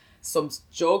write some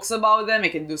jokes about them. I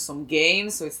can do some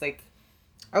games. So it's like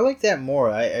I like that more.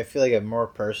 I feel like a more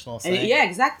personal thing. and yeah,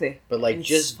 exactly. But like and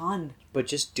just it's fun. But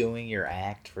just doing your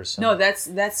act for some. No, that's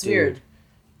weird.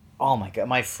 Oh my god,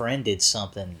 my friend did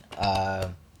something.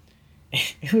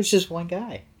 It was just one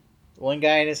guy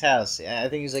in his house. I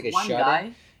think he was like a One shut-in.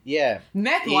 guy. Yeah.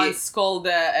 Matt once called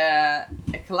a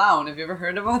clown. Have you ever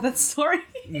heard about that story?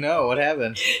 No, what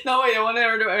happened? No, wait, I want to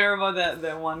hear about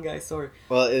that one guy story.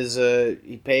 Well, it was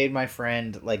he paid my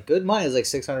friend like good money. It was like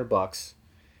 $600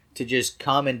 to just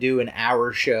come and do an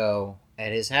hour show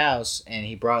at his house, and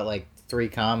he brought like 3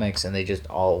 comics, and they just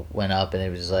all went up, and it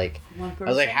was like I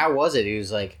was like, "How was it?" He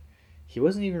was like, he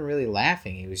wasn't even really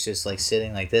laughing. He was just like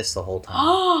sitting like this the whole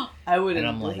time. I wouldn't and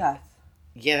I'm do like, that.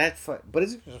 Yeah, but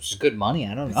it's good money.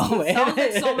 I don't know, It sounds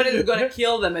like somebody's gonna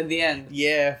kill them at the end.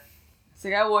 Yeah. It's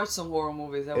like I watched some horror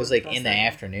movies. It was like in the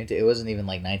afternoon. It wasn't even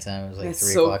like nighttime. It was like That's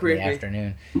 3 so o'clock creepy. in the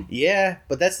afternoon. Yeah,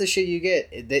 but that's the shit you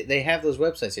get. They have those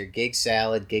websites here, Gig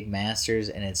Salad, Gig Masters,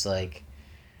 and it's like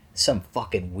some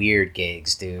fucking weird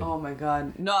gigs, dude. Oh my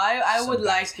god. No, I Some would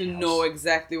like guy's to house. know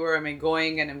exactly where am I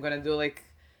going, and I'm gonna do like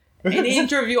an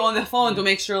interview on the phone to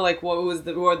make sure like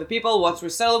who are the people, what we're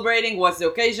celebrating, what's the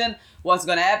occasion, what's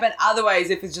gonna happen.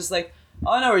 Otherwise, if it's just like,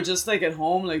 oh no, we're just like at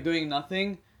home like doing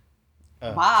nothing.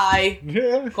 Bye.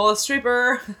 Call a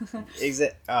stripper. Oh,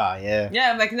 yeah.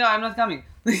 Yeah, I'm like, no, I'm not coming.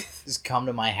 Just come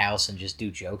to my house and just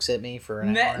do jokes at me for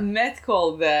an hour. Matt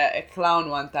called a clown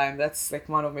one time. That's like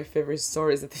one of my favorite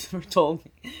stories that he ever told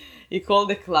me. He called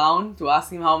the clown to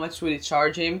ask him how much would he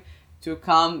charge him to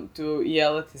come to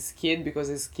yell at his kid because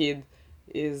his kid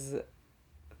is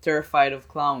terrified of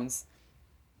clowns.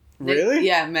 Really?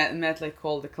 Yeah, Matt like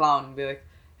called the clown and be like,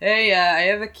 hey, I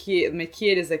have a kid. My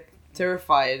kid is like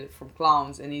terrified from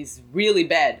clowns and he's really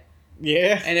bad.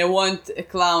 Yeah. And I want a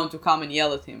clown to come and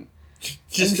yell at him.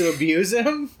 Just to abuse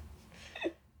him?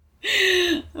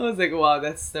 I was like, wow,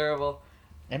 that's terrible.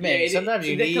 And man, sometimes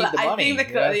you need the money. I think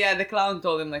the clown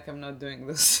told him like, I'm not doing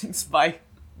those things. Bye.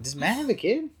 Does Matt have a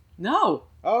kid? No.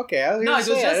 Oh, okay, I was No, gonna it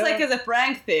say, was just like as a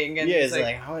prank thing. And yeah, it's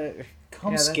like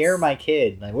come Yeah, scare my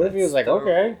kid. Like, what if he was like,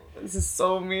 okay, this is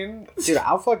so mean. dude,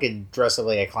 I'll fucking dress up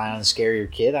like a clown and scare your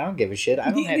kid. I don't give a shit.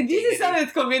 I don't have This is dignity. something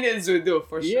that comedians would do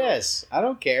for sure. Yes, I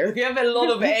don't care. We have a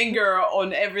lot of anger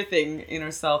on everything in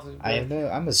ourselves.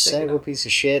 I'm a cynical piece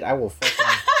of shit. I will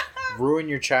fucking ruin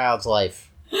your child's life.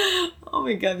 Oh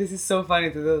my god, this is so funny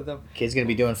to do them. Kid's gonna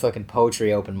be doing fucking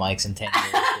poetry open mics in 10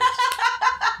 years.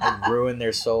 I'd ruin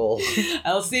their soul.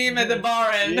 I'll see him at the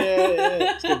bar and...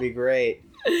 Yeah, it's gonna be great.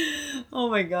 Oh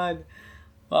my god.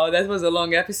 Wow, that was a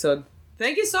long episode.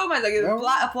 Thank you so much. Like,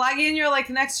 plug in your like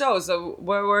next show. So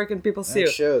where can people see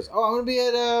Next you? shows. Oh, I'm gonna be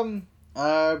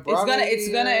at Broadway, It's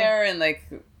gonna air in like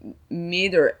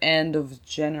mid or end of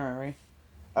January.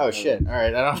 Oh shit! All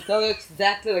right, I don't. Tell you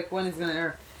exactly like when it's gonna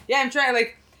air. Yeah, I'm trying.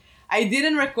 Like, I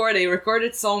didn't record. I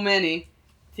recorded so many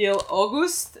till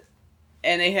August,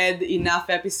 and I had enough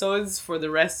episodes for the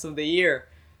rest of the year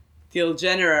till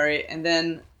January, and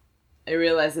then I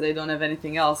realized that I don't have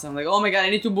anything else. I'm like, oh my god, I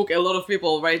need to book a lot of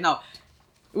people right now.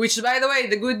 Which, by the way,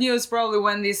 the good news probably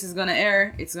when this is gonna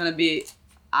air, it's gonna be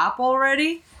up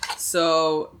already.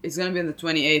 So it's gonna be on the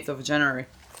 28th of January.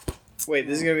 Wait,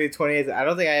 this is gonna be the 28th. I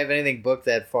don't think I have anything booked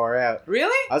that far out.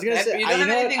 Really? I was gonna say, You don't have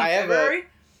anything in February?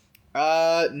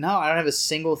 No, I don't have a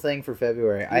single thing for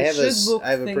February. I have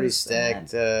a pretty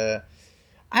stacked.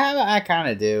 I kind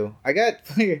of do. I got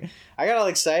all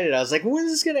excited. I was like, when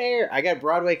is this gonna air? I got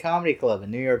Broadway Comedy Club in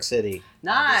New York City.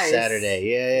 Nice. This Saturday.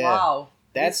 Yeah. Wow.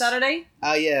 That's this Saturday?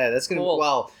 Oh yeah, that's gonna Cool.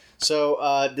 well.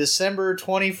 So December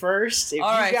 21st. If all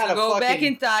right, you got so go back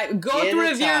in time. Go get to a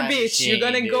Revere time Beach. machine,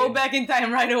 You're gonna go dude. back in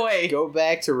time right away. Go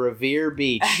back to Revere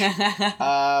Beach.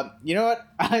 You know what?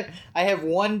 I have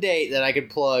one date that I could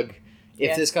plug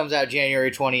if this comes out January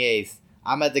 28th.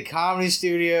 I'm at the Comedy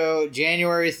Studio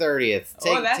January 30th.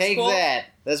 Take cool. that.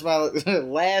 That's my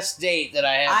last date that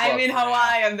I have. I'm booked in for now.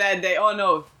 Hawaii on that day. Oh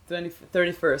no,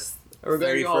 31st. We're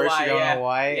going to 31st, Hawaii. you're going yeah. to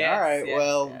Hawaii? Yes, all right, yes,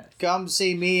 well, yes. come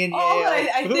see me and Yael. Oh, but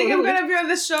I think I'm gonna be on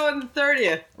the show on the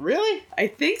 30th. Really? I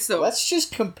think so. Let's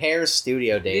just compare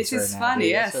studio dates This is right now, funny,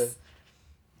 dude. yes. So,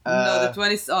 No, the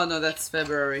 20th. Oh no, that's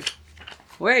February.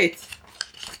 Wait.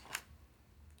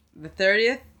 The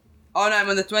 30th? Oh no, I'm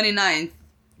on the 29th.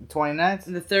 29th?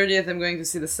 And the 30th, I'm going to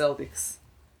see the Celtics.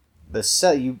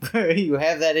 you you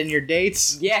have that in your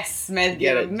dates. Yes,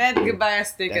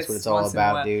 Medgebias tickets. That's what it's all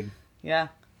about, dude. Yeah.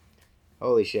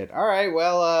 Holy shit! All right,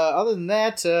 well, other than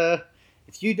that,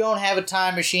 if you don't have a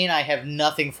time machine, I have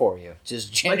nothing for you.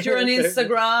 Just But you're on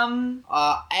Instagram.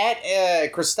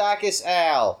 At Christakis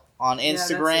Al on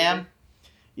Instagram.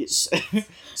 Yes.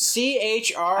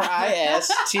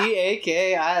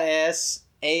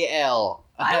 ChristakisAl.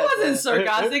 I wasn't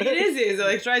sarcastic. It is easy.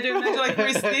 Like, try to imagine like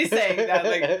Christy saying that.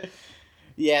 Like,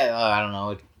 yeah, I don't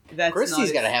know.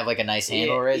 Christy's got to have like a nice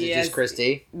handle, right? Is it just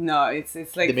Christy? No, it's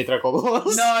like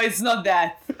Dimitrakopoulos. No, it's not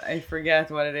that. I forget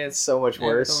what it is. So much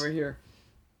worse. It's over here.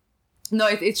 No,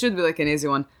 it should be like an easy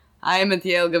one. I am at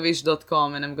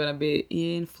yaelgavish.com and I'm gonna be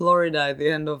in Florida at the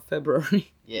end of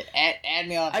February. Yeah, add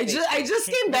me on. I just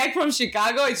came back from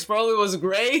Chicago. It probably was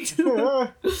great.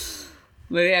 But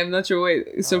yeah, I'm not sure.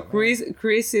 Wait, so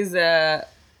Chris is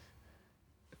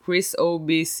Chris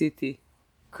Obesity.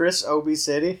 Chris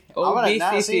Obesity.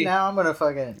 Obesity. I'm gonna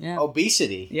fucking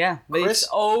obesity. Yeah, but Chris,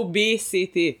 it's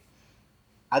Obesity.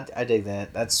 I dig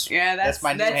that. That's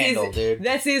my new handle, easy. Dude.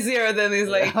 That's easier than his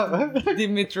like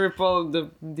Dimitrakopoulos.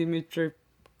 Dimitrakopoulos.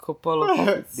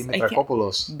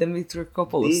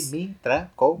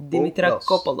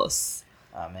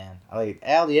 Oh man,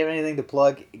 Al, do you have anything to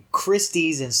plug?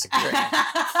 Christie's Instagram.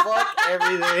 Fuck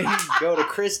everything. Go to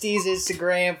Christie's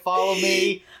Instagram. Follow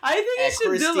me. I think you should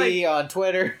Christy do like on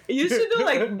Twitter. You should do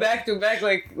like back to back,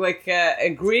 like a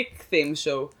Greek theme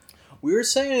show. We were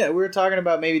saying that we were talking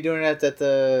about maybe doing that at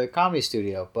the comedy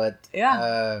studio, but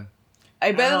yeah,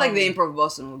 I bet like the Improv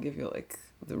Boston will give you like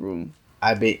the room.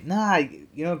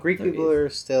 Greek people are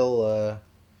still.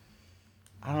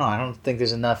 I don't know. I don't think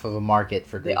there's enough of a market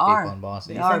for Greek people in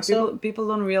Boston. They are. People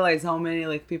don't realize how many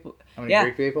like people. How many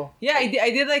Greek people? Yeah, I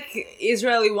did like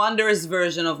Israeli Wonders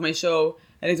version of my show,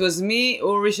 and it was me,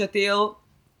 Uri Shatil,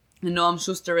 and Noam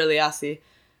Schuster Eliassi.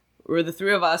 We're the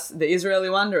three of us, the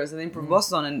Israeli Wonders, and Improv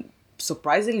Boston, and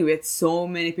surprisingly, we had so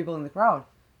many people in the crowd.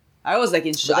 I was like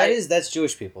in shock. That's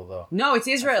Jewish people though. No, it's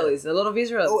Israelis. A lot of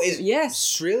Israelis. Oh,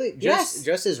 yes. Really? Just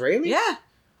Israelis? Yeah.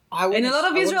 And a lot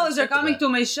of Israelis are coming to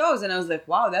my shows, and I was like,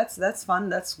 "Wow, that's fun.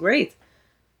 That's great."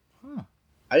 Huh.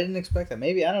 I didn't expect that.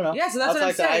 Maybe I don't know. Yeah, so that's what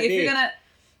I'm saying. If you're gonna,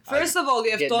 first of all,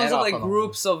 you have tons of like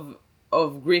groups of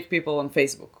Greek people on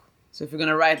Facebook. So if you're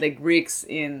gonna write like Greeks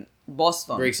in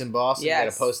Boston, you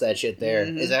gotta post that shit there.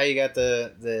 Mm-hmm. Is that how you got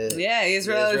the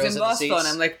Israelis in Boston?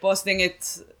 I'm like posting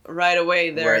it right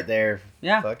away there. Right there.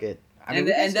 Yeah. Fuck it. And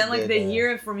then like they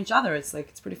hear it from each other. It's like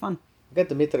it's pretty fun. Got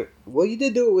Dimitri. Well, you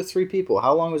did do it with 3 people.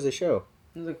 How long was the show?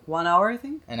 It was like 1 hour, I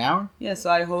think. An hour? Yeah, so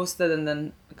I hosted and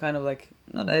then kind of like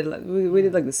we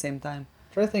did like the same time.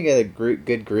 I'm trying to think of the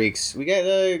good Greeks. We got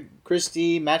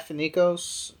Christy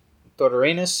Matfinikos,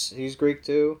 Totorinas. He's Greek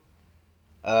too.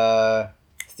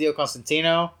 Theo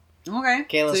Constantino. Okay.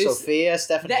 Kayla Sophia,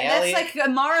 Stephanie Elliott. That's like a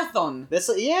marathon. We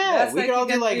could all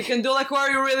do like... You can do like, where are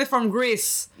you really from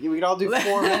Greece? Yeah, we could all do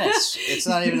 4 minutes. It's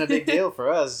not even a big deal for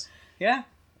us. Yeah.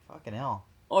 Fucking hell.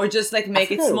 Or just like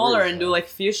make it smaller and do like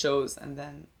few shows, and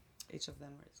then each of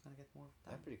them are just gonna get more time.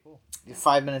 That's pretty cool. Do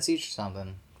 5 minutes each or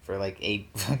something for like 8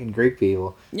 fucking Greek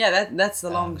people. Yeah, that's the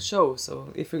long show.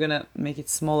 So if you're gonna make it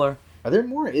smaller, are there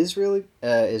more Israeli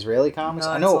comics?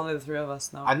 No, I know it's only the 3 of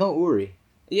us now. I know Uri.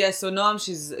 Yeah, so Noam,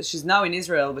 she's now in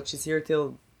Israel, but she's here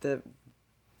till the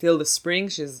spring.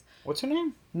 What's her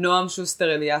name? Noam Schuster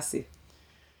Eliassi.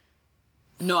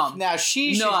 Noam. Now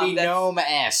she should be Noam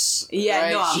S. Yeah,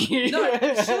 right? Noam. No,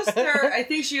 Schuster. I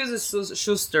think she uses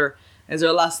Schuster as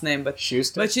her last name, but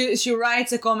Schuster. But she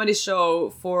writes a comedy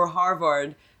show for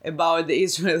Harvard about the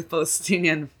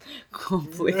Israeli-Palestinian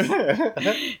conflict,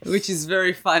 which is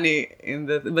very funny.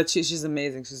 But she's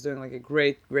amazing. She's doing like a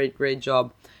great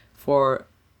job for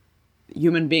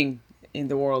human being in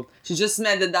the world. She just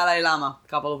met the Dalai Lama a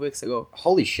couple of weeks ago.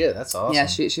 Holy shit, that's awesome. Yeah,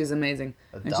 she's amazing.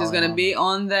 And she's gonna be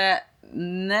on the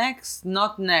next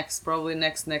episode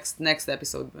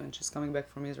when she's coming back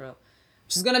from Israel.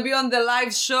 She's gonna be on the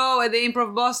live show at the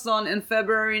Improv Boston on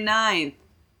February 9th.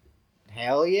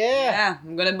 Hell yeah! Yeah,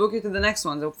 I'm gonna book you to the next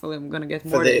ones. Hopefully, I'm gonna get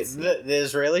more for dates. The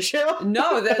Israeli show?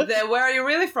 No, the Where Are You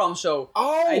Really From show.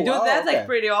 Oh, I do that like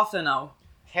pretty often now.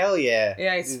 Hell yeah!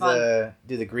 Yeah, it's fun.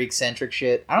 Do the Greek centric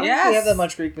shit. I don't really have that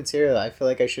much Greek material. I feel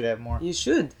like I should have more. You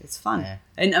should. It's fun. Yeah.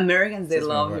 And Americans, they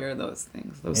love hear those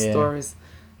things, those stories.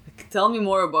 Tell me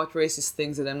more about racist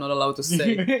things that I'm not allowed to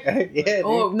say. Yeah.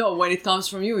 Oh no, when it comes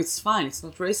from you, it's fine. It's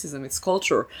not racism. It's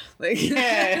culture. Like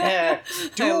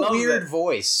Do a weird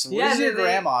voice. What does your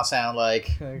grandma sound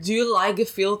like? Do you like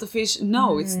gefilte fish?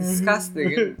 No, it's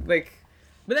disgusting.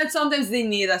 But then sometimes they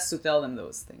need us to tell them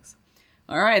those things.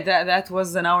 All right, that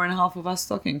was an hour and a half of us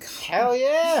talking. Hell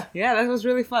yeah! Yeah, that was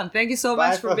really fun. Thank you so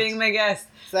much for being my guest.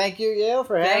 Thank you, Yael,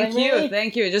 for having me.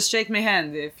 Thank you. Just shake my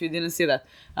hand if you didn't see that.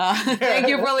 Thank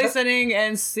you for listening,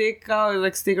 and stick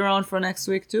around for next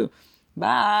week too.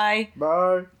 Bye.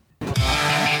 Bye.